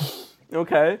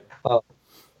 Okay.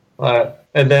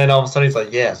 And then all of a sudden he's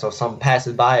like, yeah, so if someone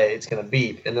passes by it, it's going to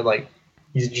beep. And then like,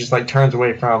 he just like turns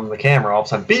away from the camera. All of a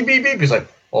sudden, beep, beep, beep. He's like,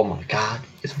 oh my God,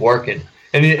 it's working.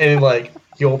 And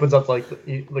he opens up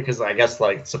because I guess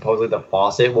like supposedly the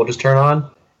faucet will just turn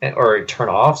on or turn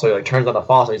off. So he like turns on the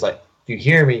faucet. He's like, if you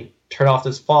hear me, turn off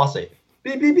this faucet.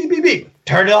 Beep, beep, beep, beep, beep.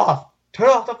 Turn it off. Turn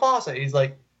off the faucet. He's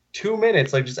like 2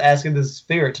 minutes, like just asking this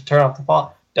spirit to turn off the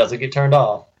faucet. Doesn't get turned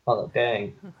off. Oh,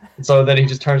 dang. And so then he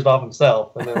just turns it off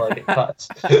himself, and then like it cuts.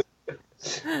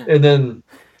 and then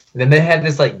they had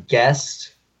this like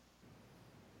guest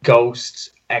ghost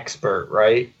expert,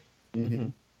 right? Mm-hmm.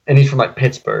 And he's from like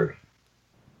Pittsburgh.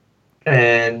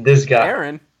 And this guy,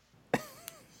 Aaron.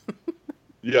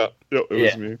 Yeah, it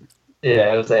was me.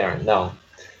 Yeah, it was Aaron. No.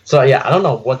 So yeah, I don't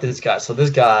know what this guy. So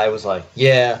this guy was like,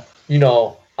 yeah, you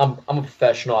know, I'm a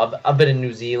professional. I've been in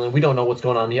New Zealand. We don't know what's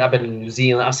going on here. I've been in New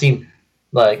Zealand. I've seen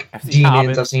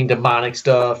demons. I've seen demonic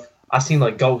stuff. I've seen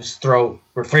like ghosts throw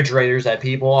refrigerators at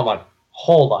people. I'm like,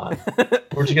 hold on.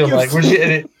 We're just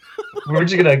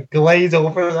gonna glaze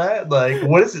over that. Like,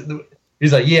 what is it?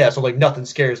 He's like, yeah. So like, nothing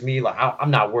scares me. Like,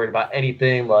 I'm not worried about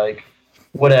anything. Like,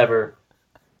 whatever.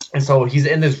 And so he's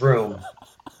in this room,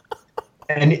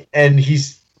 and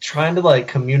he's trying to like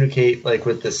communicate like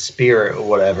with the spirit or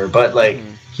whatever. But like,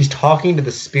 he's talking to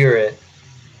the spirit.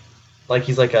 like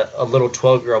he's like a little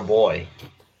 12-year-old boy.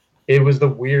 It was the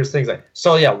weirdest thing. Like,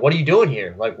 so yeah, what are you doing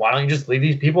here? Like, why don't you just leave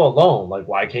these people alone? Like,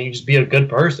 why can't you just be a good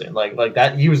person? Like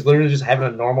that. He was literally just having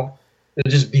a normal,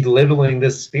 just belittling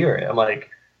this spirit. I'm like,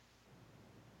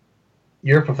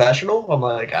 you're a professional? I'm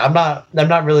like, I'm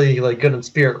not really like good in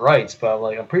spirit rights, but I'm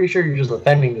like, I'm pretty sure you're just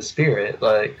offending the spirit.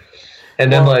 Like,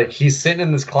 and then like he's sitting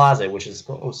in this closet, which is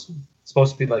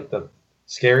supposed to be like the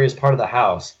scariest part of the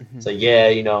house. Mm-hmm. It's like, yeah,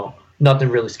 you know, nothing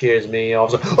really scares me. I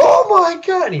was like, oh my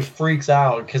God. And he freaks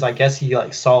out because I guess he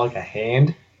like saw like a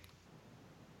hand.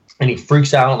 And he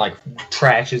freaks out and like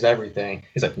trashes everything.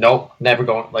 He's like, nope, never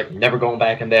going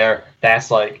back in there. That's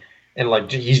like, and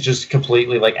like he's just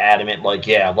completely like adamant, like,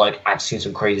 yeah, like I've seen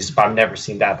some crazy stuff. I've never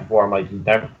seen that before. I'm like,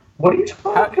 never. What are you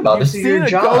talking about? This is your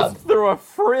job. Ghost through a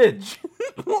fridge.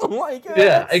 Like,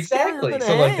 yeah, exactly.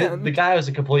 So like the guy was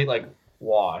a complete like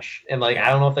wash, and like I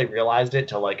don't know if they realized it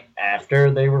till like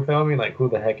after they were filming. Like, who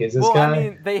the heck is this guy? I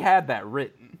mean, they had that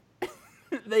written.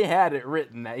 They had it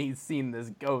written that he's seen this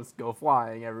ghost go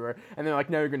flying everywhere, and they're like,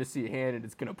 "Now you're going to see a hand, and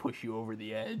it's going to push you over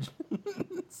the edge."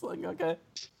 It's like, okay,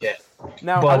 yeah.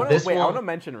 Now I want to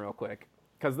mention real quick,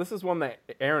 because this is one that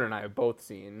Aaron and I have both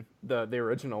seen, the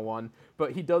original one.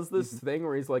 But he does this thing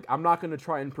where he's like, I'm not going to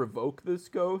try and provoke this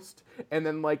ghost. And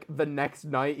then, like, the next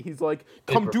night, he's like,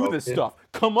 come do this stuff.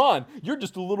 Come on. You're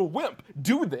just a little wimp.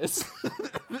 Do this.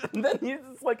 And then he's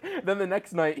just like, then the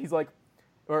next night, he's like,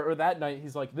 or that night,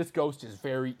 he's like, this ghost is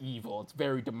very evil. It's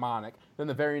very demonic. Then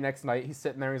the very next night, he's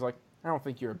sitting there, he's like, I don't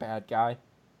think you're a bad guy. I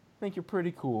think you're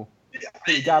pretty cool.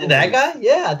 That guy?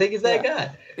 Yeah, I think it's that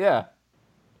guy. Yeah.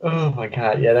 Oh my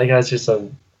God! Yeah, that guy's just I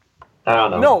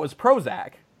don't know. No, it was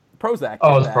Prozac. Prozac.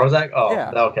 Oh, it's Prozac. Oh,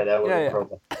 yeah. Okay, that was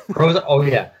Prozac. Prozac. Oh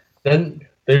yeah. Then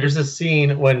there's a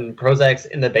scene when Prozac's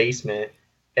in the basement,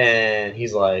 and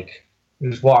he's like,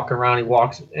 he's walking around. He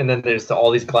walks, and then there's all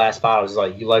these glass bottles. He's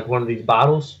like, you like one of these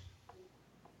bottles?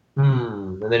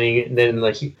 And then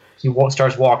he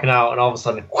starts walking out, and all of a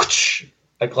sudden, whoosh,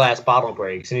 a glass bottle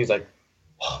breaks, and he's like,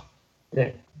 oh,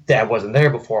 Dad wasn't there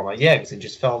before. I'm like, yeah, because it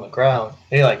just fell on the ground.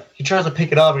 And he tries to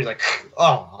pick it up, and he's like,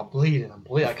 oh, I'm bleeding.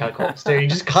 I kind of go upstairs. He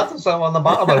just cuts himself on the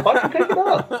bottom. I'm like, why don't you pick it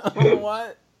up?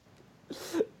 What?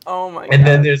 Oh my God. And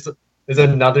then there's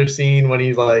another scene when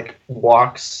he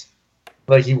walks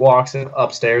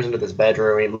upstairs into this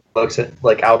bedroom. And he looks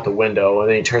at out the window, and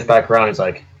then he turns back around. And he's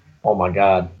like, oh my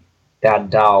God, that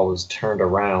doll was turned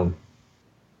around.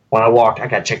 When I walked, I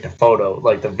gotta check the photo,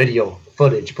 the video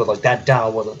footage, but that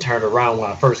doll wasn't turned around when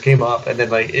I first came up, and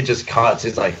then it just cuts.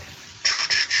 It's like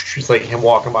him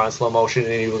walking by in slow motion,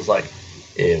 and he was like,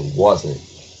 it wasn't.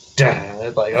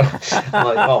 I'm like,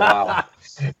 oh wow.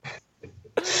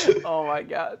 Oh my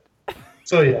God.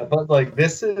 So yeah, but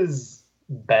this is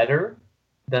better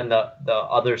than the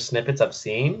other snippets I've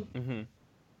seen. Mm-hmm.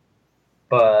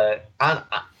 But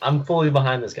I'm fully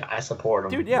behind this guy. I support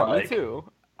him. Dude, yeah, me too.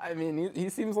 I mean, he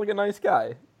seems like a nice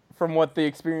guy from what the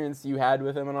experience you had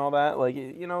with him and all that.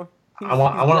 I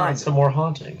want some more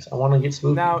hauntings. I want to get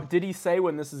spooky. Now, did he say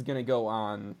when this is going to go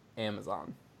on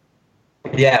Amazon?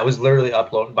 Yeah, it was literally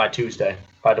uploaded by Tuesday,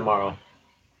 by tomorrow.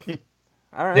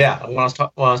 All right. Yeah, when I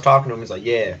was talking to him, he's like,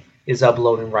 yeah, it's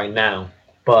uploading right now.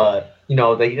 But,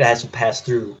 it has to pass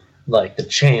through, the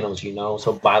channels,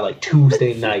 so by,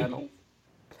 Tuesday night.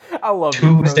 I love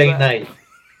Tuesday night.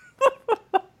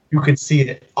 You could see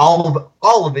it. All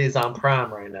of it is on Prime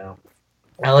right now.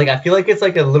 I feel like it's a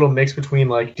little mix between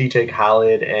DJ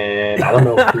Khaled and I don't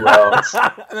know who else.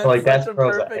 That's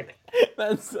Prozac.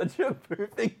 That's such a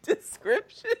perfect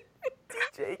description.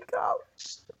 DJ Khaled.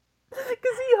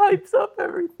 Because he hypes up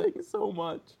everything so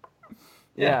much.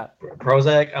 Yeah.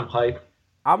 Prozac, I'm hype.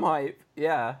 I'm hype,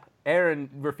 yeah. Aaron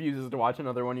refuses to watch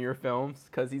another one of your films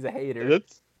because he's a hater.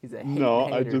 He's a hater. No,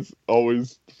 I just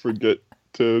always forget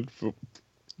to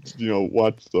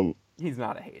watch them. He's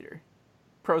not a hater.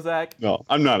 Prozac? No,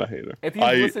 I'm not a hater. If you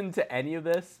listen to any of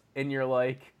this and you're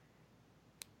like,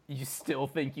 you still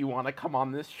think you want to come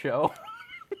on this show,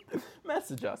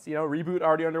 message us.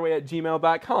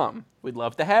 rebootardiounderway@gmail.com. We'd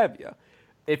love to have you.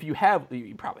 If you have,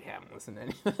 you probably haven't listened to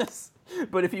any of this,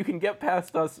 but if you can get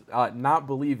past us not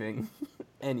believing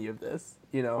any of this,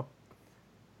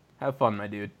 have fun, my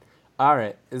dude. All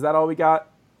right, is that all we got?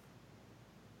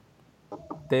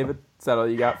 David, is that all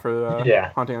you got for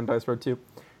Haunting on Dice Road 2?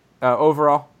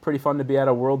 Overall, pretty fun to be at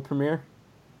a world premiere.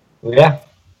 Yeah.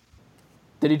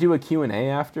 Did he do a Q&A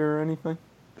after or anything?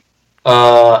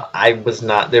 I was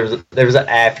not. There was an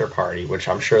after party, which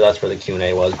I'm sure that's where the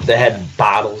Q&A was. They had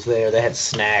bottles there. They had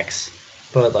snacks,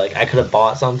 but I could have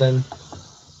bought something.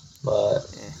 But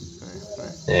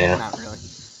yeah, not really.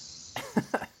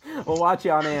 We'll watch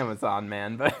you on Amazon,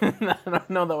 man. But I don't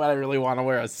know that I really want to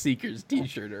wear a Seekers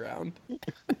t-shirt around.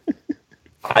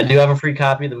 I do have a free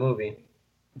copy of the movie.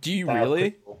 Do you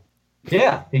really? Cool.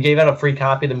 Yeah, he gave out a free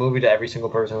copy of the movie to every single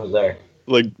person who was there.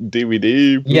 Like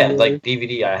DVD? Blu-ray? Yeah, like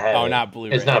DVD. I have. Oh, not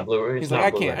Blu-ray. It's not Blu-ray. He's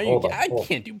like, I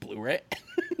can't do Blu-ray.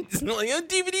 It's like a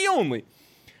DVD only.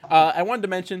 I wanted to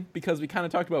mention, because we kind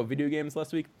of talked about video games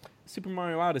last week, Super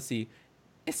Mario Odyssey,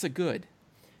 it's a good.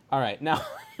 All right, now,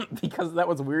 because that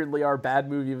was weirdly our bad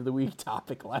movie of the week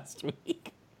topic last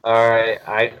week. All right,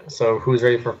 so who's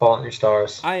ready for Fault in Your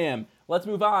Stars? I am. Let's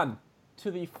move on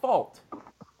to the Fault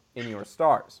in Your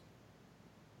Stars.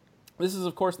 This is,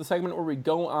 of course, the segment where we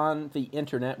go on the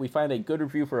internet, we find a good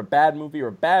review for a bad movie or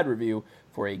a bad review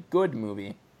for a good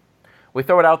movie. We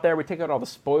throw it out there, we take out all the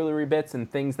spoilery bits and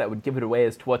things that would give it away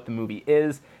as to what the movie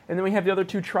is, and then we have the other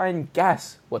two try and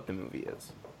guess what the movie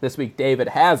is. This week, David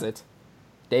has it.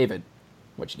 David,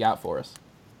 what you got for us?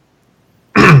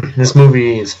 This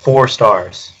movie is 4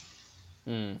 stars.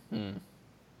 Mm-hmm.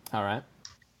 All right.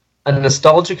 A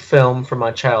nostalgic film from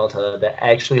my childhood that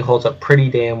actually holds up pretty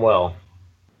damn well.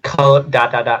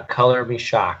 Color me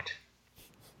shocked.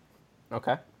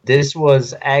 Okay. This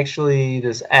was actually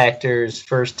this actor's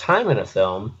first time in a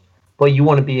film, but you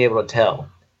want to be able to tell.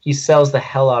 He sells the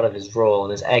hell out of his role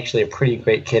and is actually a pretty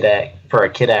great kid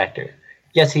actor.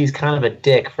 Yes, he's kind of a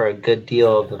dick for a good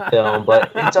deal of the film,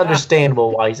 but it's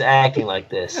understandable why he's acting like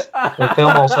this. The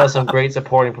film also has some great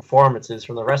supporting performances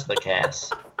from the rest of the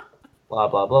cast. Blah,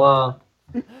 blah, blah.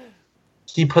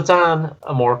 He puts on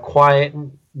a more quiet,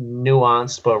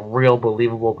 nuanced, but real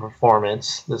believable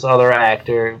performance. This other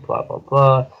actor, blah, blah,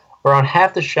 blah. Around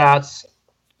half the shots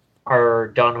are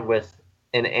done with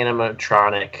an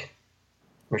animatronic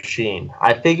machine.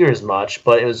 I figure as much,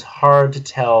 but it was hard to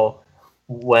tell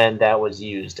when that was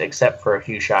used, except for a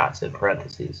few shots in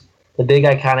parentheses. The big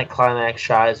iconic climax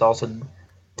shot is also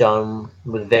done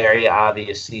with very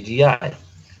obvious CGI.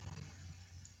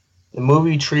 The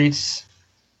movie treats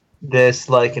this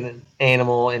like an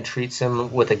animal and treats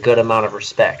him with a good amount of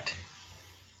respect.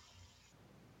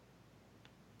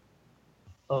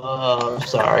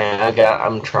 Sorry,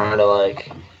 I'm trying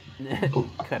to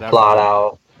blot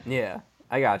out. Yeah,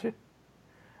 I got you.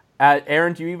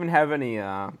 Aaron, do you even have any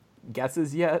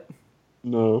guesses yet?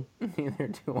 No.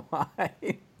 Neither do I.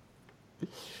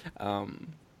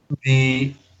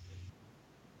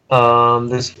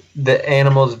 The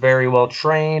animal is very well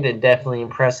trained and definitely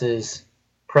impresses.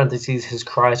 Parentheses, his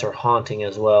cries are haunting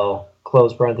as well.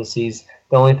 Close parentheses.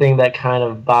 The only thing that kind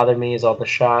of bothered me is all the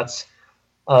shots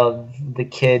of the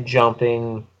kid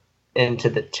jumping into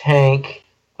the tank.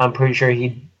 I'm pretty sure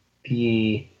he'd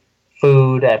be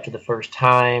food after the first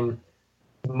time.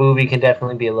 The movie can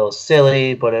definitely be a little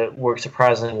silly, but it works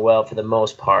surprisingly well for the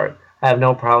most part. I have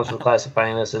no problems with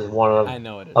classifying this as one of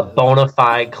a bona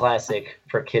fide classic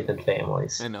for kids and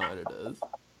families. I know what it is.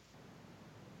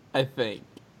 I think.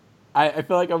 I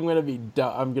feel like I'm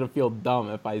gonna feel dumb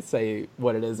if I say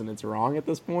what it is and it's wrong at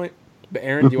this point. But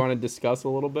Aaron, do you want to discuss a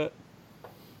little bit?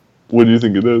 What do you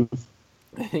think it is?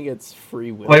 I think it's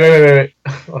Free Will. Wait.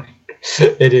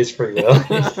 It is Free Will.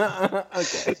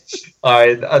 Okay. All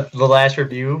right. The last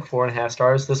review, 4.5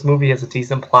 stars. This movie has a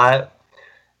decent plot,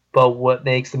 but what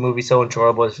makes the movie so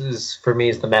enjoyable is for me,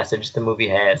 is the message the movie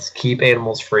has. Keep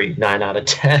animals free. 9 out of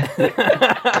 10.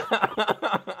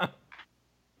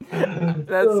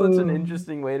 That's such an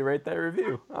interesting way to write that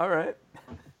review. All right.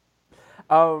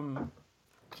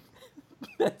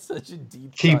 That's such a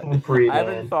deep Keep them free, I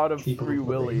haven't thought of Free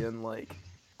Willy in like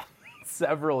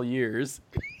several years.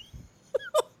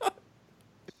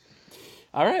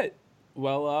 All right.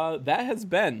 Well, that has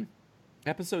been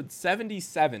episode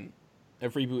 77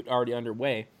 of Reboot, already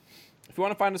underway. If you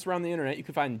want to find us around the internet, you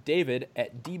can find David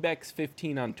at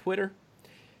dbex15 on Twitter.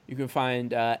 You can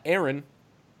find Aaron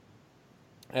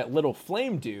at Little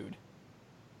Flame Dude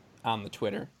on the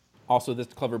Twitter. Also, this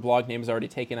clever blog name is already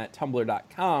taken at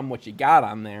tumblr.com. What you got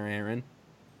on there, Aaron?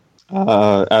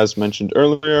 As mentioned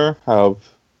earlier, have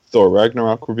Thor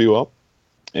Ragnarok review up,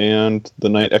 and The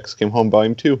Night X Came Home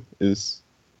Volume 2 is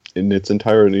in its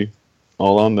entirety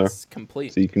all on there. It's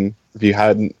complete. So you can, if you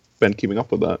hadn't been keeping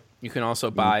up with that. You can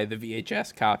also buy the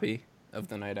VHS copy of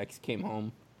The Night X Came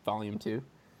Home Volume 2.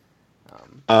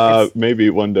 Maybe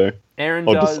one day. Aaron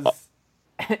does...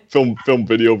 film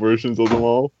video versions of them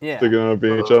all. Yeah. Sticking on a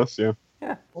VHS,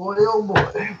 yeah. Boy, oh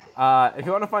boy. If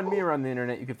you want to find me around the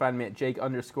internet, you can find me at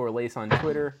Jake_Lace on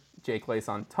Twitter, Jake Lace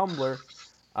on Tumblr.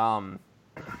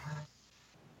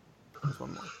 There's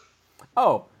one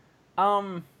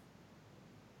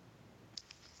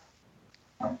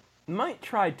more. Might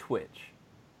try Twitch.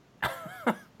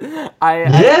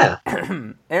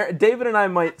 David and I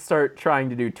might start trying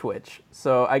to do Twitch,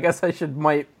 so I guess I should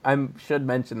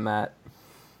mention that.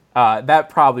 That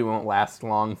probably won't last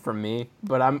long for me,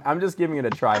 but I'm just giving it a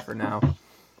try for now.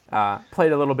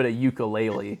 Played a little bit of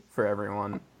ukulele for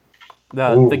everyone.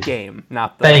 The game,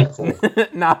 not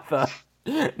the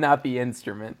not the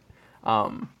instrument. I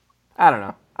don't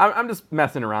know. I'm just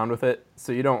messing around with it,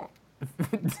 so you don't.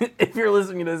 If you're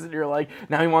listening to this and you're like,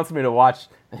 now he wants me to watch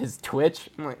his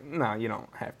Twitch, I'm like, no, you don't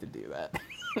have to do that.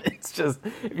 It's just,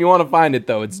 if you want to find it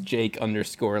though, it's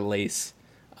Jake_Lace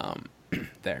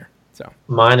there. So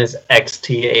mine is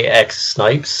XTAX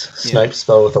Snipes. Snipes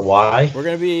spelled with a Y. We're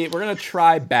gonna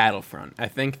try Battlefront. I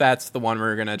think that's the one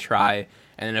we're gonna try.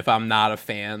 And if I'm not a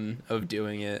fan of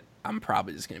doing it, I'm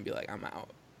probably just gonna be like, I'm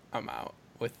out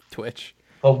with Twitch.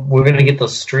 Oh, we're gonna get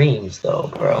those streams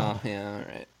though, bro. Oh yeah, all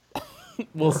right.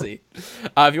 We'll see.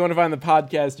 If you want to find the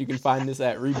podcast, you can find us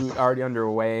at Reboot Already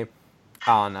Underway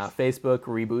on Facebook,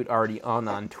 Reboot Already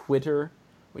on Twitter.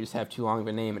 We just have too long of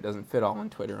a name. It doesn't fit all on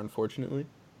Twitter, unfortunately. You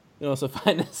can also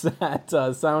find us at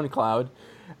SoundCloud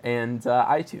and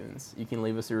iTunes. You can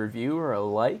leave us a review or a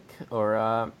like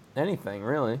or anything,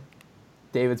 really.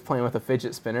 David's playing with a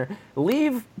fidget spinner.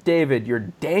 Leave David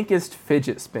your dankest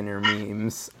fidget spinner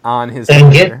memes on his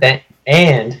Twitter.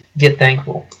 Get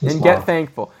thankful. Get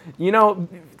thankful. You know,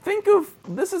 think of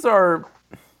this is our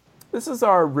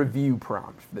review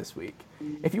prompt this week.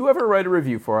 If you ever write a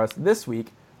review for us this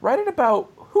week, write it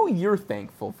about who you're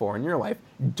thankful for in your life.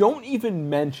 Don't even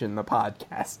mention the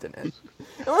podcast in it.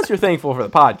 Unless you're thankful for the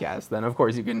podcast, then of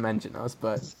course you can mention us,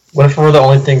 but what if we're the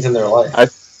only things in their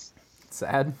life?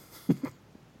 Sad.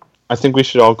 I think we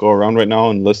should all go around right now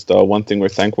and list one thing we're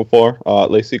thankful for.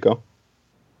 Lacey, go.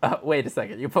 Wait a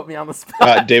second. You put me on the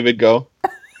spot. David, go.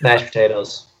 Mashed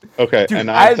potatoes. Okay, dude,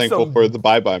 and I'm thankful for the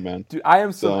bye-bye, man. Dude, I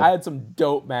had some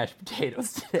dope mashed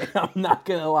potatoes today. I'm not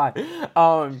going to lie.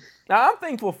 Now, I'm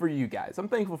thankful for you guys. I'm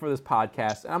thankful for this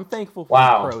podcast. And I'm thankful for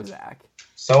Prozac.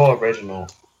 So original.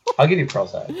 I'll give you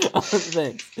Prozac.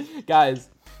 Thanks. Guys,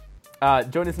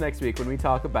 join us next week when we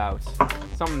talk about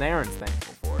something Aaron's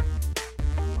thankful for.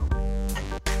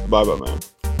 Bye-bye, man.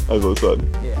 As I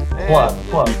said. Yeah.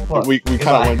 What? We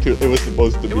kind of went to... It was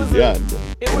supposed to be the end.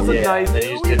 It was a nice...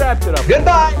 We wrapped it up.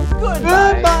 Goodbye.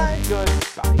 Goodbye.